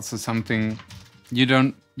like also something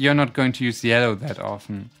you're not going to use yellow that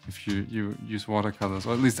often if you use watercolors,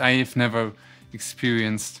 or at least I've never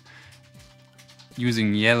experienced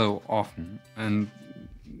using yellow often, and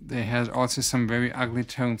they had also some very ugly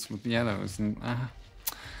tones with yellows, and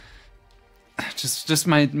just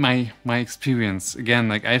my experience. Again,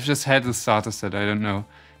 like, I've just had the starter set. I don't know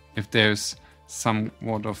if there's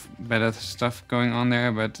somewhat of better stuff going on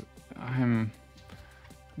there, but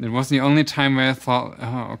it was the only time where I thought,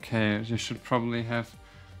 oh, okay, you should probably have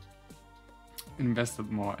invested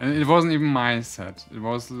more. And it wasn't even my set. It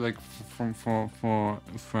was like for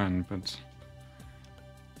a friend, but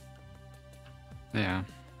yeah.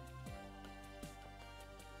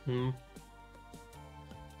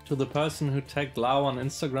 To the person who tagged Lau on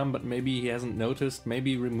Instagram, but maybe he hasn't noticed,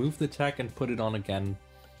 maybe remove the tag and put it on again.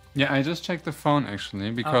 Yeah, I just checked the phone actually,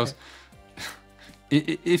 because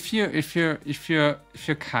if you're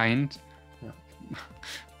kind.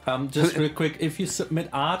 Just real quick, if you submit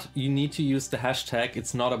art, you need to use the hashtag.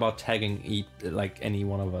 It's not about tagging like any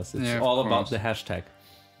one of us. It's all about the hashtag.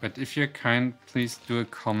 But if you're kind, please do a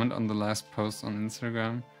comment on the last post on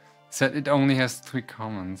Instagram. Said it only has 3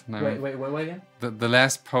 comments. Wait again? The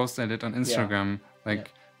last post I did on Instagram,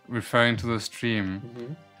 referring to the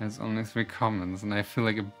stream, has only 3 comments, and I feel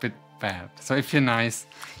like a bit bad. So if you're nice,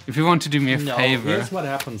 if you want to do me a favor. Here's what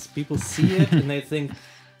happens. People see it and they think,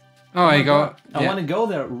 I want to go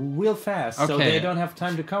there real fast, so they don't have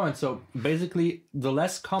time to comment. So basically,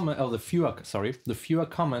 the fewer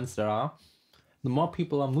comments there are, the more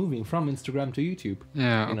people are moving from Instagram to YouTube.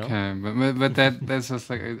 Yeah, okay, but that's just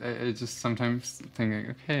like, I just sometimes think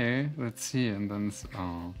like, okay, let's see, and then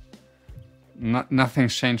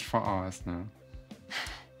nothing's changed for hours now.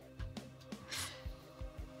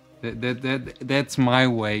 That's my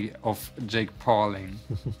way of Jake Pauling,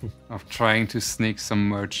 of trying to sneak some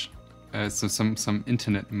merch. Some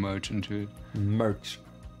internet merch into it. Merch.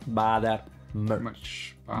 Buy that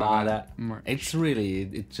merch. Buy that merch. It's really,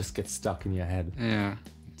 it just gets stuck in your head. Yeah,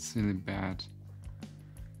 it's really bad.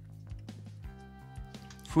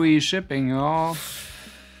 Free shipping, y'all.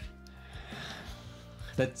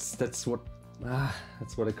 That's what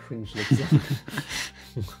a cringe looks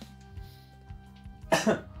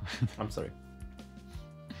like. I'm sorry.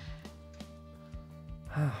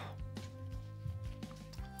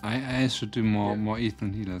 I should do more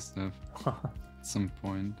Ethan Healer stuff at some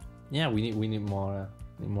point. Yeah, we need more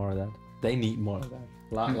of that. They need more of that.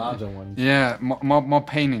 Larger ones. Yeah, more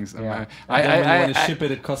paintings. Yeah. I want to ship it.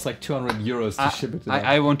 It costs like 200 euros to ship it.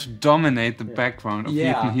 I want to dominate the background of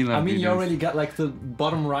Ethan Healer. I mean, videos. you already got like the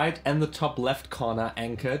bottom right and the top left corner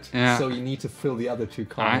anchored. Yeah. So you need to fill the other 2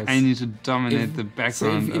 corners. I need to dominate the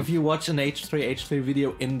background. So if you watch an H3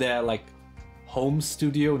 video in their like home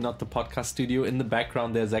studio, not the podcast studio, in the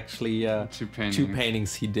background there's actually 2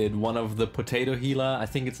 paintings he did. One of the potato healer, I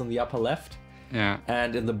think it's on the upper left. Yeah.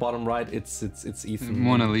 And in the bottom right, it's Ethan.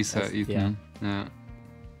 Mona Lisa, Ethan. Yeah.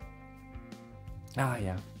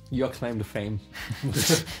 Yeah. Your claim to fame.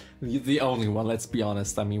 The only one, let's be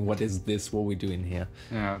honest. I mean, what is this? What are we doing here?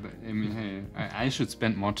 Yeah, I mean, hey, I should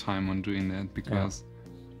spend more time on doing that, because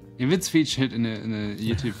if it's featured in a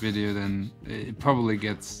YouTube video, then it probably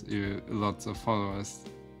gets you lots of followers.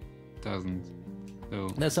 Doesn't. So.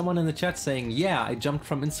 There's someone in the chat saying, yeah, I jumped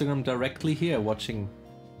from Instagram directly here watching.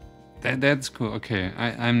 That's cool. Okay,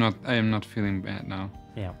 I am not feeling bad now.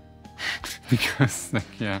 Yeah. Because I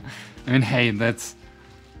mean, hey, that's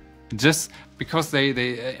just because I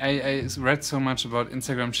read so much about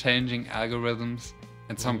Instagram changing algorithms.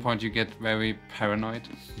 At some point, you get very paranoid.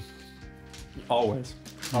 Always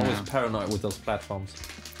Yeah. paranoid with those platforms.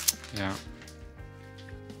 Yeah.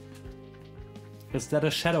 Is that a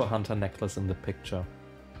Shadowhunter necklace in the picture?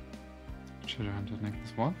 Shadowhunter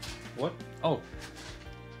necklace. What? What? Oh.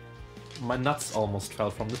 My nuts almost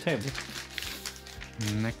fell from the table.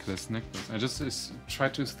 Necklace. I just try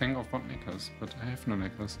to think of what necklace, but I have no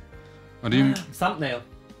necklace. What do you? Thumbnail.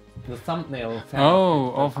 The thumbnail.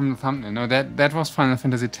 Oh, from the thumbnail. No, that was Final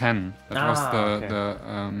Fantasy X. That was okay. the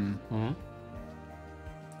Mhm.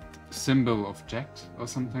 symbol of Jacked or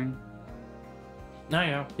something.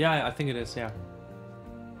 Yeah, I think it is, yeah.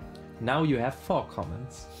 Now you have 4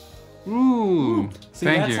 comments. Ooh, See,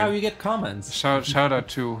 thank that's you. how you get comments. Shout out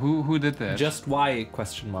to who did that? Just why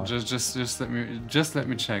question mark. Just let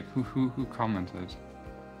me check who commented.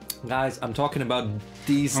 Guys, I'm talking about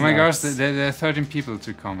these Oh my gosh, nuts. there are 13 people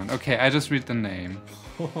to comment. Okay, I just read the name.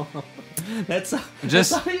 That's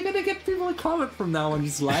Just- how you're gonna get people to comment from now on.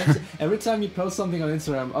 Just live. Every time you post something on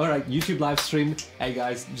Instagram, alright, YouTube live stream. Hey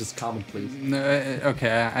guys, just comment please. No,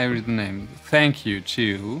 okay, I read the name. Thank you,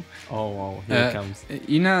 Chiu. Oh, here it comes.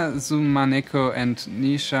 Ina Zumaneko and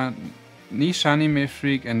Nishanime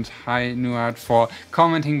Freak and Hi Nuart for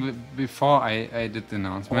commenting before I did the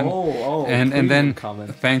announcement. and then premium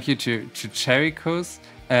comment. thank you to Cherikos.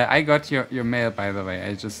 I got your mail, by the way.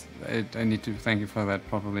 I need to thank you for that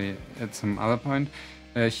probably at some other point.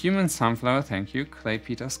 Human Sunflower, thank you. Clay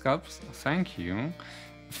Peter Sculpts, thank you.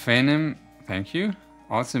 Phenim, thank you.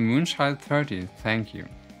 Also Moonchild 30, thank you.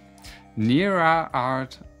 Nira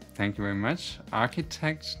Art, thank you very much.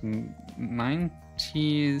 Architect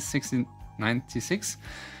 96,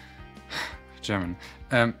 German.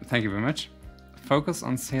 Thank you very much. Focus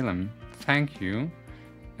on Salem, thank you.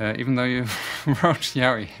 Even though you wrote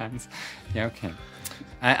Yaoi hands. Yeah, okay.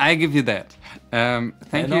 I give you that. Thank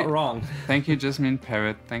you. Not wrong. Thank you, Jasmine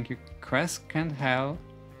Parrot. Thank you, Crescent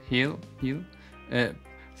Heal.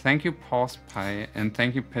 Thank you, Pause Pie. And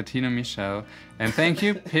thank you, Petino Michelle. And thank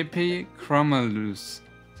you, Pippi Chromalus.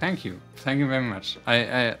 Thank you. Thank you very much.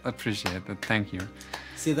 I appreciate that. Thank you.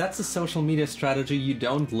 See, that's a social media strategy you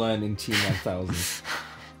don't learn in Team 1000.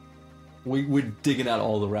 We're digging out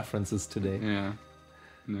all the references today. Yeah.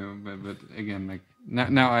 No, but again, like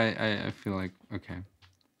now I feel like okay.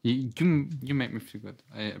 You make me feel good.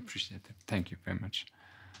 I appreciate it. Thank you very much.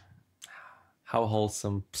 How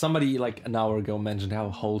wholesome. Somebody like an hour ago mentioned how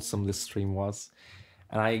wholesome this stream was.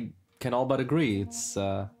 And I can all but agree. It's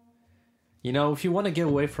you know, if you want to get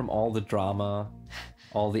away from all the drama,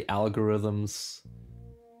 all the algorithms,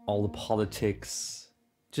 all the politics,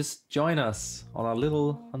 just join us on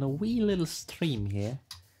a wee little stream here.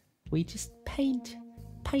 We just paint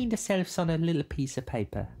ourselves on a little piece of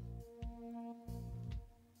paper.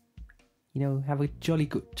 You know, have a jolly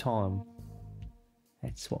good time.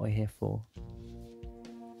 That's what we're here for.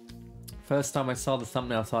 First time I saw the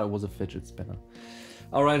thumbnail, I thought it was a fidget spinner.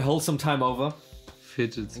 Alright, wholesome time over.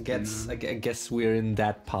 Fidget spinners. I guess we're in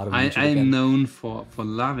that part of YouTube I'm again. known for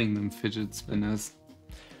loving them fidget spinners.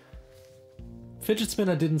 Fidget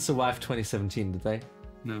spinner didn't survive 2017, did they?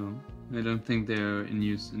 No, I don't think they're in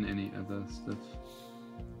use in any other stuff.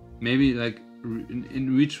 Maybe like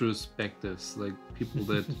in retrospectives, like people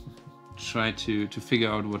that try to figure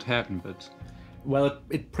out what happened, but Well,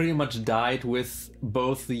 it pretty much died with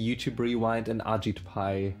both the YouTube Rewind and Ajit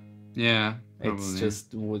Pi. yeah, probably. It's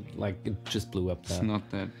just it just blew up It's there. not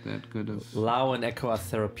that good of. Lao and Echo are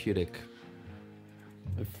therapeutic.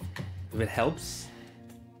 If it helps,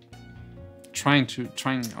 Trying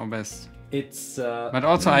our best. it's. But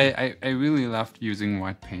also, I really loved using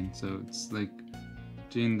white paint, so it's like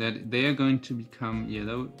doing that. They are going to become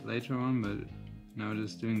yellow later on, but now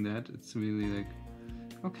just doing that, it's really like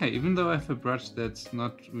okay. Even though I have a brush that's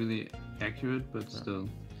not really accurate, but still.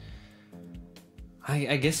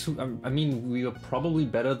 I guess I mean we were probably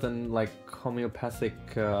better than like homeopathic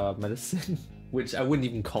medicine, which I wouldn't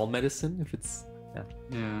even call medicine if it's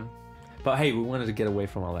Yeah. But hey, we wanted to get away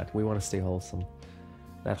from all that. We want to stay wholesome.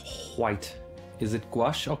 That white, is it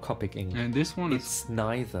gouache or Copic ink? And this one It's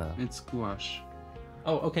neither. it's gouache.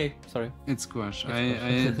 Oh, okay. Sorry. It's gouache. It's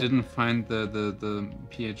I gouache. didn't find the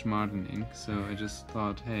PH Martin ink, so I just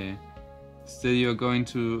thought, hey, still you're going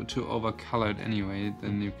to overcolor it anyway,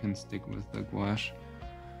 then you can stick with the gouache.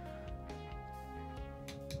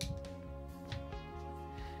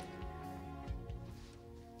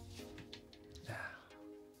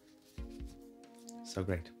 So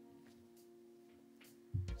great.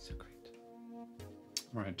 So great.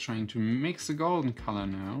 Alright, trying to mix the golden color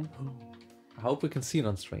now. I hope we can see it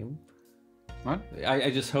on stream. What?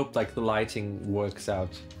 I just hope like the lighting works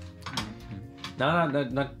out. Okay.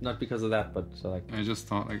 not because of that, but like I just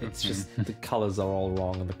thought like it's okay. just the colors are all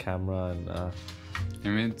wrong on the camera, and I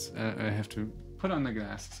mean, it's, I have to put on the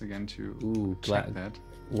glasses again to ooh, check that.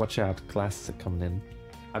 watch out, glasses are coming in.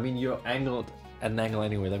 I mean, you're angled at an angle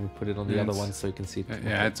anyway. Let me put it on the other one so you can see it.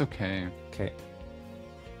 Yeah, it's okay. Okay.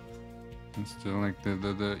 It's still like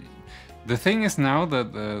the thing is now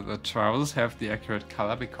that the trousers have the accurate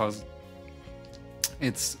color because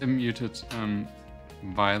it's a muted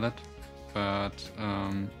violet, but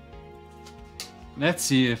let's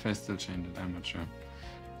see if I still change it. I'm not sure.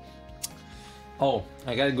 Oh,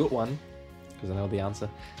 I got a good one because I know the answer.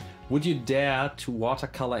 Would you dare to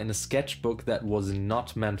watercolor in a sketchbook that was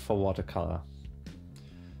not meant for watercolor?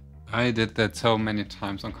 I did that so many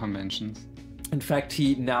times on conventions. In fact,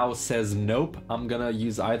 he now says nope. I'm gonna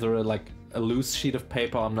use either a loose sheet of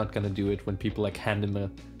paper. Or I'm not gonna do it when people like hand him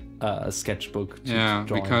a sketchbook. Yeah,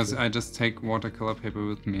 draw because into. I just take watercolor paper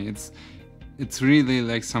with me. It's really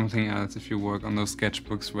like something else if you work on those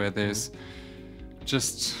sketchbooks where there's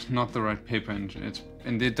just not the right paper in it,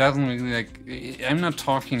 and it doesn't really like. I'm not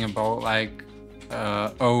talking about like,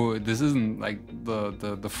 oh, this isn't like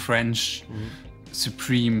the French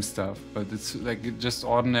supreme stuff, but it's like just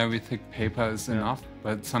ordinary thick paper is enough.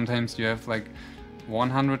 But sometimes you have like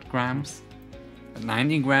 100 grams,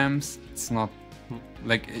 90 grams. It's not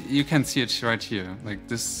like you can see it right here. Like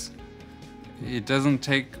this, it doesn't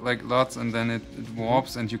take like lots, and then it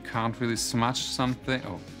warps, and you can't really smudge something.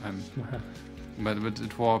 Oh, but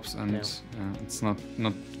it warps, and it's not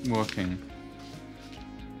working.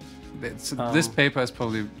 This paper is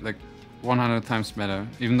probably like 100 times better,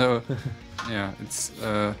 even though yeah, it's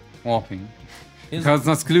warping. Because it's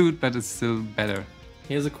not glued, but it's still better.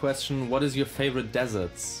 Here's a question: what is your favorite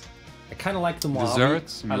deserts? I kind of like the Mojave.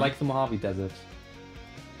 Desserts? I like the Mojave Desert.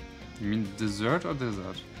 You mean dessert or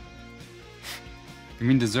desert? You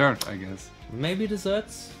mean dessert, I guess. Maybe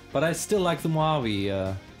desserts, but I still like the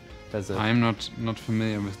Mojave Desert. I'm not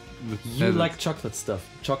familiar with You deserts. like chocolate stuff,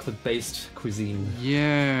 chocolate-based cuisine.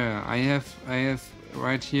 Yeah, I have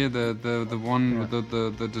right here the one with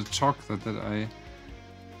the chocolate that I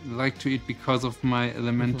like to eat because of my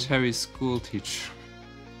elementary school teacher.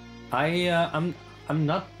 I'm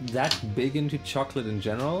not that big into chocolate in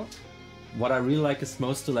general. What I really like is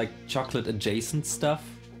mostly like chocolate adjacent stuff.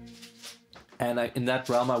 And in that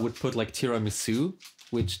realm I would put like tiramisu,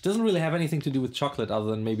 which doesn't really have anything to do with chocolate other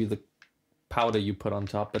than maybe the powder you put on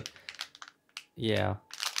top, but yeah,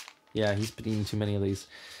 he's been eating too many of these.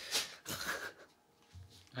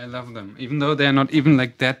 I love them, even though they're not even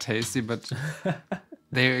like that tasty, but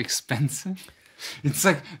they're expensive. It's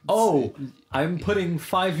like Oh, I'm putting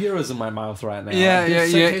 €5 in my mouth right now. Yeah.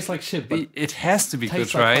 It tastes like shit, but it has to be good,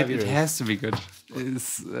 tastes like right? €5. It has to be good.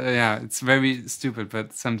 It's it's very stupid,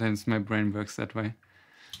 but sometimes my brain works that way.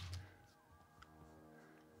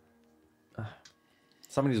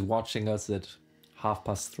 somebody's watching us at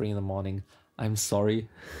 3:30 in the morning. I'm sorry.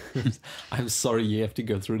 I'm sorry you have to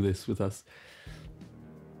go through this with us.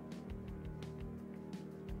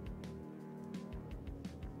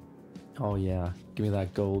 Oh yeah, give me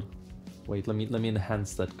that gold. Wait, let me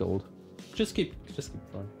enhance that gold. Just keep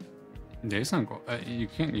going. There's no gold. You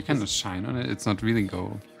cannot shine on it. It's not really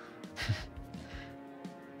gold.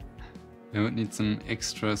 I would need some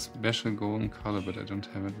extra special golden color, but I don't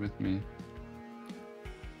have it with me.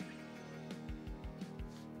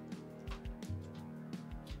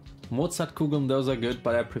 Mozartkugeln, those are good,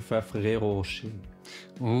 but I prefer Ferrero Rocher.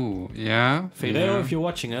 Oh, yeah. Ferrero, yeah. if you're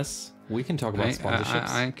watching us, we can talk about sponsorships.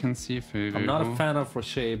 I can see Ferrero. I'm not a fan of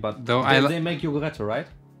Rocher, but Though they make yogurette, right?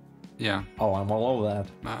 Yeah. Oh, I'm all over that.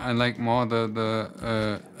 I like more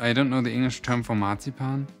the I don't know the English term for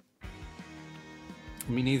marzipan.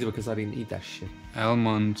 Me neither, because I didn't eat that shit.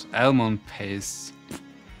 Almond paste.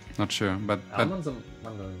 Not sure, but Almonds and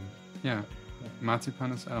mandarin. yeah,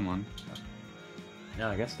 marzipan is almond. Yeah,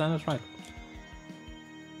 I guess that is right.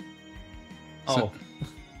 So- Oh,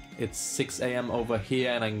 it's 6 a.m. over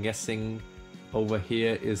here, and I'm guessing over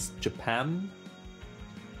here is Japan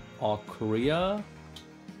or Korea.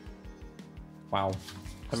 Wow.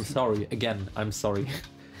 I'm sorry. Again, I'm sorry.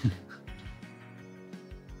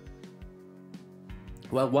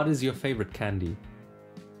 Well, what is your favorite candy?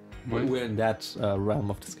 What? We're in that realm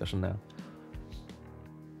of discussion now.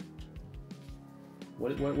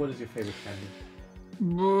 What is your favorite candy?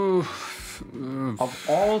 Of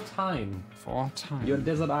all time. For all time. Your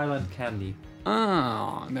desert island candy.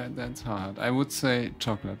 Oh, that's hard. I would say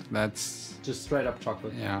chocolate. That's Just straight up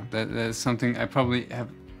chocolate. yeah. That's something I probably have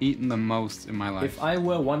eaten the most in my life. If I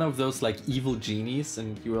were one of those like evil genies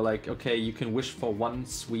and you were like, okay, you can wish for one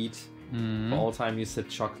sweet for all time, you said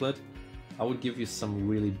chocolate, I would give you some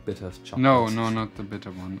really bitter chocolate. No, not the bitter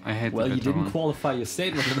one. I hate Well, the you bitter didn't one. qualify your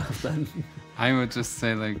statement enough then. I would just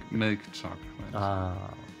say like milk chocolate. Ah.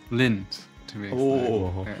 Lind, to be exact.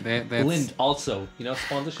 Oh. That's- Lind also. You know,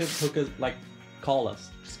 sponsorship, hook us, like, call us.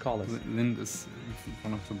 Just call us. Lind is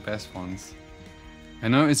one of the best ones. I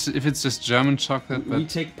know if it's just German chocolate, but We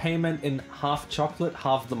take payment in half chocolate,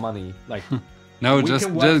 half the money. Like, no, we just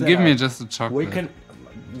can work that give me out. just the chocolate. we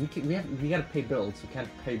gotta pay bills. We can't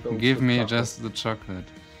pay bills. Give with me chocolate. just the chocolate.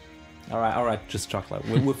 All right, just chocolate.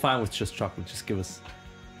 We're fine with just chocolate. Just give us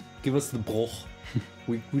the broch.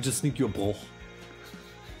 we just need your broch.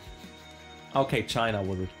 Okay, China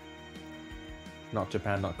was it? Not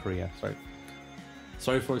Japan, not Korea.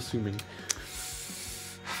 Sorry for assuming.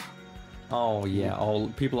 Oh yeah, all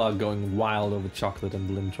people are going wild over chocolate and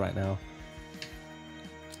Lindt right now.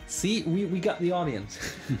 See, we got the audience.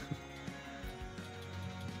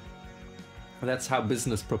 That's how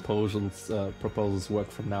business proposals work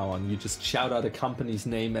from now on. You just shout out a company's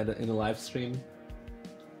name in a live stream,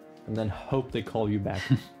 and then hope they call you back.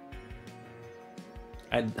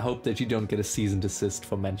 And hope that you don't get a cease and desist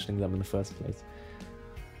for mentioning them in the first place.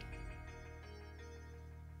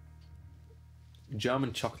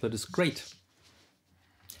 German chocolate is great.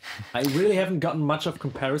 I really haven't gotten much of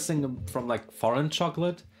comparison from like foreign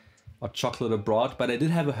chocolate or chocolate abroad, but I did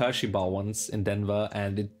have a Hershey bar once in Denver,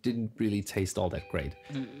 and it didn't really taste all that great.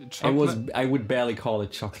 I would barely call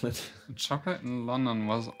it chocolate. Chocolate in London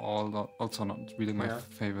was also not really my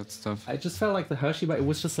favorite stuff. I just felt like the Hershey bar, it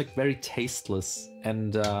was just like very tasteless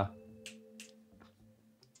and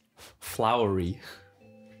flowery.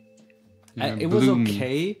 Yeah, It was bloomy.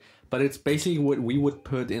 okay, but it's basically what we would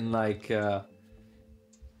put in like $1.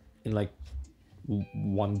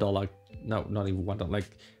 No, not even $1. Like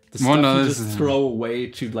the stuff $1 you is- just throw away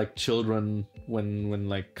to like children when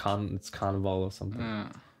like it's carnival or something. Yeah.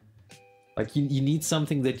 Like you need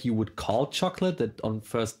something that you would call chocolate that on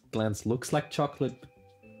first glance looks like chocolate.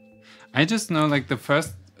 I just know like the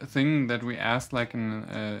first thing that we asked like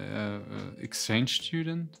an exchange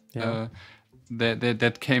student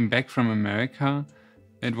that came back from America,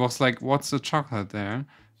 it was like, what's the chocolate there?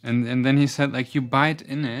 And then he said like you bite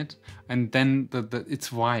in it and then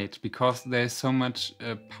it's white because there's so much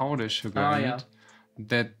powder sugar in it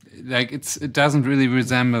that like it doesn't really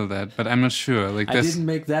resemble that, but I'm not sure. Like I didn't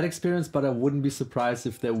make that experience, but I wouldn't be surprised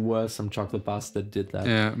if there were some chocolate bars that did that.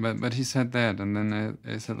 Yeah, but he said that, and then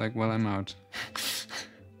I said like, well, I'm out.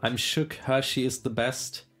 I'm shook Hershey is the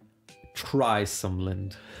best. Try some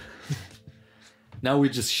Lind. Now we're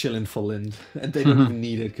just shilling for Lind, and they don't even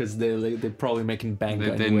need it because they're probably making bank. They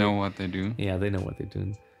anyway. know what they do. Yeah, they know what they're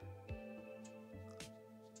doing.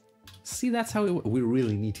 See, that's how we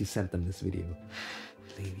really need to send them this video.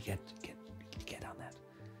 Get on that.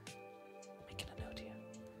 Making a note here.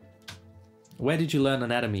 Where did you learn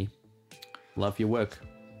anatomy? Love your work.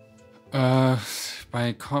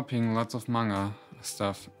 By copying lots of manga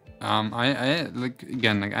stuff. I like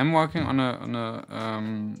again, like I'm working on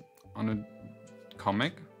a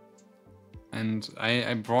comic, and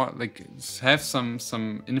I brought like have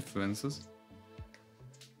some influences.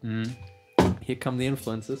 Here come the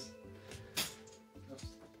influences.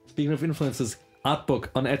 Speaking of influences, art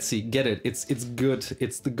book on Etsy. Get it. It's good.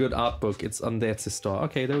 It's the good art book. It's on the Etsy store.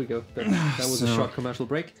 Okay, there we go. That was a So- short commercial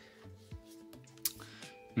break.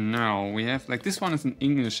 Now we have like this one is in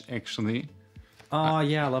English actually. Oh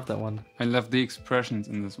yeah, I love that one. I love the expressions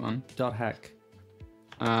in this one. .hack.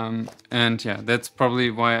 And yeah, that's probably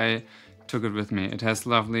why I took it with me. It has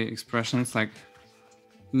lovely expressions like,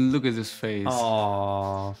 look at his face.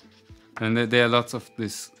 Aww. And there are lots of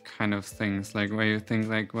this kind of things, like where you think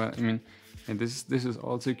like, well, I mean, hey, this is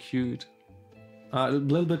also cute. A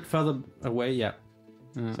little bit further away, yeah.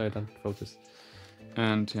 Yeah. Sorry, don't focus.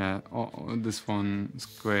 And yeah, this one is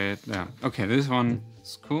great. Yeah, okay, this one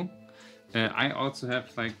is cool. I also have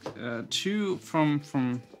like two from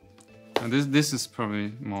this is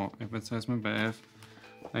probably more advertisement, but I have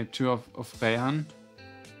like two of Bayhan,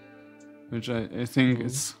 which I think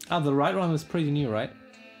is The right one is pretty new, right?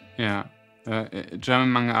 yeah,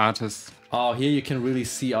 German manga artist. Oh, here you can really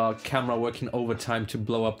see our camera working overtime to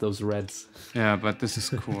blow up those reds. Yeah, but this is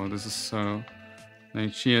cool. This is so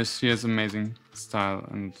like she has amazing style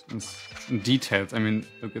and details. I mean,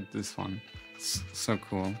 look at this one. It's so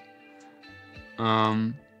cool.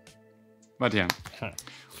 But yeah.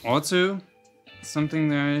 Also, something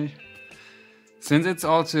that since it's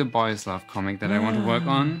also a boys' love comic that I want to work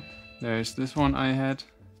on, there's this one I had.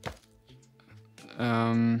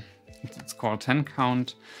 It's called 10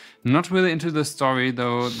 Count. Not really into the story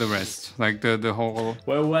though. The rest, like the whole.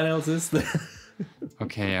 Well, what else is there?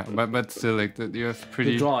 Okay, yeah, but still, like you have The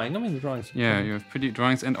pretty. drawing. I mean, the drawings. Yeah, you have pretty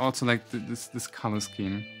drawings, and also like this color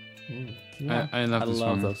scheme. Yeah. I love this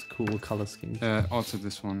one. those cool color schemes. Also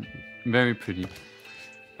this one, very pretty.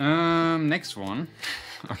 Next one.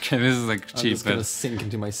 Okay, this is like I'm cheap, just gonna but sink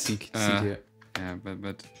into my seat here. yeah,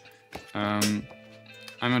 but I'm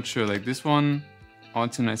not sure. Like this one,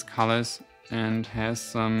 also nice colors and has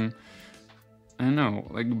some, I don't know,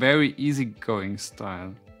 like very easygoing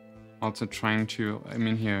style. Also trying to, I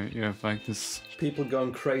mean, here you have like this. People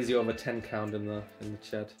going crazy over 10 count in the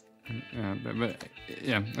chat. Yeah, but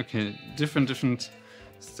yeah, okay, different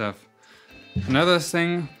stuff. Another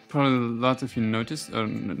thing, probably lots of you noticed or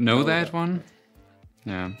know that one.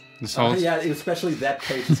 Yeah, this whole. Yeah, especially that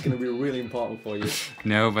page is gonna be really important for you.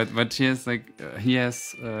 No, but he has like he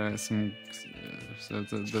has some so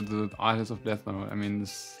the artist of Death Note. I mean,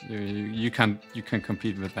 this you can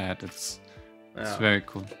compete with that. It's very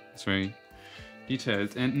cool. It's very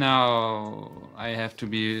detailed. And now I have to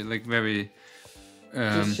be like very.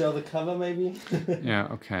 Just show the cover, maybe. Yeah.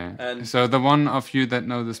 Okay. And so the one of you that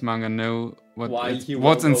know this manga know what's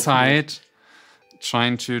won't inside.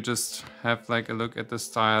 Trying to just have like a look at the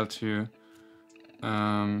style to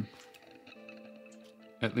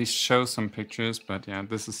at least show some pictures, but yeah,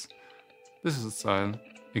 this is the style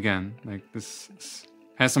again. Like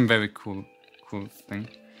has some very cool thing.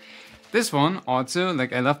 This one also,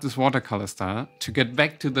 like I love this watercolor style. To get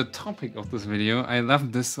back to the topic of this video, I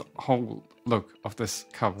love this whole look of this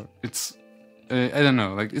cover. It's I don't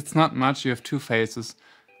know, like it's not much. You have two faces.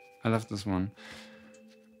 I love this one.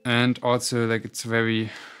 And also, like, it's very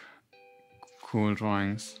cool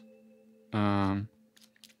drawings. Yeah.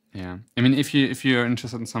 I mean, if you're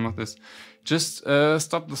interested in some of this, just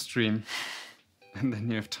stop the stream, and then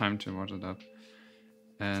you have time to watch it up.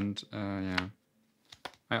 And yeah,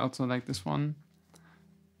 I also like this one.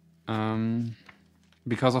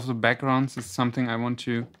 Because of the backgrounds, it's something I want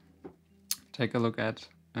to take a look at.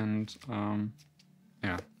 And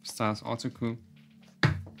yeah, style's also cool.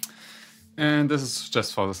 And this is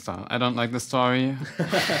just for the style. I don't like the story,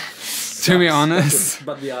 to be honest.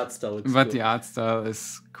 But the art style looks But cool. the art style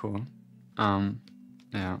is cool.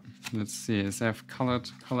 Yeah. Let's see. Is there a colored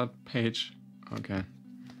page? Okay.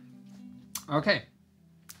 Okay.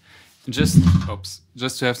 Just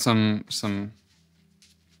to have some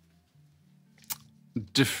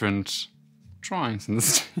different drawings in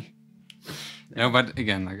this. No, but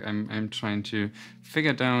again, like I'm trying to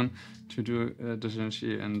figure down to do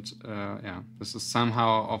differently, and yeah, this is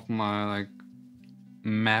somehow of my like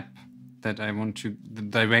map that I want to the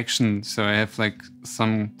direction. So I have like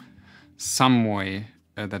some way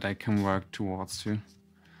that I can work towards to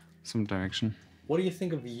some direction. What do you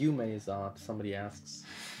think of Yume's art? Somebody asks.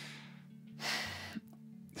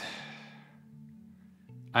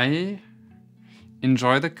 I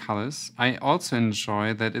enjoy the colors. I also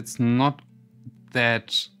enjoy that it's not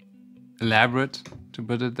that elaborate, to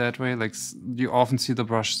put it that way. Like you often see the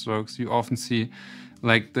brush strokes, you often see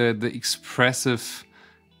like the expressive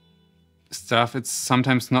stuff. It's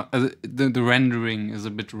sometimes not the rendering is a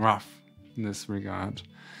bit rough in this regard.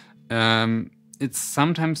 It's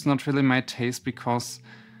sometimes not really my taste because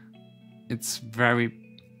it's very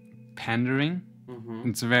pandering.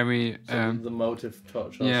 It's very The motive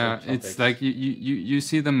yeah, it's like you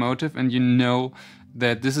see the motive and you know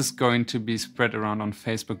that this is going to be spread around on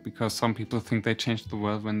Facebook because some people think they changed the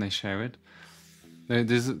world when they share it.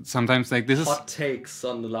 This is sometimes like this is hot takes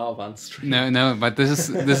on the Lauvan stream. No, but this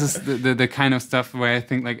is the kind of stuff where I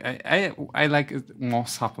think like I like it more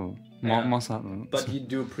subtle, more subtle. But you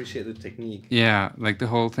do appreciate the technique. Yeah, like the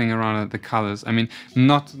whole thing around it, the colors. I mean,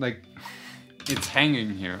 not like it's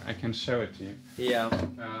hanging here. I can show it to you. Yeah,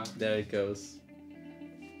 there it goes.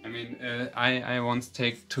 I mean, I once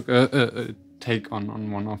took a take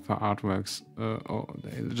on one of her artworks. Oh,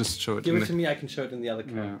 they just show it. Give it to me. I can show it in the other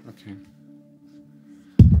camera. Yeah. Okay.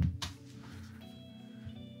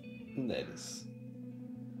 There it is.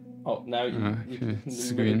 Oh, now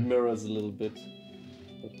it's it green. mirrors a little bit.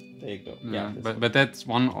 But there you go. Yeah, this but that's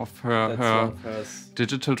one of her one of hers.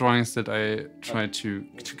 digital drawings that I try to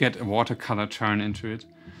get a watercolor turn into it.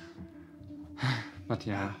 But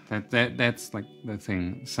yeah, that's like the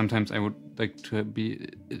thing. Sometimes I would like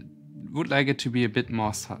it to be a bit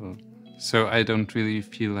more subtle, so I don't really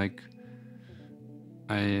feel like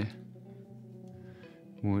I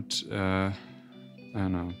would. I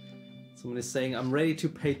don't know. Someone is saying, I'm ready to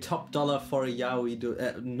pay top dollar for a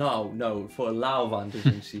yaoi no, for a Lauvan Da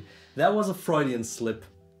Vinci. That was a Freudian slip,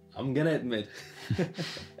 I'm gonna admit.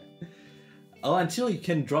 Oh, until you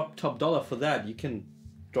can drop top dollar for that, you can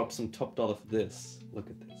drop some top dollar for this. Look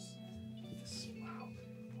at this. Wow.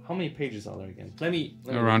 how many pages are there again? Let me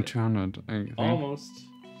Around look at 200. I think. almost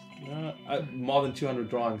more than 200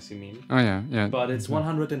 drawings, you mean? Oh yeah, yeah. But it's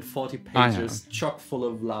 140 Ah, yeah, pages, chock full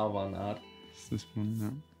of lava and art. It's this one, yeah.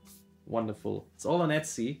 Wonderful. It's all on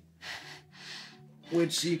Etsy,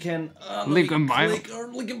 which you can Link in bio.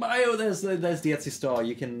 Link in bio. There's the Etsy store.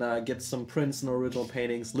 You can get some prints and original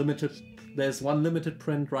paintings. There's one limited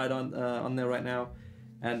print right on there right now,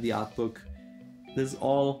 and the art book. This is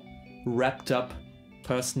all wrapped up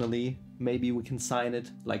personally. Maybe we can sign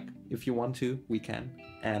it. Like if you want to, we can,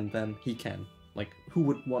 and then he can. Like who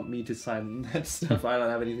would want me to sign that stuff? I don't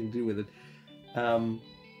have anything to do with it.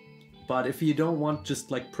 But if you don't want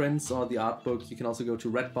just like prints or the art book, you can also go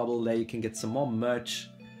to Redbubble. There you can get some more merch,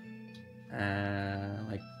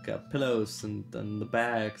 like pillows and the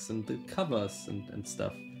bags and the covers and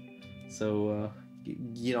stuff. So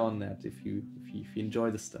get on that if you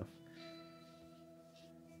enjoy the stuff.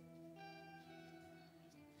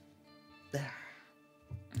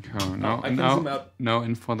 Oh, I can zoom out. no,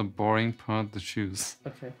 and for the boring part, the shoes.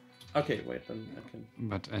 Okay, wait, then I can.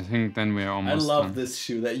 But I think then we're I almost love done. this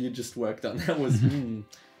shoe that you just worked on. That was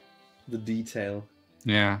the detail.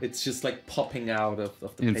 Yeah, It's just like popping out of the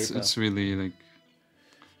paper. it's really like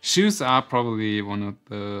shoes are probably one of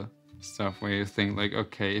the stuff where you think like,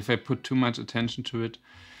 okay, if I put too much attention to it,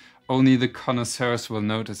 only the connoisseurs will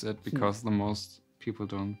notice it because the most people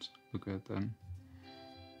don't look at them.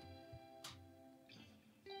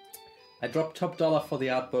 I dropped top dollar for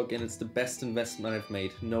the art book, and it's the best investment I've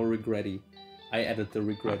made. No regretty. I added the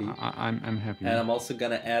regretty. I'm happy. And I'm also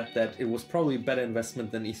gonna add that it was probably a better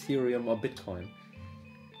investment than Ethereum or Bitcoin.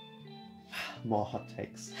 More hot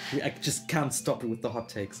takes. I just can't stop it with the hot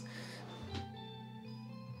takes.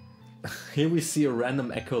 Here we see a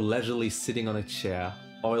random Echo leisurely sitting on a chair.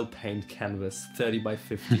 Oil paint canvas, 30 by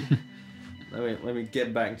 50. let me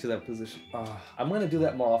get back into that position. I'm gonna do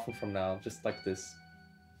that more often from now, just like this.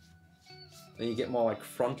 Then you get more like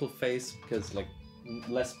frontal face, because like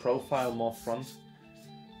less profile, more front.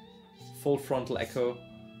 Full frontal Echo.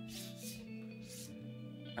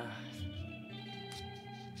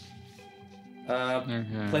 Okay.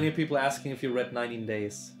 Plenty of people asking if you read 19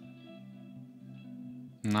 Days.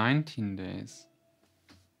 19 days.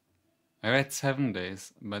 I read 7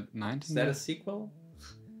 days, but 19 Is that a days? sequel?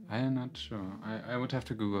 I'm not sure. I would have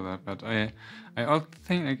to Google that, but I also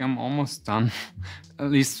think like I'm almost done.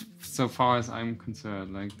 At least so far as I'm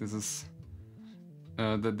concerned. Like this is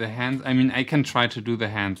the hands. I mean, I can try to do the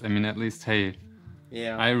hands. I mean, at least hey,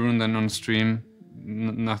 Yeah. I ruined them on stream.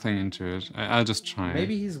 Nothing into it. I'll just try.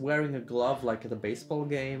 Maybe he's wearing a glove like at a baseball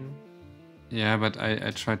game. Yeah, but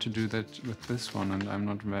I tried to do that with this one, and I'm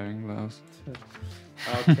not wearing gloves.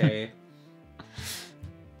 Okay.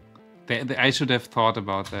 I should have thought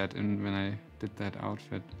about that when I did that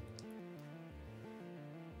outfit.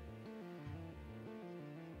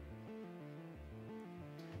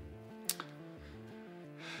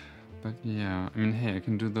 But yeah, I mean, hey, I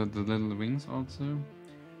can do the little wings also.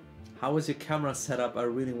 How is your camera set up? I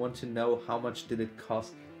really want to know how much did it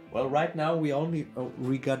cost. Well, right now we only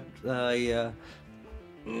we got like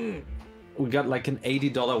an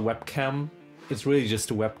 $80 webcam. It's really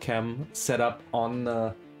just a webcam set up on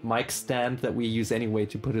the mic stand that we use anyway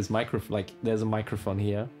to put his microphone. Like there's a microphone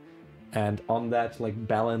here, and on that like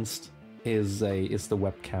balanced is the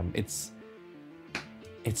webcam.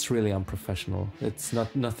 It's really unprofessional. It's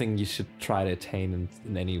nothing you should try to attain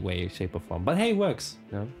in any way, shape, or form. But hey, it works.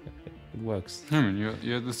 You know? It works. I mean,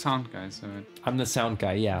 you're the sound guy, so I'm the sound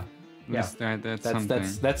guy. Yeah. that's something.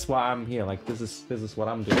 That's why I'm here. Like this is what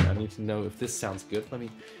I'm doing. I need to know if this sounds good. Let me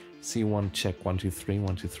see. Check 1 2 3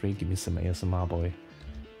 1 2 3. Give me some ASMR, boy.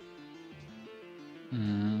 I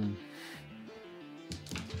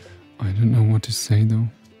don't know what to say though.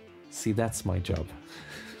 See, that's my job.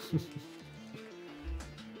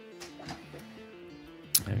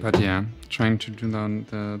 But yeah, trying to do down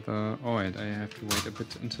the oh wait, I have to wait a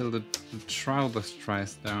bit until the trousers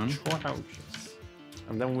dries down.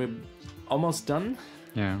 And then we're almost done.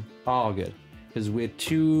 Yeah. Oh, good. Because we're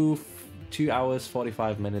 2 hours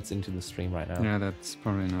 45 minutes into the stream right now. Yeah, that's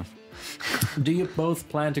probably enough. Do you both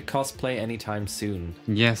plan to cosplay anytime soon?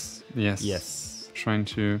 Yes. Trying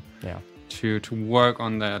to to work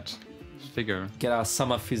on that figure. Get our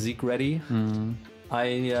summer physique ready.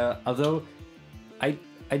 Although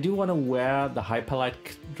I do want to wear the Hyperlight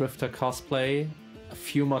Drifter cosplay a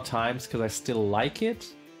few more times because I still like it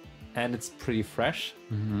and it's pretty fresh.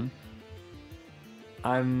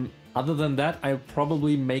 Other than that, I'll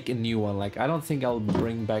probably make a new one. Like I don't think I'll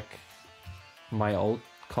bring back my old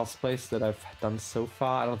cosplays that I've done so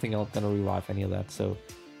far. I don't think I'm gonna revive any of that. So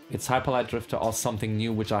It's Hyperlight Drifter or something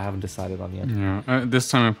new, which I haven't decided on yet. Yeah, this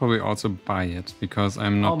time I'll probably also buy it because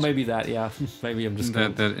I'm not. Oh, maybe that. Yeah, maybe I'm just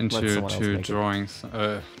that gonna into let someone else make it.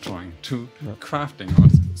 Crafting or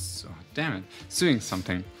damn it, doing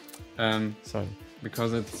something. Sorry.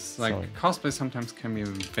 Because it's like Sorry. cosplay sometimes can be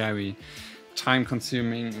very time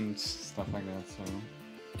consuming and stuff like that. So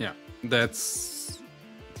yeah, that's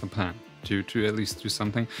the plan to at least do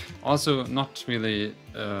something. Also, not really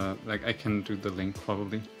like I can do the link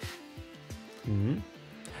probably.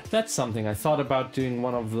 That's something I thought about doing,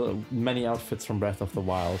 one of the many outfits from Breath of the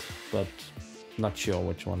Wild, but not sure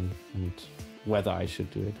which one and whether I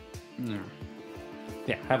should do it. Yeah.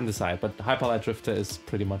 Yeah, haven't decided, but Hyperlight Drifter is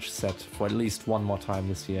pretty much set for at least one more time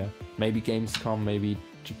this year. Maybe Gamescom, maybe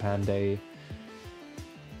Japan Day,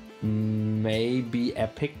 maybe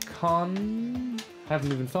EpicCon?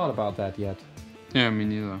 Haven't even thought about that yet. Yeah, me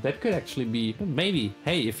neither. That could actually be, maybe,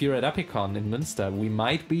 hey, if you're at EpicCon in Münster, we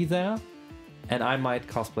might be there, and I might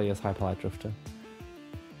cosplay as Hyperlight Drifter.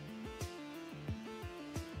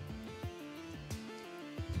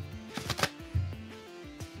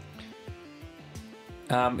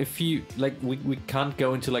 If you like, we can't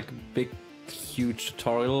go into like a big, huge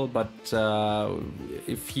tutorial, but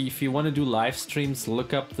if you want to do live streams,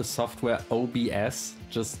 look up the software OBS,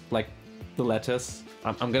 just like the letters.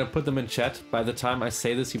 I'm gonna put them in chat. By the time I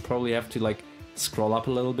say this, you probably have to like scroll up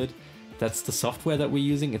a little bit. That's the software that we're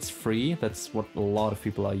using. It's free. That's what a lot of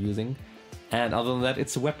people are using. And other than that,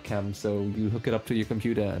 it's a webcam. So you hook it up to your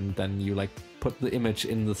computer and then you like put the image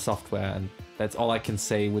in the software, and that's all I can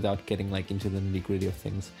say without getting like into the nitty-gritty of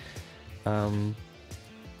things.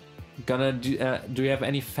 Do you have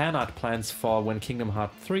any fan art plans for when Kingdom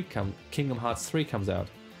Hearts 3 comes out?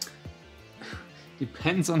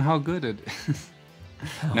 Depends on how good it is.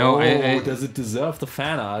 No, does it deserve the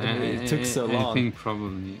fan art? It took so long. I think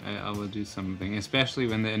probably I will do something, especially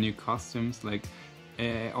when there are new costumes. Like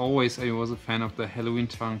I was a fan of the Halloween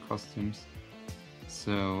Town costumes.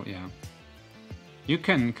 So yeah, you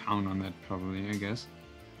can count on that probably. I guess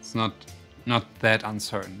it's not that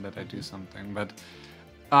uncertain that I do something, but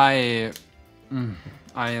I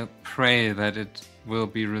pray that it will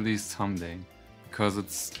be released someday, because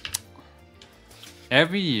it's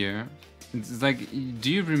every year. It's like, do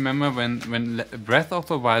you remember when Breath of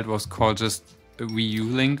the Wild was called just Wii U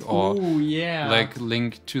Link, or like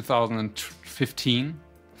Link 2015?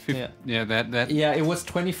 That. Yeah, it was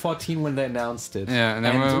 2014 when they announced it. Yeah,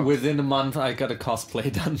 and within a month I got a cosplay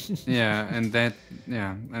done.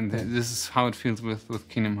 This is how it feels with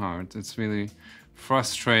Kingdom Hearts. It's really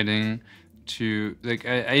frustrating to like.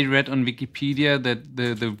 I read on Wikipedia that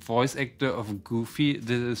the voice actor of Goofy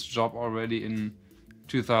did his job already in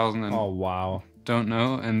 2000 and oh wow, don't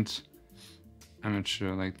know, and I'm not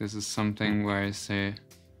sure. Like, this is something where I say,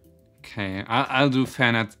 okay, I'll do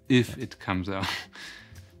fan art if it comes out.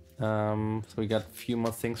 So we got a few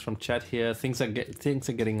more things from chat here. Things are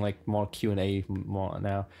getting like more Q&A more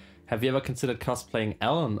now. Have you ever considered cosplaying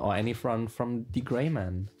Ellen or any from The Grey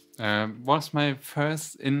Man? Was my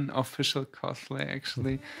first unofficial cosplay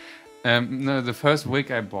actually. No, the first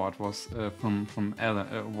wig I bought was from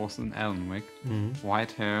Ellen. Was an Ellen wig,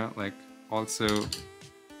 white hair, like also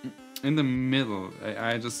in the middle.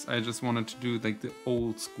 I just wanted to do like the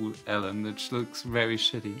old school Ellen, which looks very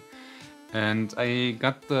shitty. And I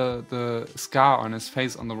got the scar on his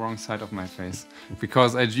face on the wrong side of my face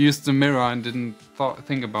because I used the mirror and didn't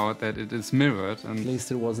think about that it is mirrored. And at least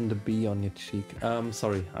it wasn't a bee on your cheek.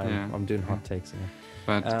 Sorry, I'm doing hot takes here.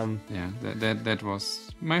 But that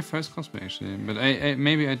was my first cosplay actually. But I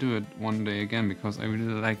maybe I do it one day again because I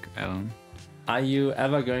really like Ellen. Are you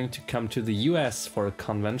ever going to come to the US for a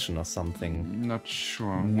convention or something? Not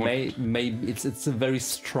sure. Maybe it's a very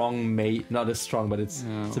strong not as strong, but it's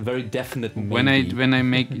a very definite maybe. When I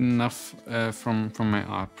make enough from my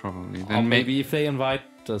art probably. Then or maybe if they invite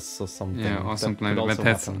us or something. Yeah, or something like that. But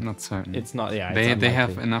that's not certain. It's not. Yeah, they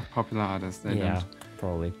have enough popular artists. They don't.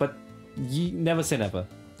 Probably. But you never say never.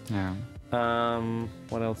 Yeah.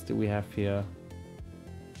 What else do we have here?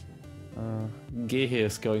 Gehe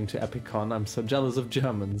is going to EpicCon. I'm so jealous of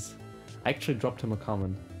Germans. I actually dropped him a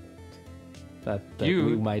comment that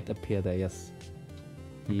we might appear there. Yes,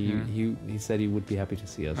 he said he would be happy to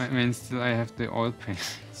see us. I mean, still I have the oil paint.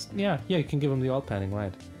 Yeah, you can give him the oil painting,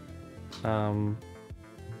 right?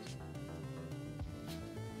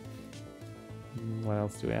 What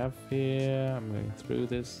else do we have here? I'm going through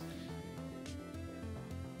this.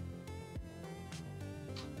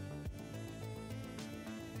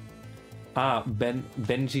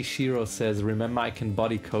 Benji Shiro says, remember I can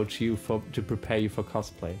body coach you to prepare you for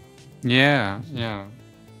cosplay. Yeah.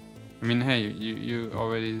 I mean, hey, you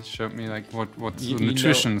already showed me like what's You- the you know-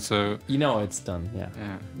 nutrition, so You know it's done, yeah.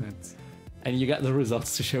 yeah, that's. And you got the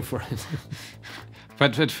results to show for it.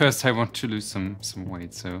 But at first, I want to lose some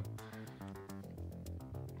weight, so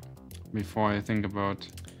before I think about.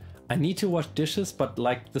 I need to wash dishes, but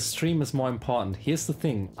like the stream is more important. Here's the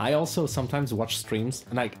thing. I also sometimes watch streams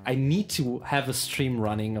and I need to have a stream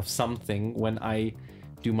running of something when I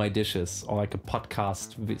do my dishes, or like a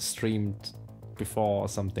podcast streamed before or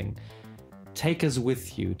something. Take us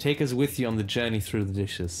with you. Take us with you on the journey through the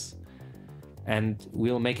dishes. And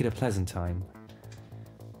we'll make it a pleasant time.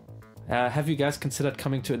 Have you guys considered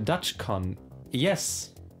coming to a Dutch con?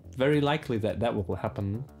 Yes, very likely that will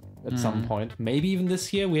happen at some point. Maybe even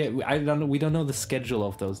this year. We don't know the schedule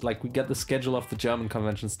of those. Like, we got the schedule of the German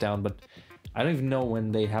conventions down, but I don't even know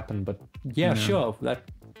when they happen. But yeah, sure, that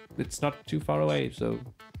it's not too far away. So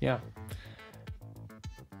yeah.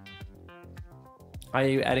 Are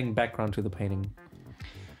you adding background to the painting?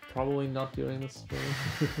 Probably not during the stream.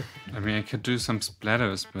 I mean, I could do some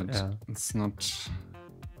splatters, but Yeah. it's not.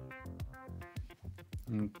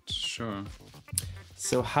 I'm not sure.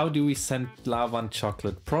 So how do we send lava and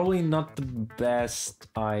chocolate? Probably not the best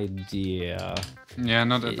idea. Yeah,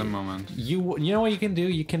 not at the moment. You know what you can do?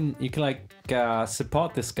 You can like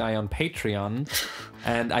support this guy on Patreon,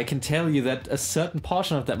 and I can tell you that a certain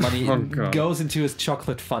portion of that money Oh, God. goes into his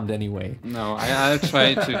chocolate fund anyway. No, I'll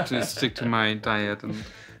try to stick to my diet, and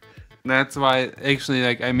that's why actually,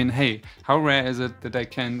 like, I mean, hey, how rare is it that I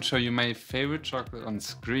can show you my favorite chocolate on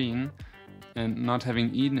screen and not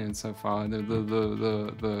having eaten it so far?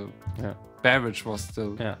 The Yeah. beverage was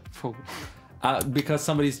still Yeah. full. Because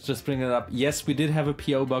somebody's just bringing it up. Yes, we did have a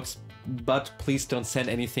PO box, but please don't send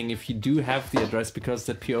anything if you do have the address, because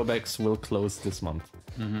that PO box will close this month.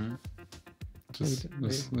 I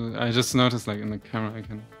just noticed, like, in the camera, I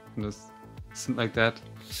can just sit like that.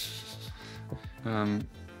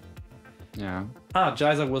 Yeah.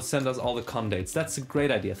 Jiza will send us all the con dates. That's a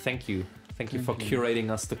great idea. Thank you. Thank you for curating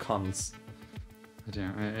us the cons. But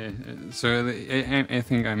yeah, I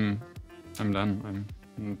think I'm done.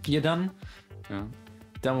 You done? Yeah.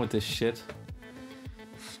 Done with this shit?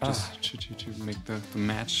 Just to make the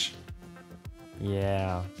match.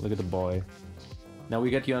 Yeah, look at the boy. Now we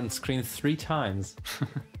got you on screen 3 times.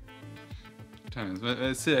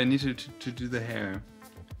 But still, I need to do the hair.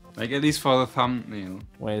 Like, at least for the thumbnail.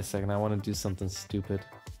 Wait a second, I want to do something stupid.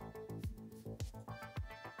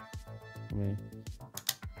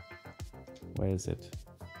 Where is it?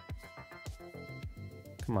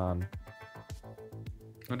 Come on.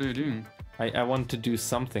 What are you doing? I want to do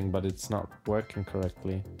something, but it's not working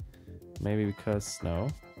correctly. Maybe because... No.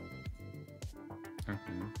 Okay.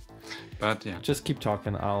 But yeah. Just keep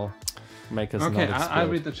talking, I'll make us Okay, not explode. I'll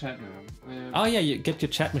read the chat now. Oh yeah, you get your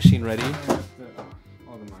chat machine ready.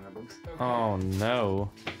 All the manga books. Okay. Oh no.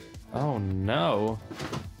 Oh no.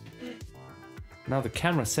 Now the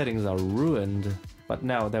camera settings are ruined. But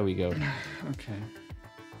now, there we go. Okay.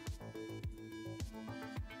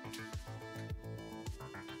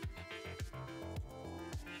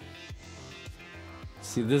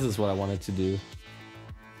 See, this is what I wanted to do.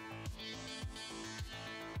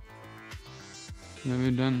 What have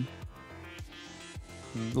you done?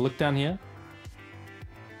 Look down here.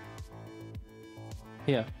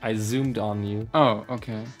 Here, I zoomed on you. Oh,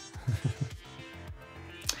 okay.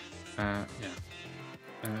 Yeah.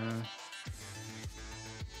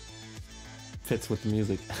 Fits with the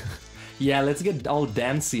music. Yeah, let's get all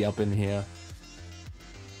dancey up in here.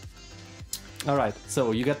 Alright,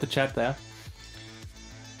 so you got the chat there.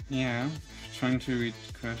 Yeah. Trying to read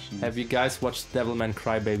questions. Have you guys watched Devilman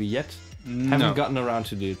Crybaby yet? No. Haven't gotten around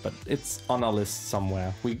to do it, but it's on our list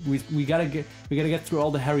somewhere. We gotta get through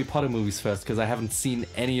all the Harry Potter movies first, because I haven't seen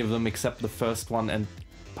any of them except the first one and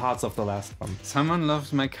parts of the last one. Someone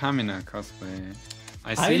loves my Kamina cosplay.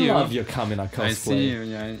 I see I you. love your Kamina cosplay. I see you.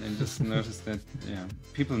 Yeah, I just noticed that. Yeah,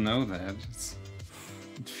 people know that.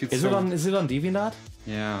 It feels Is so... it on DeviantArt?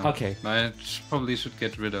 Yeah. Okay. I probably should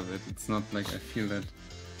get rid of it. It's not like I feel that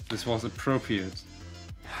this was appropriate.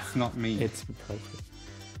 It's not me. It's appropriate.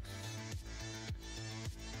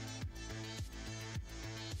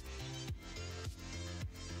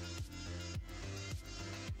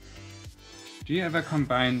 Do you ever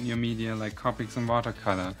combine your media like Copics and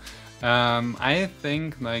watercolor? I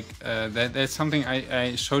think like that's something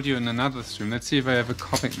I showed you in another stream. Let's see if I have a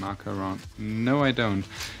Copic marker around. No, I don't.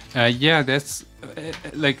 Yeah, that's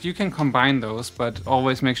like you can combine those, but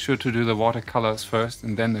always make sure to do the watercolors first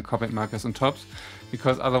and then the Copic markers on top,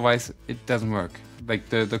 because otherwise it doesn't work. Like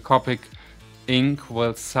the Copic ink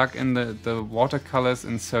will suck in the watercolors,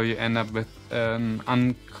 and so you end up with an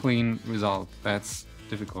unclean result. That's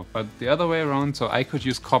difficult. But the other way around, so I could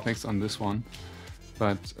use Copics on this one,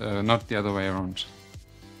 but not the other way around.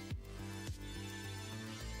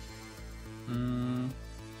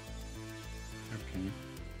 Okay.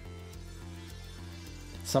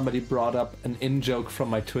 Somebody brought up an in-joke from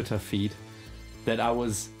my Twitter feed that I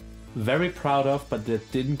was very proud of, but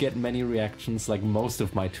that didn't get many reactions like most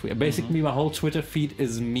of my tweet. Basically, my whole Twitter feed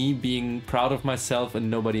is me being proud of myself and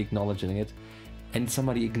nobody acknowledging it. And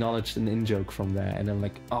somebody acknowledged an in-joke from there, and I'm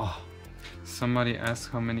like, oh. Somebody asked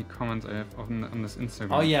how many comments I have on this Instagram.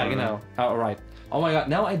 Oh yeah, genau. Oh, right. Oh my god,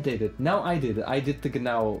 now I did it. I did the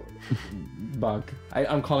genau bug.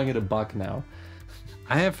 I'm calling it a bug now.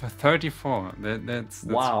 I have 34. That's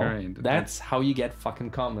wow, great. That's how you get fucking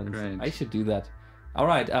comments. Great. I should do that.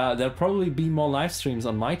 Alright, there'll probably be more live streams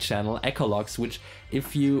on my channel, Echologs, which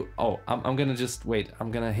if you... Oh, I'm gonna just... Wait,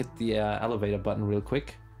 I'm gonna hit the elevator button real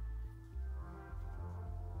quick.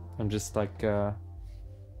 I'm just like...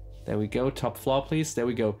 There we go, top floor please, there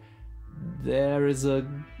we go. There is a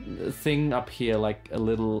thing up here, like a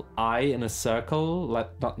little eye in a circle, like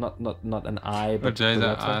not an eye, but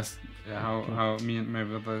Jada asked how me and my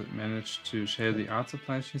brother managed to share the art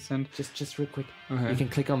supplies she sent. Just real quick, okay. You can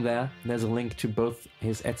click on there. There's a link to both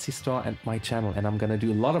his Etsy store and my channel, and I'm gonna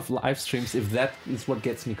do a lot of live streams if that is what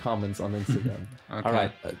gets me comments on Instagram. Okay. All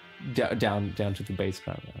right, down to the base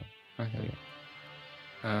ground. Okay.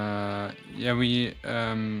 Yeah, we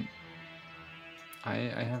I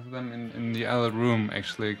have them in the other room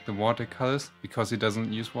actually, the watercolors, because he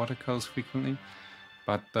doesn't use watercolors frequently.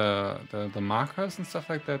 But the markers and stuff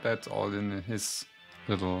like that, that's all in his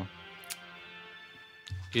little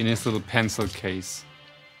pencil case.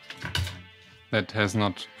 That has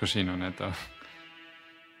not Pusheen on it though.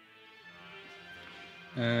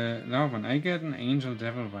 Now when I get an angel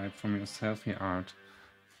devil vibe from your selfie art,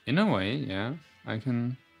 in a way, yeah, I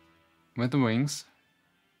can, with the wings.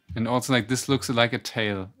 And also, like, this looks like a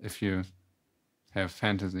tail if you have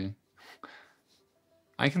fantasy.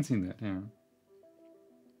 I can see that, yeah.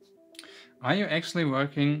 Are you actually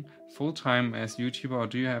working full-time as YouTuber, or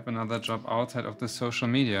do you have another job outside of the social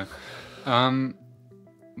media?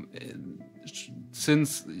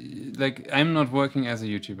 Since, like, I'm not working as a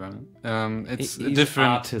YouTuber. It's He's different.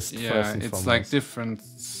 Artist, yeah, first and it's foremost. like different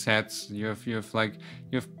sets. You have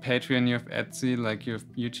Patreon, you have Etsy, like you have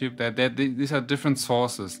YouTube. These are different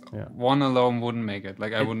sources. Yeah. One alone wouldn't make it.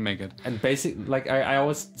 Like I wouldn't make it. And like I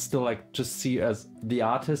always still like just see you as the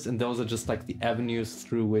artist, and those are just like the avenues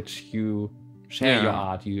through which you share Yeah. your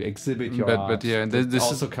art, you exhibit your art. But yeah, It this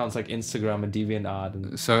also counts like Instagram and DeviantArt.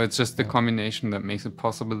 And so it's just the combination that makes it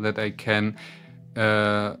possible that I can,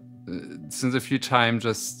 since a few times,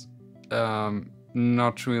 just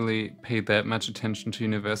not really pay that much attention to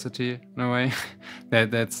university in a way.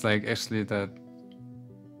 that's like actually that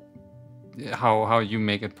how you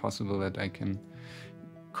make it possible that I can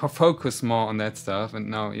focus more on that stuff, and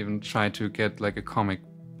now even try to get like a comic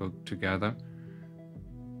book together.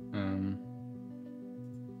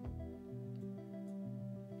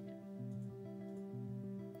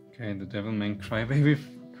 Okay, the Devilman Crybaby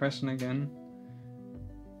question again.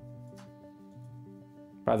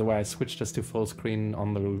 by the way, I switched us to full screen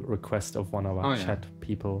on the request of one of our chat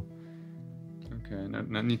people. Okay, now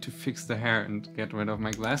I need to fix the hair and get rid of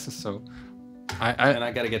my glasses, so and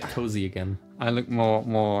I gotta get cozy again. I look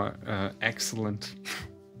more excellent.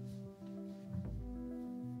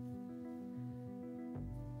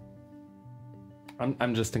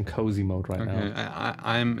 I'm just in cozy mode right now. Okay,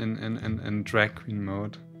 I'm in drag queen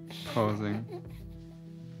mode, posing.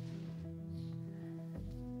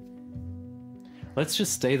 Let's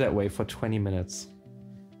just stay that way for 20 minutes.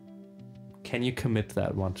 Can you commit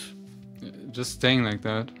that much? Just staying like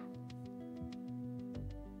that.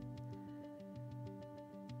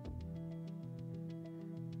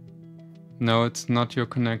 No, it's not your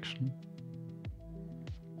connection.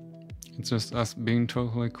 It's just us being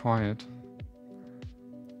totally quiet.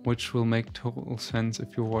 Which will make total sense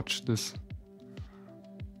if you watch this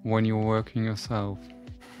when you're working yourself.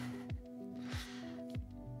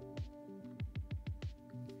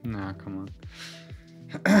 Nah, come on.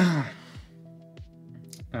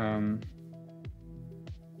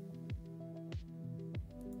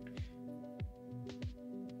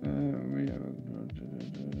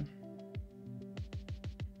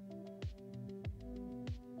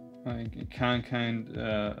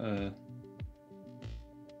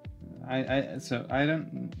 So I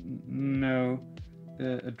don't know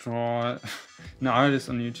a draw an artist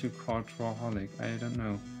on YouTube called Drawholic. I don't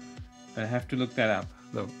know. I have to look that up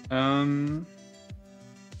though.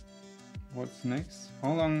 What's next?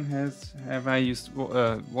 How long have I used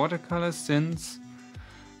watercolors since?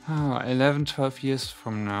 11, 12 years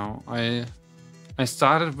from now. I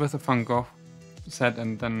started with a Van Gogh set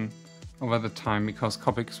and then over the time because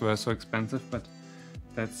copics were so expensive, but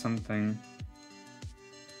that's something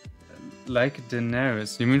like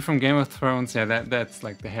Daenerys. You mean from Game of Thrones? Yeah, that's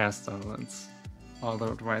like the hairstyle. That's all the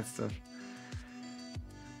white stuff.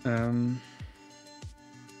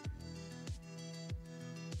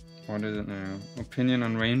 What is it now? Opinion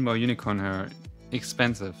on rainbow unicorn hair.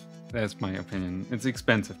 Expensive. That's my opinion. It's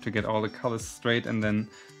expensive to get all the colors straight and then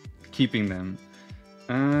keeping them.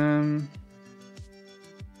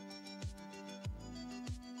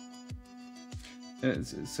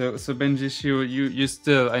 So Benjishu, you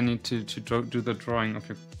still I need to do the drawing of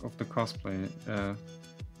the cosplay.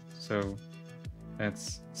 So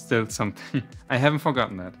that's still something. I haven't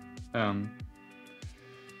forgotten that.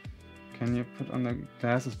 Can you put on the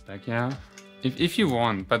glasses back? Yeah, if you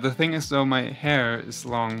want. But the thing is, though, my hair is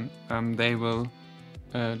long. They will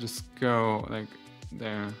just go like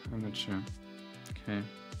there. I'm not sure. Okay.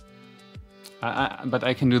 But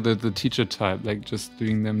I can do the teacher type, like just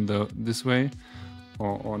doing them this way,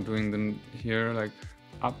 or doing them here, like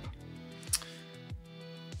up.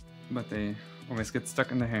 But they always get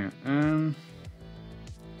stuck in the hair.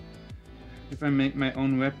 If I make my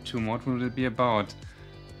own webtoon, what will it be about?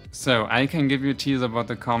 So I can give you a tease about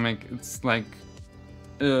the comic. It's like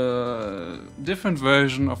a different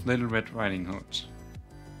version of Little Red Riding Hood.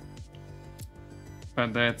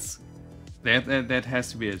 But that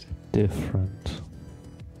has to be it. Different.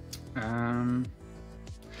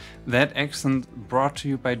 That accent brought to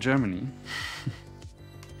you by Germany.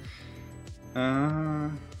 We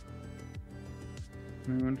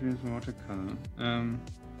want to use watercolor.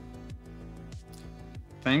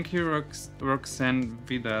 Thank you, Roxanne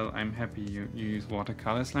Vidal. I'm happy you use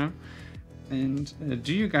watercolors now. And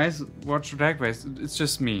do you guys watch Drag Race? It's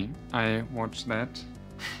just me. I watch that.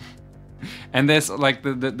 And there's like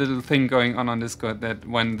the little thing going on Discord that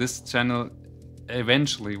when this channel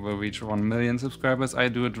eventually will reach 1 million subscribers, I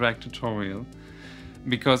do a drag tutorial.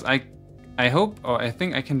 Because I hope, or I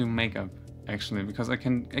think I can do makeup actually, because I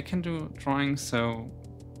can do drawing, so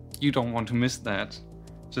you don't want to miss that.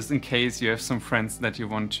 Just in case you have some friends that you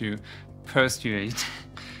want to persuade.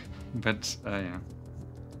 But yeah.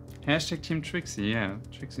 Hashtag Team Trixie, yeah,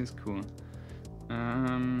 Trixie is cool.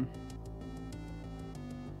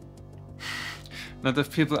 Lot of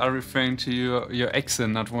people are referring to your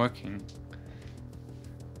accent not working.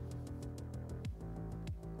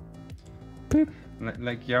 Beep.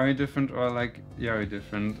 Like Yari different or like Yari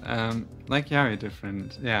different? Like Yari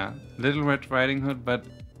different, yeah. Little Red Riding Hood, but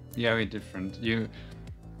Yari different. You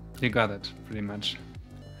got it, pretty much.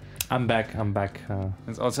 I'm back. And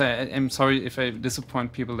also, I'm sorry if I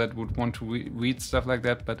disappoint people that would want to read stuff like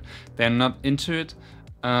that, but they're not into it.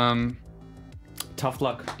 Tough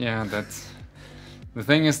luck. Yeah, that's... The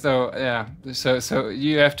thing is though, yeah, so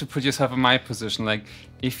you have to put yourself in my position. Like,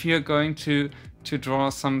 if you're going to draw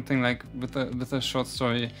something like with a short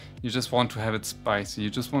story, you just want to have it spicy.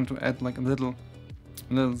 You just want to add like a little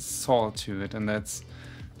salt to it, and that's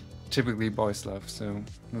typically boys love, so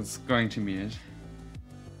that's going to be it.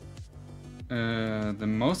 The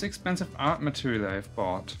most expensive art material I've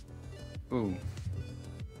bought. Ooh.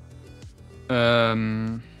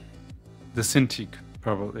 The Cintiq,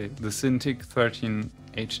 probably. The Cintiq 13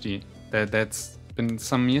 HD. That's been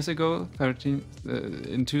some years ago,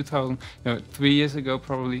 in 2000, no, 3 years ago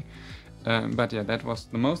probably. But yeah, that was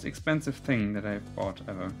the most expensive thing that I've bought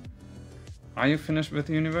ever. Are you finished with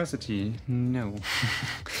university? No.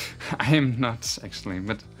 I am not, actually,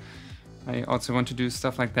 but I also want to do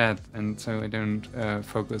stuff like that, and so I don't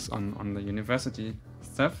focus on the university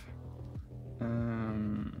stuff.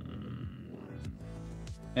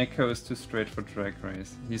 Echo is too straight for Drag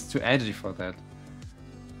Race. He's too edgy for that.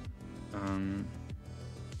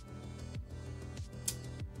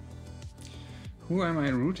 Who am I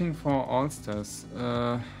rooting for All-Stars?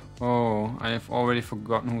 Oh, I have already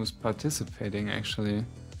forgotten who's participating, actually.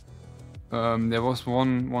 There was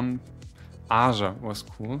one... Aja was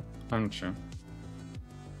cool. I'm not sure.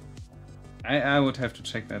 I would have to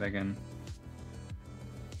check that again.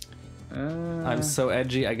 I'm so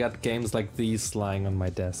edgy, I got games like these lying on my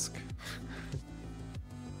desk.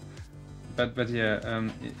 But yeah,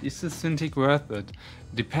 is the Cintiq worth it?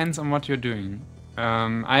 Depends on what you're doing.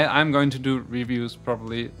 I'm going to do reviews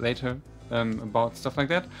probably later about stuff like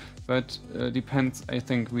that, but depends, I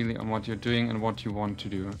think, really on what you're doing and what you want to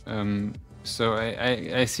do. So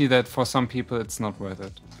I see that for some people it's not worth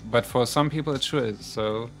it, but for some people it sure is.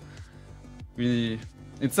 So really,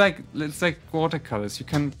 it's like watercolors. You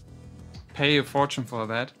can pay a fortune for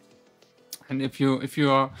that, and if you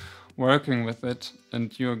are working with it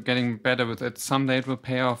and you're getting better with it, someday it will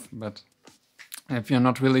pay off. But if you're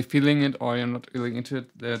not really feeling it or you're not really into it,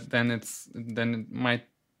 then it might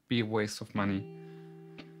be a waste of money.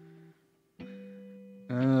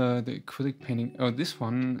 The acrylic painting. Oh, this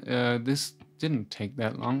one. This didn't take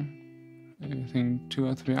that long. I think 2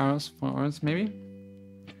 or 3 hours, 4 hours maybe.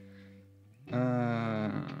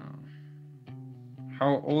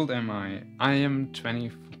 How old am I? I am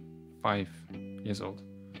 25 years old.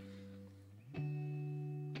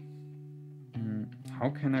 How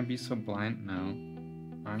can I be so blind now?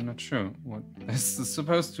 I'm not sure what this is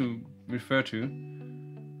supposed to refer to.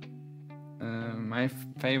 My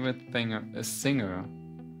favorite thing, a singer.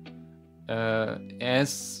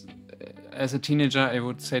 As a teenager, I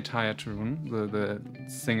would say Taya Tarun, the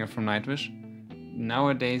singer from Nightwish.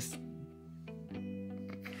 Nowadays,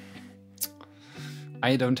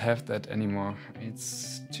 I don't have that anymore.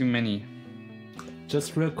 It's too many.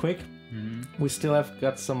 Just real quick, we still have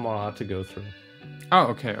got some more art to go through. Oh,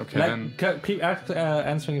 okay, then. Keep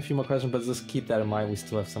answering a few more questions, but just keep that in mind. We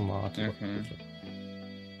still have some more art to go through.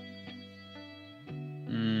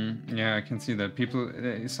 Yeah, I can see that.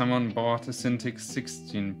 Someone bought a Cintiq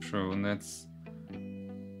 16 Pro, and that's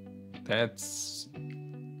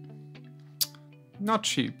not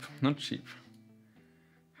cheap. Not cheap.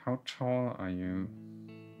 How tall are you?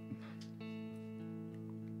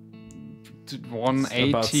 180.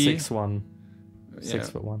 About 6'1".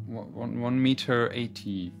 6'1". 1 meter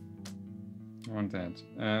 80. Around that.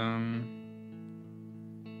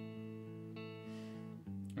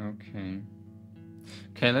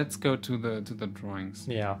 Okay, let's go to the drawings.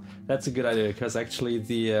 Yeah, that's a good idea because actually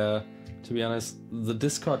to be honest, the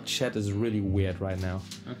Discord chat is really weird right now.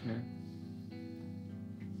 Okay.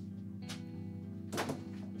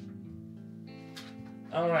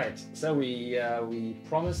 All right, so we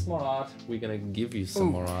promised more art. We're gonna give you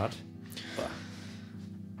some more art.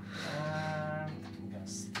 I'm gonna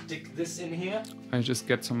stick this in here. I just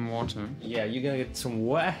get some water. Yeah, you're gonna get some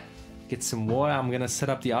water. I'm gonna set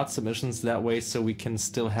up the art submissions that way so we can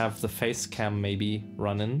still have the face cam maybe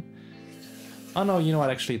running. Oh no, you know what?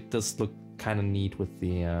 Actually, it does look kind of neat with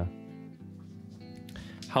the.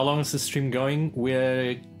 How long is the stream going?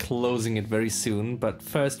 We're closing it very soon, but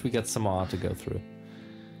first we got some art to go through.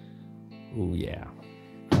 Ooh, yeah.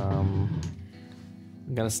 I'm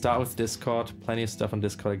gonna start with Discord. Plenty of stuff on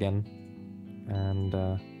Discord again. And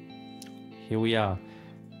here we are.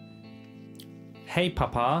 Hey,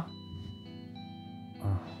 Papa.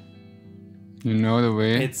 You know the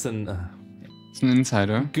way. It's an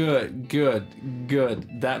insider. Good.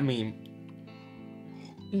 That meme.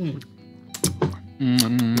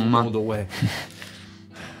 All the way.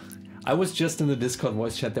 I was just in the Discord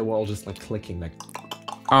voice chat. They were all just like clicking, like.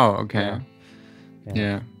 Oh, okay.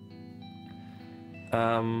 Yeah.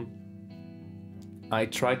 I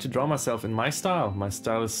tried to draw myself in my style. My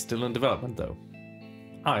style is still in development, though.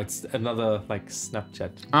 It's another like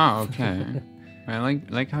Snapchat. Oh, okay. I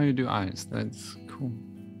like how you do eyes. That's cool.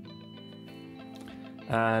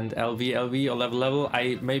 And LV or level.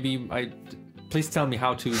 Please tell me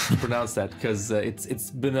how to pronounce that because it's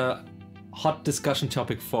been a hot discussion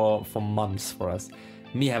topic for months for us.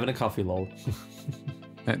 Me having a coffee, lol.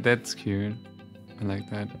 That's cute. I like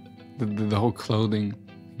that. The whole clothing.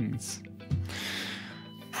 It's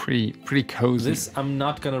pretty cozy. This I'm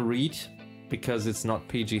not gonna read because it's not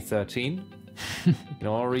PG-13. You can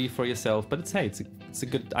all read for yourself, but it's a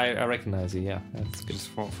good. I recognize it. Yeah, that's good. Just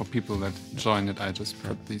for people that join it, I just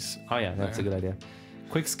put these. Oh yeah, that's a good idea.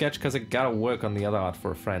 Quick sketch because I gotta work on the other art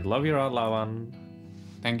for a friend. Love your art, Lawan.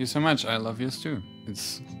 Thank you so much. I love yours too.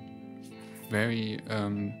 It's very.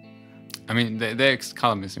 I mean, they're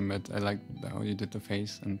color missing, but I like how you did the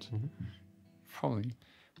face and probably.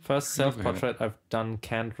 First self-portrait I've done.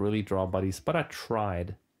 Can't really draw bodies, but I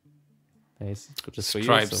tried. Just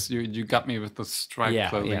Stripes. For you, so. You got me with the stripe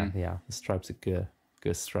clothing. Yeah. The stripes are good.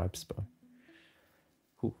 Good stripes, boy.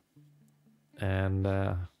 Ooh. And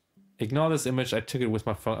ignore this image. I took it with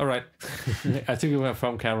my phone. All right. I took it with my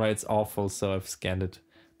phone camera. It's awful, so I've scanned it.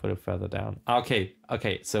 Put it further down. Okay.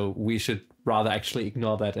 So we should rather actually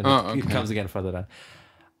ignore that, and it comes again further down.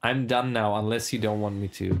 I'm done now, unless you don't want me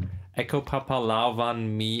to. Echo Papa,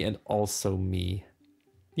 Lavan, me, and also me.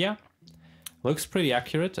 Yeah. Looks pretty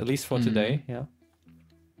accurate, at least for today, yeah.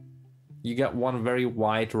 You got one very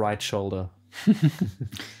wide right shoulder.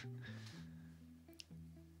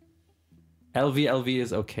 LV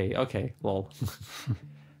is okay. Okay, lol.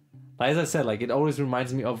 As I said, like it always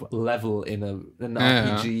reminds me of level in an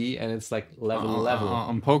RPG, and it's like level.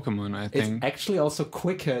 On Pokemon, I think. It's actually also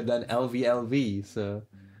quicker than LV, so...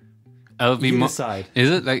 LV You decide. Is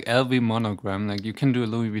it like LV monogram? Like you can do a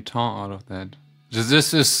Louis Vuitton out of that.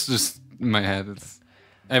 This is just in my head.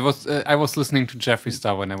 I was listening to Jeffree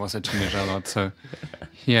Star when I was a teenager a lot, so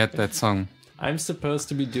he had that song. I'm supposed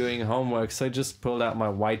to be doing homework, so I just pulled out my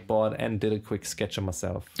whiteboard and did a quick sketch of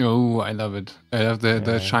myself. Oh, I love it. I love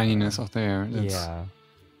the shininess of the hair. Yeah.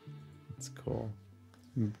 It's cool.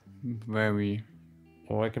 Very...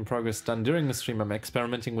 Work in progress done during the stream. I'm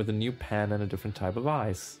experimenting with a new pen and a different type of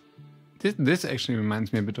eyes. This actually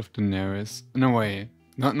reminds me a bit of Daenerys. In a way.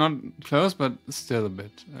 Not close, but still a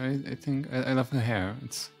bit. I think I love the hair.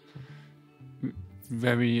 It's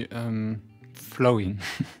very flowing.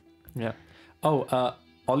 Yeah. Oh,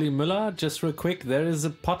 Ollie Müller, just real quick, there is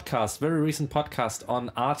a podcast, very recent podcast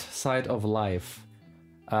on Art Side of Life.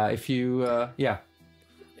 If you, Yeah,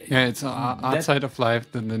 it's Art Side of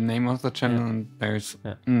Life, the name of the channel, and there's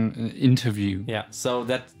an interview. Yeah, so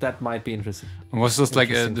that might be interesting. It was just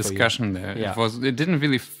like a discussion there. Yeah. It didn't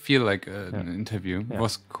really feel like an interview. It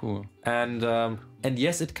was cool. And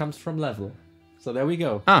yes, it comes from Level. So there we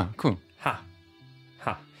go. Ah, cool. Ha.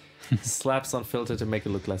 Slaps on filter to make it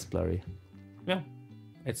look less blurry. Yeah,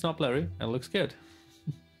 it's not blurry and it looks good.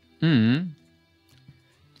 I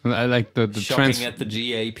like the Shocking at the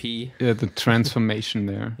GAP. Yeah, the transformation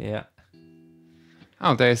there. Yeah.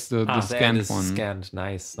 Oh, there's the scanned one. Scanned.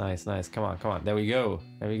 Nice. Come on. There we go.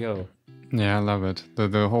 Yeah, I love it.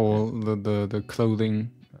 The whole the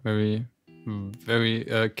clothing, very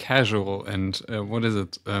casual and what is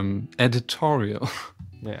it? Editorial.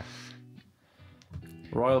 Yeah.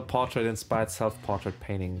 Royal portrait inspired self-portrait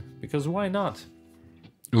painting. Because why not?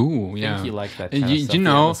 Ooh, I yeah. think you like that kind of stuff, you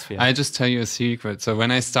know, atmosphere. I just tell you a secret. So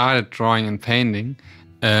when I started drawing and painting,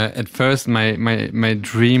 at first my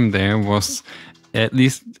dream there was at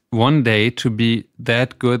least one day to be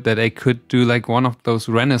that good that I could do like one of those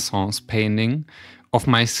Renaissance painting of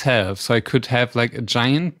myself. So I could have like a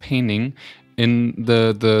giant painting in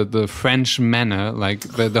the French manner, like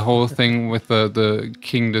the whole thing with the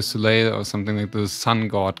King de Soleil or something, like the sun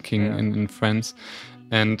god king in France.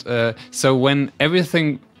 And so when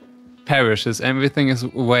everything perishes, everything is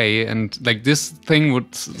away, and like this thing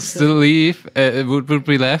would still leave, it would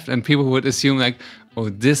be left, and people would assume like, oh,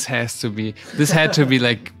 this had to be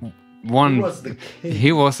like one. He was the king.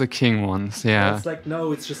 He was the king once, yeah. It's like,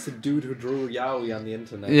 no, it's just a dude who drew yaoi on the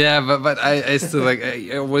internet. Yeah, but I still like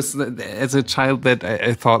I was as a child that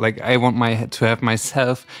I thought like I want to have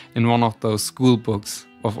myself in one of those school books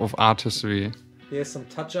of artistry. Here's some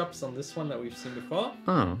touch-ups on this one that we've seen before.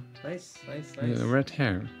 Oh, Nice. yeah, red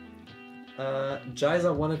hair.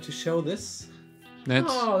 Jaiza wanted to show this.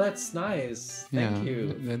 That's nice. Thank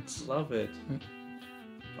you. That's Love it.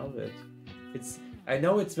 I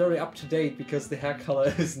know it's very up to date because the hair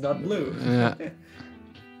color is not blue. Yeah.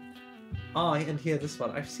 And here this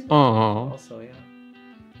one. I've seen that Oh. also, yeah.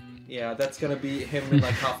 Yeah, that's gonna be him in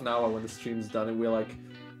like half an hour when the stream's done and we're like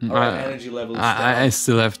our energy level is down. I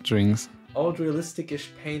still have drinks. Old realistic-ish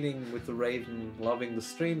painting with the raven. Loving the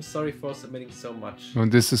stream. Sorry for submitting so much. Oh,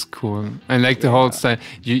 this is cool. I like the whole style.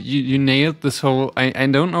 You nailed this whole. I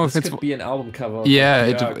don't know This if it's. could be an album cover.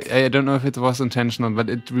 Yeah, I don't know if it was intentional, but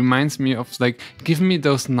it reminds me of like, give me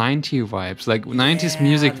those 90s vibes, like 90s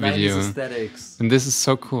music 90s video. aesthetics. And this is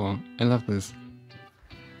so cool. I love this.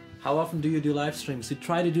 How often do you do live streams? We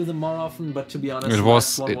try to do them more often, but to be honest, It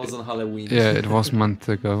was- the last one was on Halloween. Yeah, it was months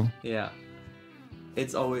ago. Yeah.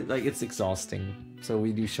 It's always like it's exhausting. So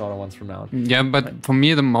we do shorter ones from now on. Yeah, but for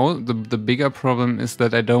me, the bigger problem is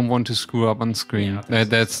that I don't want to screw up on screen. Yeah,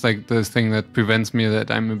 That's like the thing that prevents me, that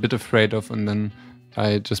I'm a bit afraid of, and then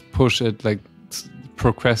I just push it, like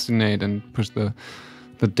procrastinate and push the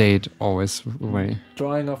date always away.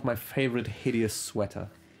 Drawing of my favorite hideous sweater.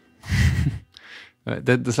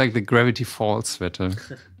 That's like the Gravity Falls sweater.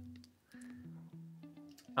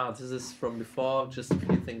 This is from before, just a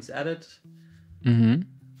few things added. Mm-hmm.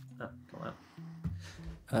 Come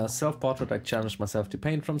on. Self-portrait, I challenged myself to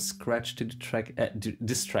paint from scratch to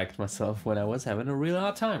distract myself when I was having a real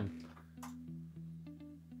hard time.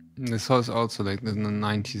 This was also like in the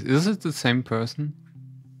 90s. Is it the same person?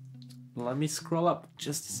 Let me scroll up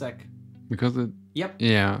just a sec. Because it. Yep.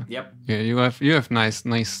 Yeah. Yep. Yeah, you have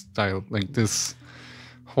nice style, like this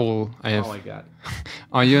whole. I have. Oh my god.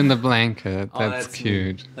 Oh, you're in the blanket. Oh, That's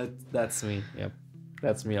cute. Me. That's me. Yep.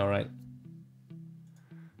 That's me. All right.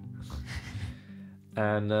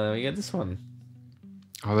 And we get this one.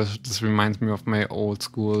 Oh, this reminds me of my old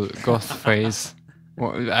school goth phase.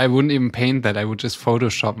 Well, I wouldn't even paint that. I would just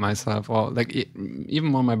Photoshop myself, or like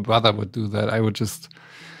even when my brother would do that, I would just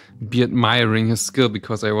be admiring his skill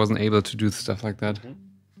because I wasn't able to do stuff like that.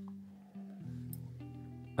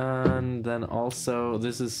 And then also,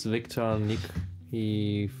 this is Viktor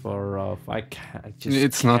Nikiforov. I just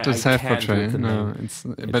It's not a I can't read self-portrait. the No, name.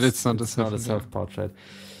 but it's not a not a self-portrait. self-portrait.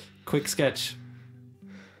 Quick sketch.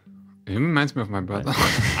 It reminds me of my brother.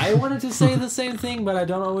 I wanted to say the same thing, but I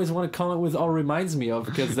don't always want to comment with "or reminds me of"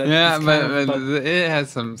 because that. Yeah, is but, kind of, it has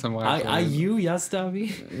some. are you Yastavi?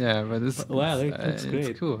 Yeah, but it's Wow, that looks great.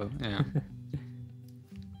 It's cool. Yeah.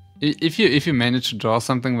 If you manage to draw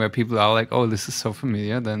something where people are like, "Oh, this is so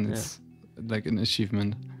familiar," then it's like an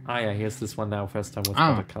achievement. Ah, yeah. Here's this one now. First time with Ah.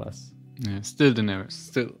 watercolors. Yeah, still Daenerys,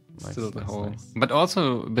 still Nice, the nice, whole, nice. but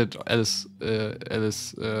also a bit Alice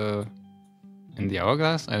in the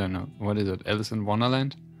Hourglass. I don't know what is it, Alice in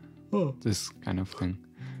Wonderland. Oh. This kind of thing.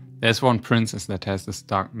 There's one princess that has this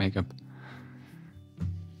dark makeup.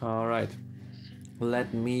 All right.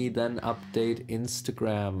 Let me then update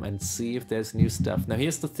Instagram and see if there's new stuff. Now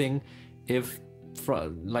here's the thing, if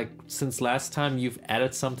since last time you've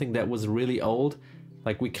added something that was really old,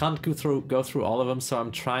 like we can't go through all of them, so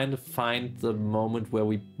I'm trying to find the moment where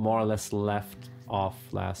we more or less left off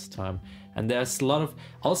last time. And there's a lot of,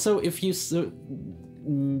 also if you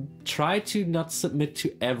try to not submit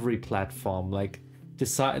to every platform, like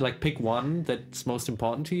decide, like pick one that's most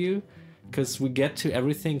important to you. Because we get to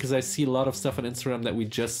everything, because I see a lot of stuff on Instagram that we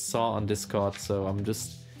just saw on Discord, so I'm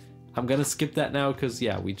gonna skip that now, because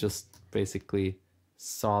yeah, we just basically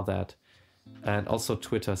saw that. And also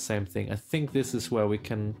Twitter, same thing. I think this is where we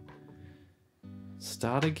can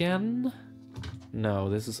start again. No,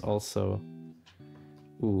 this is also,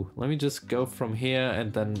 let me just go from here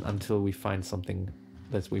and then until we find something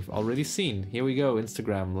that we've already seen. Here we go,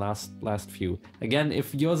 Instagram, last few. Again,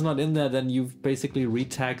 if yours not in there, then you've basically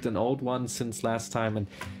retagged an old one since last time, and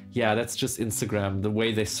yeah, that's just Instagram. The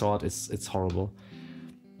way they saw it it's horrible.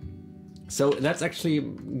 So that's actually a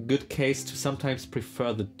good case to sometimes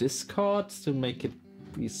prefer the Discord to make it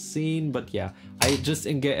be seen, but yeah, I just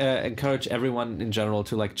encourage everyone in general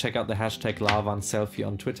to like check out the hashtag #LavanSelfie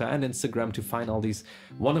on Twitter and Instagram to find all these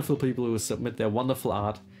wonderful people who submit their wonderful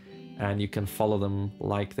art. And you can follow them,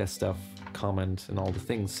 like their stuff, comment, and all the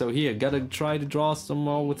things. So here, gotta try to draw some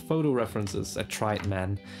more with photo references. I tried,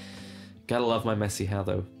 man. Gotta love my messy hair,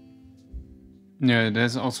 though. Yeah,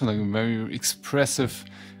 there's also like a very expressive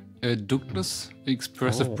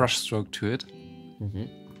brushstroke to it. Mm-hmm.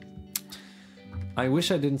 I wish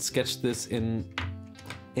I didn't sketch this in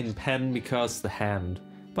pen because the hand.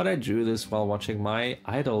 But I drew this while watching my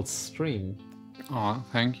idol's stream. Oh,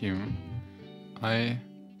 thank you. I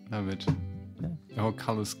love it. Yeah. The whole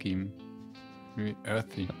color scheme. Very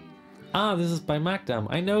earthy. Ah, this is by Magdam.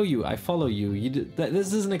 I know you. I follow you.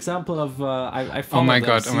 This is an example of I follow Oh my them.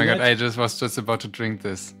 god! See Oh my god! that? I was just about to drink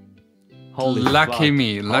this. Holy lucky fuck.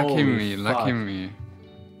 me! Lucky Holy me! Lucky fuck. me!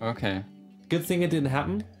 Okay. Good thing it didn't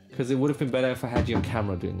happen, because it would have been better if I had you on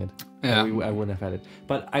camera doing it. Yeah. I wouldn't have had it.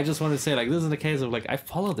 But I just want to say, like, this is the case of like I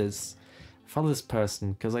follow this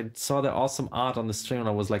person because I saw their awesome art on the stream and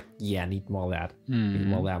I was like, yeah, I need more of that. Need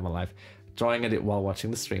more of that in my life. Drawing at it while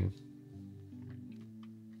watching the stream.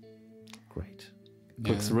 Great.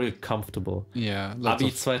 Looks really comfortable. Yeah.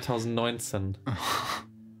 Abi 2019.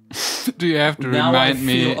 Do you have to Now I remind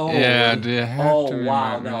me? feel old. Yeah. Do you have to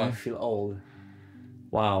wow, remind now I me? feel old.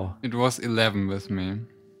 Wow. It was 11 with me.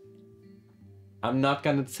 I'm not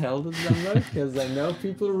gonna tell the number because I know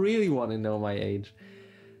people really want to know my age.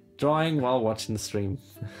 Drawing while watching the stream.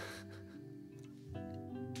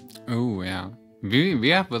 Oh yeah. We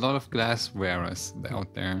have a lot of glass wearers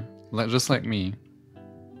out there, just like me.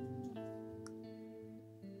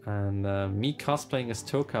 And me cosplaying as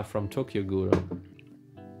Toka from Tokyo Guru.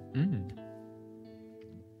 And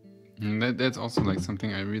that's also like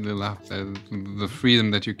something I really love. The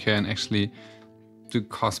freedom that you can actually do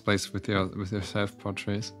cosplays with your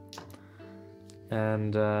self-portraits.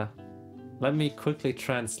 And let me quickly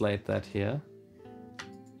translate that here.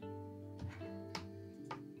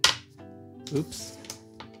 Oops.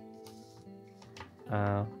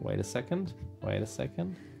 Wait a second.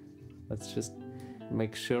 Let's just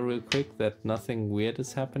make sure real quick that nothing weird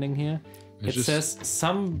is happening here. It says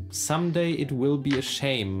someday it will be a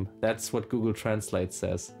shame. That's what Google Translate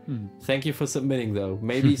says. Thank you for submitting, though.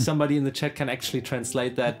 Maybe somebody in the chat can actually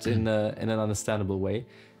translate that in an understandable way.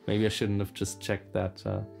 Maybe I shouldn't have just checked that.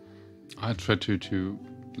 I try to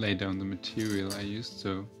lay down the material I used,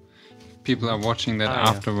 so if people are watching that yeah.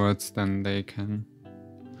 afterwards, then they can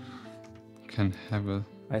have a.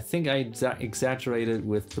 I think I exaggerated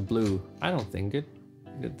with the blue. I don't think it.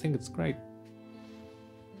 I think it's great.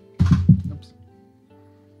 Oops.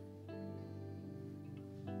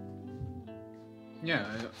 Yeah,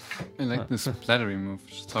 I like this splattering move.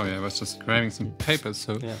 Sorry, I was just grabbing some papers,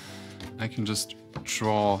 so Yeah. I can just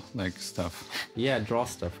draw like stuff. Yeah, draw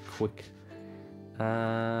stuff quick.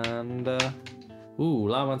 And ooh,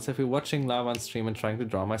 Lavan said we're watching Lavan stream and trying to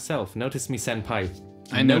draw myself. Notice me, senpai.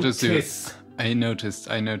 I noticed you. Notice.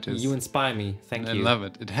 I noticed. You inspire me. Thank you. I love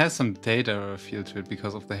it. It has some data feel to it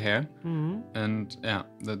because of the hair, and yeah,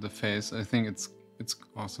 the face. I think it's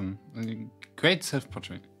awesome. And great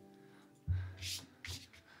self-portrait.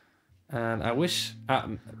 And I wish.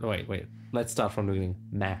 Wait. Let's start from the beginning.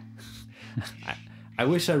 Nah. I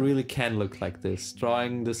wish I really can look like this.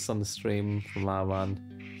 Drawing this on the stream from Lavan.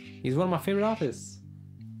 He's one of my favorite artists.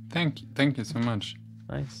 Thank you so much.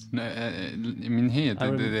 Nice. No, I mean here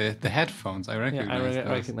the headphones. I recognize. Yeah, I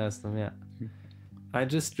those. recognize them. Yeah. I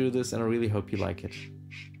just drew this, and I really hope you like it.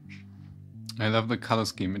 I love the color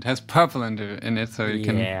scheme. It has purple in it, so you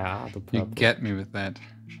can. Yeah, the purple. You get me with that.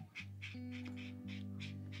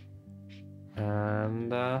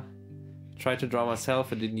 And try to draw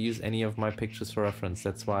myself. I didn't use any of my pictures for reference.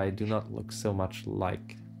 That's why I do not look so much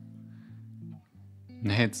like.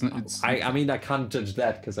 No, it's. I mean, I can't judge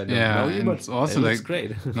that because I don't yeah, know you, but it's also it like looks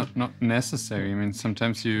great. not necessary. I mean,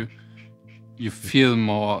 sometimes you feel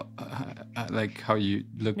more like how you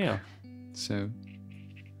look. Yeah. So.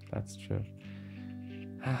 That's true.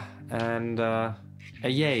 And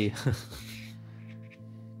yay.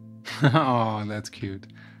 Oh, that's cute.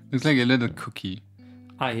 Looks like a little cookie.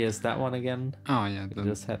 Here's that one again. Oh yeah. I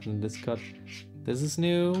just had in Discord. This is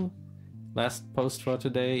new. Last post for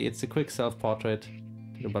today. It's a quick self-portrait.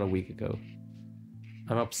 Did about a week ago.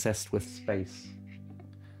 I'm obsessed with space.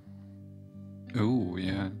 Oh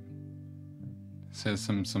yeah. There's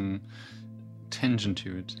some tension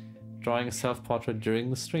to it. Drawing a self-portrait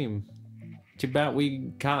during the stream. Too bad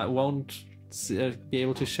we won't be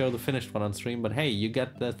able to show the finished one on stream, but hey, you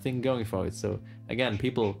got that thing going for it. So again,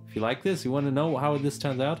 people, if you like this, you want to know how this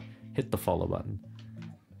turns out, hit the follow button.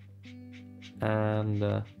 And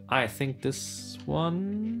I think this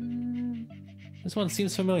one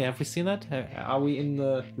seems familiar. Have we seen that? Are we in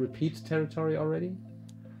the repeat territory already?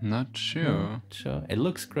 Not sure. No, sure. It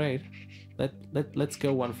looks great. Let's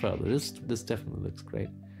go one further. This definitely looks great.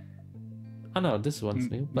 Oh no, this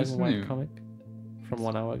one's new. Black and white comic from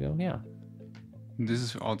 1 hour ago. Yeah. This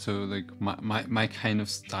is also like my kind of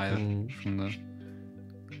style from the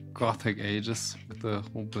Gothic ages with the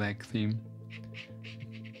whole black theme.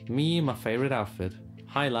 Me, my favorite outfit.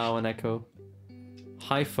 Hi Lau and Echo.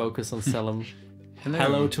 High focus on Selim.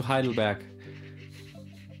 Hello to Heidelberg.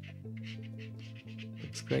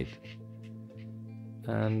 Looks great.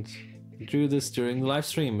 And drew this during the live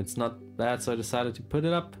stream. It's not bad, so I decided to put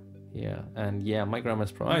it up. Yeah, and yeah, my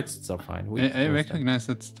grandma's pro. It's so fine. I recognize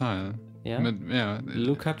that style. Yeah. But yeah.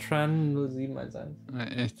 Luca Tran 07 mal sein.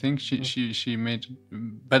 I think she made,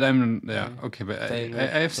 but I'm okay. But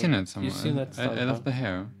I've seen it somewhere. You've seen that style, I love the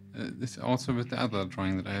hair. This also with the other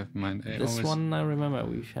drawing that I have in mind. One I remember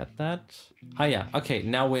we've had that. Ah yeah. Okay,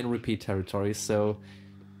 now we're in repeat territory, so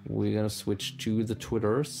we're gonna switch to the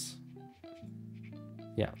Twitters.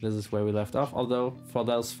 Yeah, this is where we left off. Although for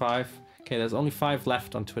those 5. Okay, there's only 5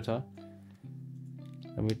 left on Twitter.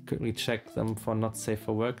 And we quickly check them for not safe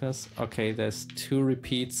for workers. Okay, there's 2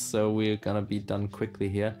 repeats, so we're gonna be done quickly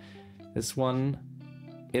here. This one,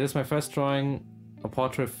 it is my first drawing, a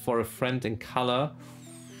portrait for a friend in color.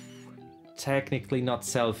 Technically not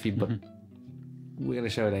selfie, but we're gonna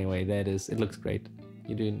show it anyway. There it is. It looks great.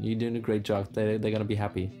 You're doing a great job. They're gonna be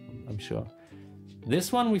happy, I'm sure.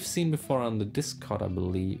 This one we've seen before on the Discord, I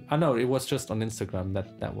believe. Oh no, it was just on Instagram.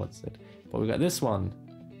 That was it. But we got this one,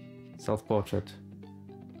 self-portrait.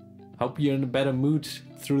 Hope you're in a better mood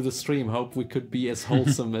through the stream. Hope we could be as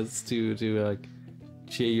wholesome as to like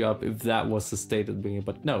cheer you up if that was the state at the beginning.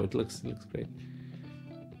 But no, it looks great.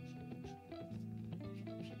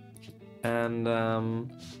 And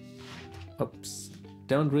oops,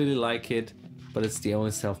 don't really like it, but it's the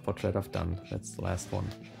only self-portrait I've done. That's the last one.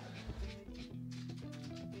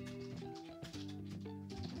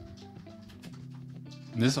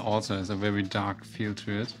 This also has a very dark feel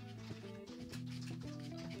to it.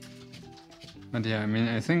 But yeah, I mean,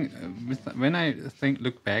 I think when I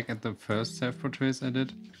look back at the first self-portraits I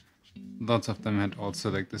did, lots of them had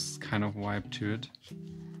also like this kind of vibe to it.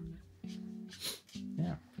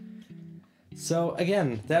 Yeah. So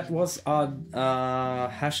again, that was our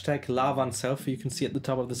hashtag #LavanSelfie. You can see at the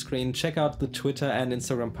top of the screen. Check out the Twitter and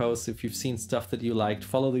Instagram posts if you've seen stuff that you liked.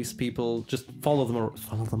 Follow these people. Just follow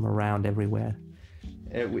them around everywhere.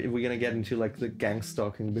 We're gonna get into like the gang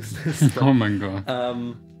stalking business. Oh my god.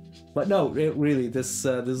 But no, really, this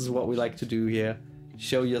is what we like to do here.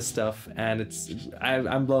 Show your stuff, and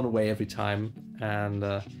I'm blown away every time. And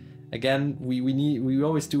Again, we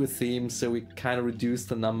always do a theme, so we kind of reduce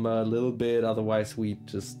the number a little bit. Otherwise, we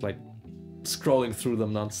just like scrolling through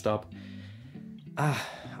them nonstop.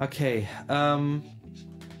 Okay.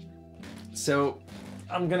 So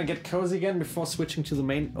I'm gonna get cozy again before switching to the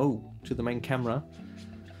main. To the main camera.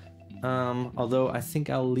 Although I think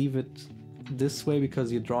I'll leave it this way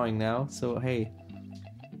because you're drawing now. So hey.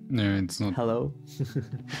 No, it's not. Hello.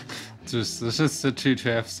 It's just to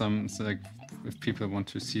have some, so like, if people want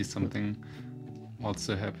to see something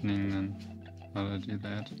also happening, then I'll do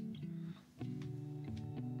that.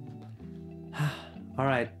 All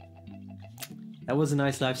right. That was a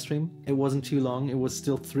nice live stream. It wasn't too long. It was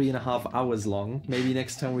still 3.5 hours long. Maybe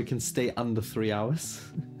next time we can stay under 3 hours.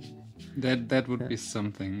 That would be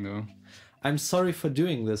something, though. I'm sorry for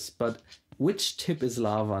doing this, but which tip is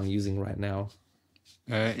Lavan using right now?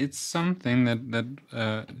 It's something that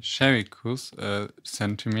Sherikus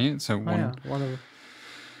sent to me. So One of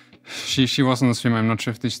she was on the stream. I'm not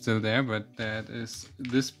sure if she's still there, but that is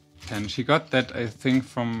this pen. She got that, I think,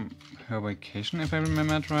 from her vacation, if I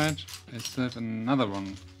remember it right. I still have another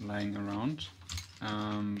one lying around.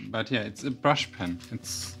 But yeah, it's a brush pen.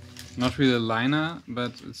 It's not really a liner,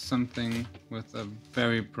 but it's something with a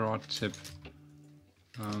very broad tip.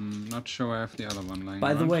 Not sure I have the other one lying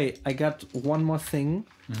By around. the way, I got one more thing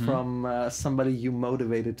from somebody you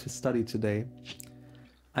motivated to study today.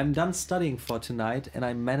 I'm done studying for tonight, and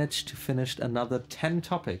I managed to finish another 10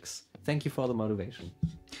 topics. Thank you for the motivation.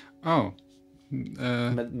 Oh.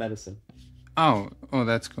 Medicine. Oh,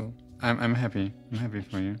 that's cool. I'm happy. I'm happy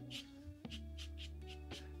for you.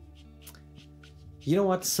 You know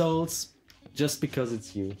what, Souls? Just because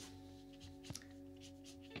it's you.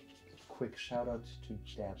 Quick shout out to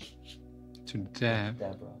Deb. To Deb?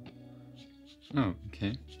 Deborah. Oh,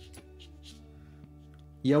 okay.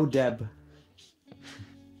 Yo, Deb.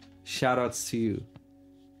 Shout outs to you.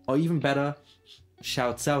 Or even better,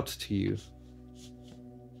 shouts out to you.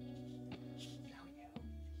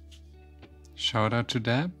 Shout out to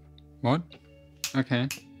Deb? What? Okay.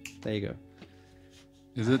 There you go.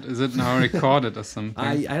 Is it now recorded or something?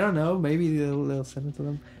 I don't know. Maybe they'll send it to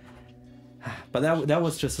them. But that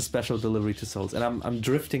was just a special delivery to Souls, and I'm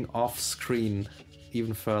drifting off screen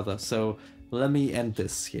even further. So let me end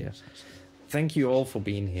this here. Thank you all for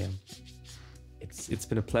being here. It's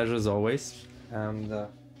been a pleasure as always. And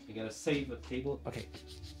you gotta save the table. Okay.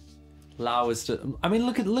 Lau is just. I mean,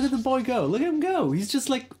 look at the boy go. Look at him go. He's just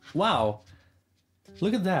like, wow.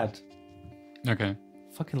 Look at that. Okay.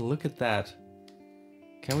 Fucking look at that.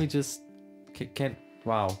 Can we just? Can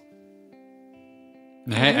wow.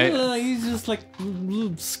 Hey, he's just like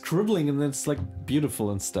scribbling, and it's like beautiful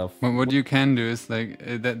and stuff. what you can do is like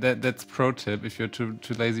that's pro tip if you're too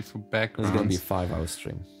lazy for backgrounds. It's gonna be a 5-hour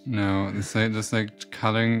stream. No, it's like just like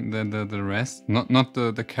coloring the rest, not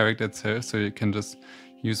the character itself. So you can just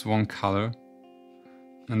use one color,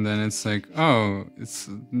 and then it's like, oh, it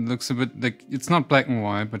looks a bit like it's not black and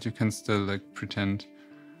white, but you can still like pretend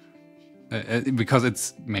because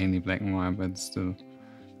it's mainly black and white, but still.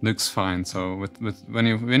 Looks fine. So with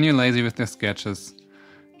when you're lazy with the sketches,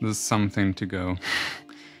 there's something to go.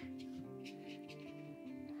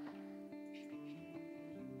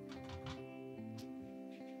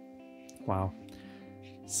 Wow,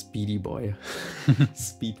 speedy boy,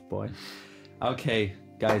 speed boy. Okay,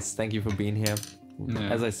 guys, thank you for being here. Yeah.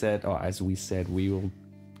 As I said, or as we said, we will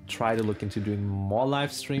try to look into doing more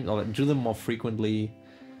live streams, or do them more frequently,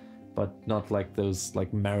 but not like those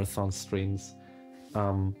like marathon streams.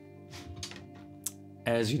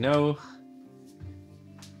 As you know,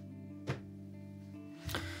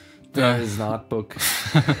 there is an art book.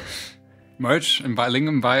 Merch and link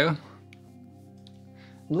in bio.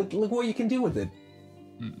 Look what you can do with it.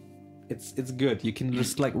 It's good. You can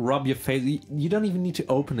just like rub your face. You don't even need to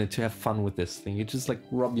open it to have fun with this thing. You just like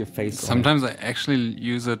rub your face. Sometimes I actually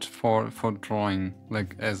use it for drawing,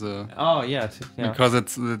 like as a. Oh yeah, because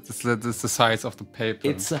it's the size of the paper.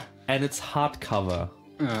 It's hardcover.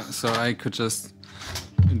 So I could just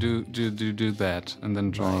do that and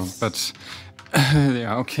then draw. Nice. But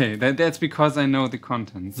yeah, okay. That's because I know the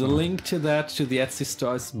content. The link to that, to the Etsy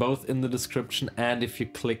store, is both in the description, and if you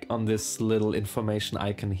click on this little information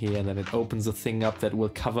icon here, and then it opens a thing up that will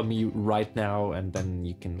cover me right now, and then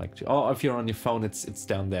you can like. Oh, if you're on your phone, it's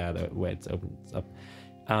down there where it opens up.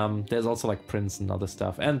 There's also like prints and other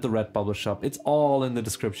stuff, and the Redbubble shop. It's all in the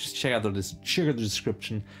description. Just check out the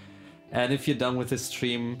description. And if you're done with this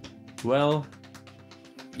stream, well,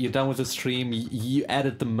 you're done with the stream. You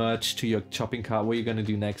added the merch to your shopping cart. What are you gonna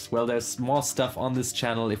do next? Well, there's more stuff on this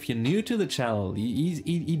channel. If you're new to the channel,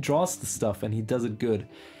 he draws the stuff and he does it good.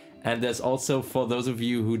 And there's also, for those of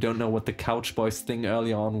you who don't know what the Couch Boys thing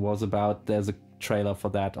early on was about, there's a trailer for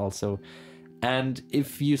that also. And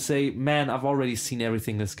if you say, man, I've already seen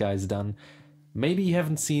everything this guy's done, maybe you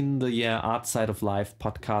haven't seen the Art Side of Life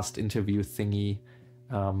podcast interview thingy.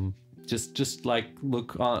 Just like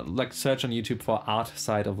look on, like search on YouTube for Art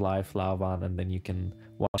Side of Life Lavan, and then you can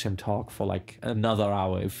watch him talk for like another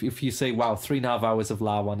hour. If you say, wow, 3.5 hours of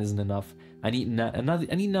Lavan isn't enough, I need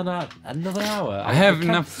another hour. I have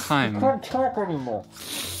enough time. I can't talk anymore.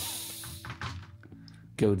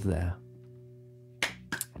 Go there.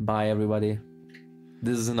 Bye, everybody.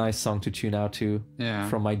 This is a nice song to tune out to. Yeah.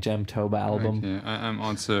 From my Jamtoba album. Okay. I'm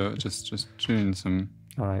also just doing some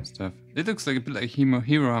Alright. stuff. It looks like a bit like Hiro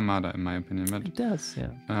Hamada in my opinion, but It does,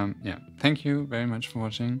 yeah. yeah. Thank you very much for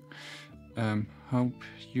watching. Hope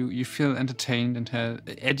you feel entertained and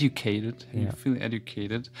educated. Yeah. You feel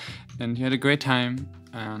educated, and you had a great time.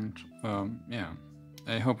 And yeah,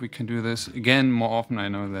 I hope we can do this again more often. I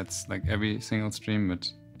know that's like every single stream,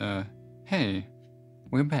 but hey,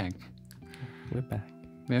 we're back. We're back.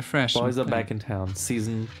 We're fresh. Boys and are back in town.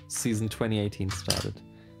 Season 2018 started.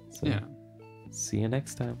 So Yeah. see you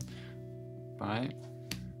next time. Bye.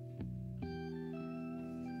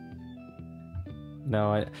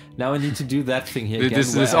 Now I need to do that thing here again.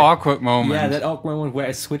 This awkward moment. Yeah, that awkward moment where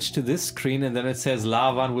I switch to this screen and then it says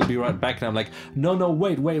Lavan will be right back, and I'm like, no,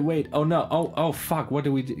 wait. Oh no, oh fuck, what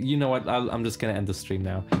do we do? You know what? I'm just gonna end the stream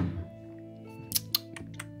now.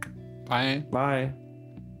 Bye. Bye.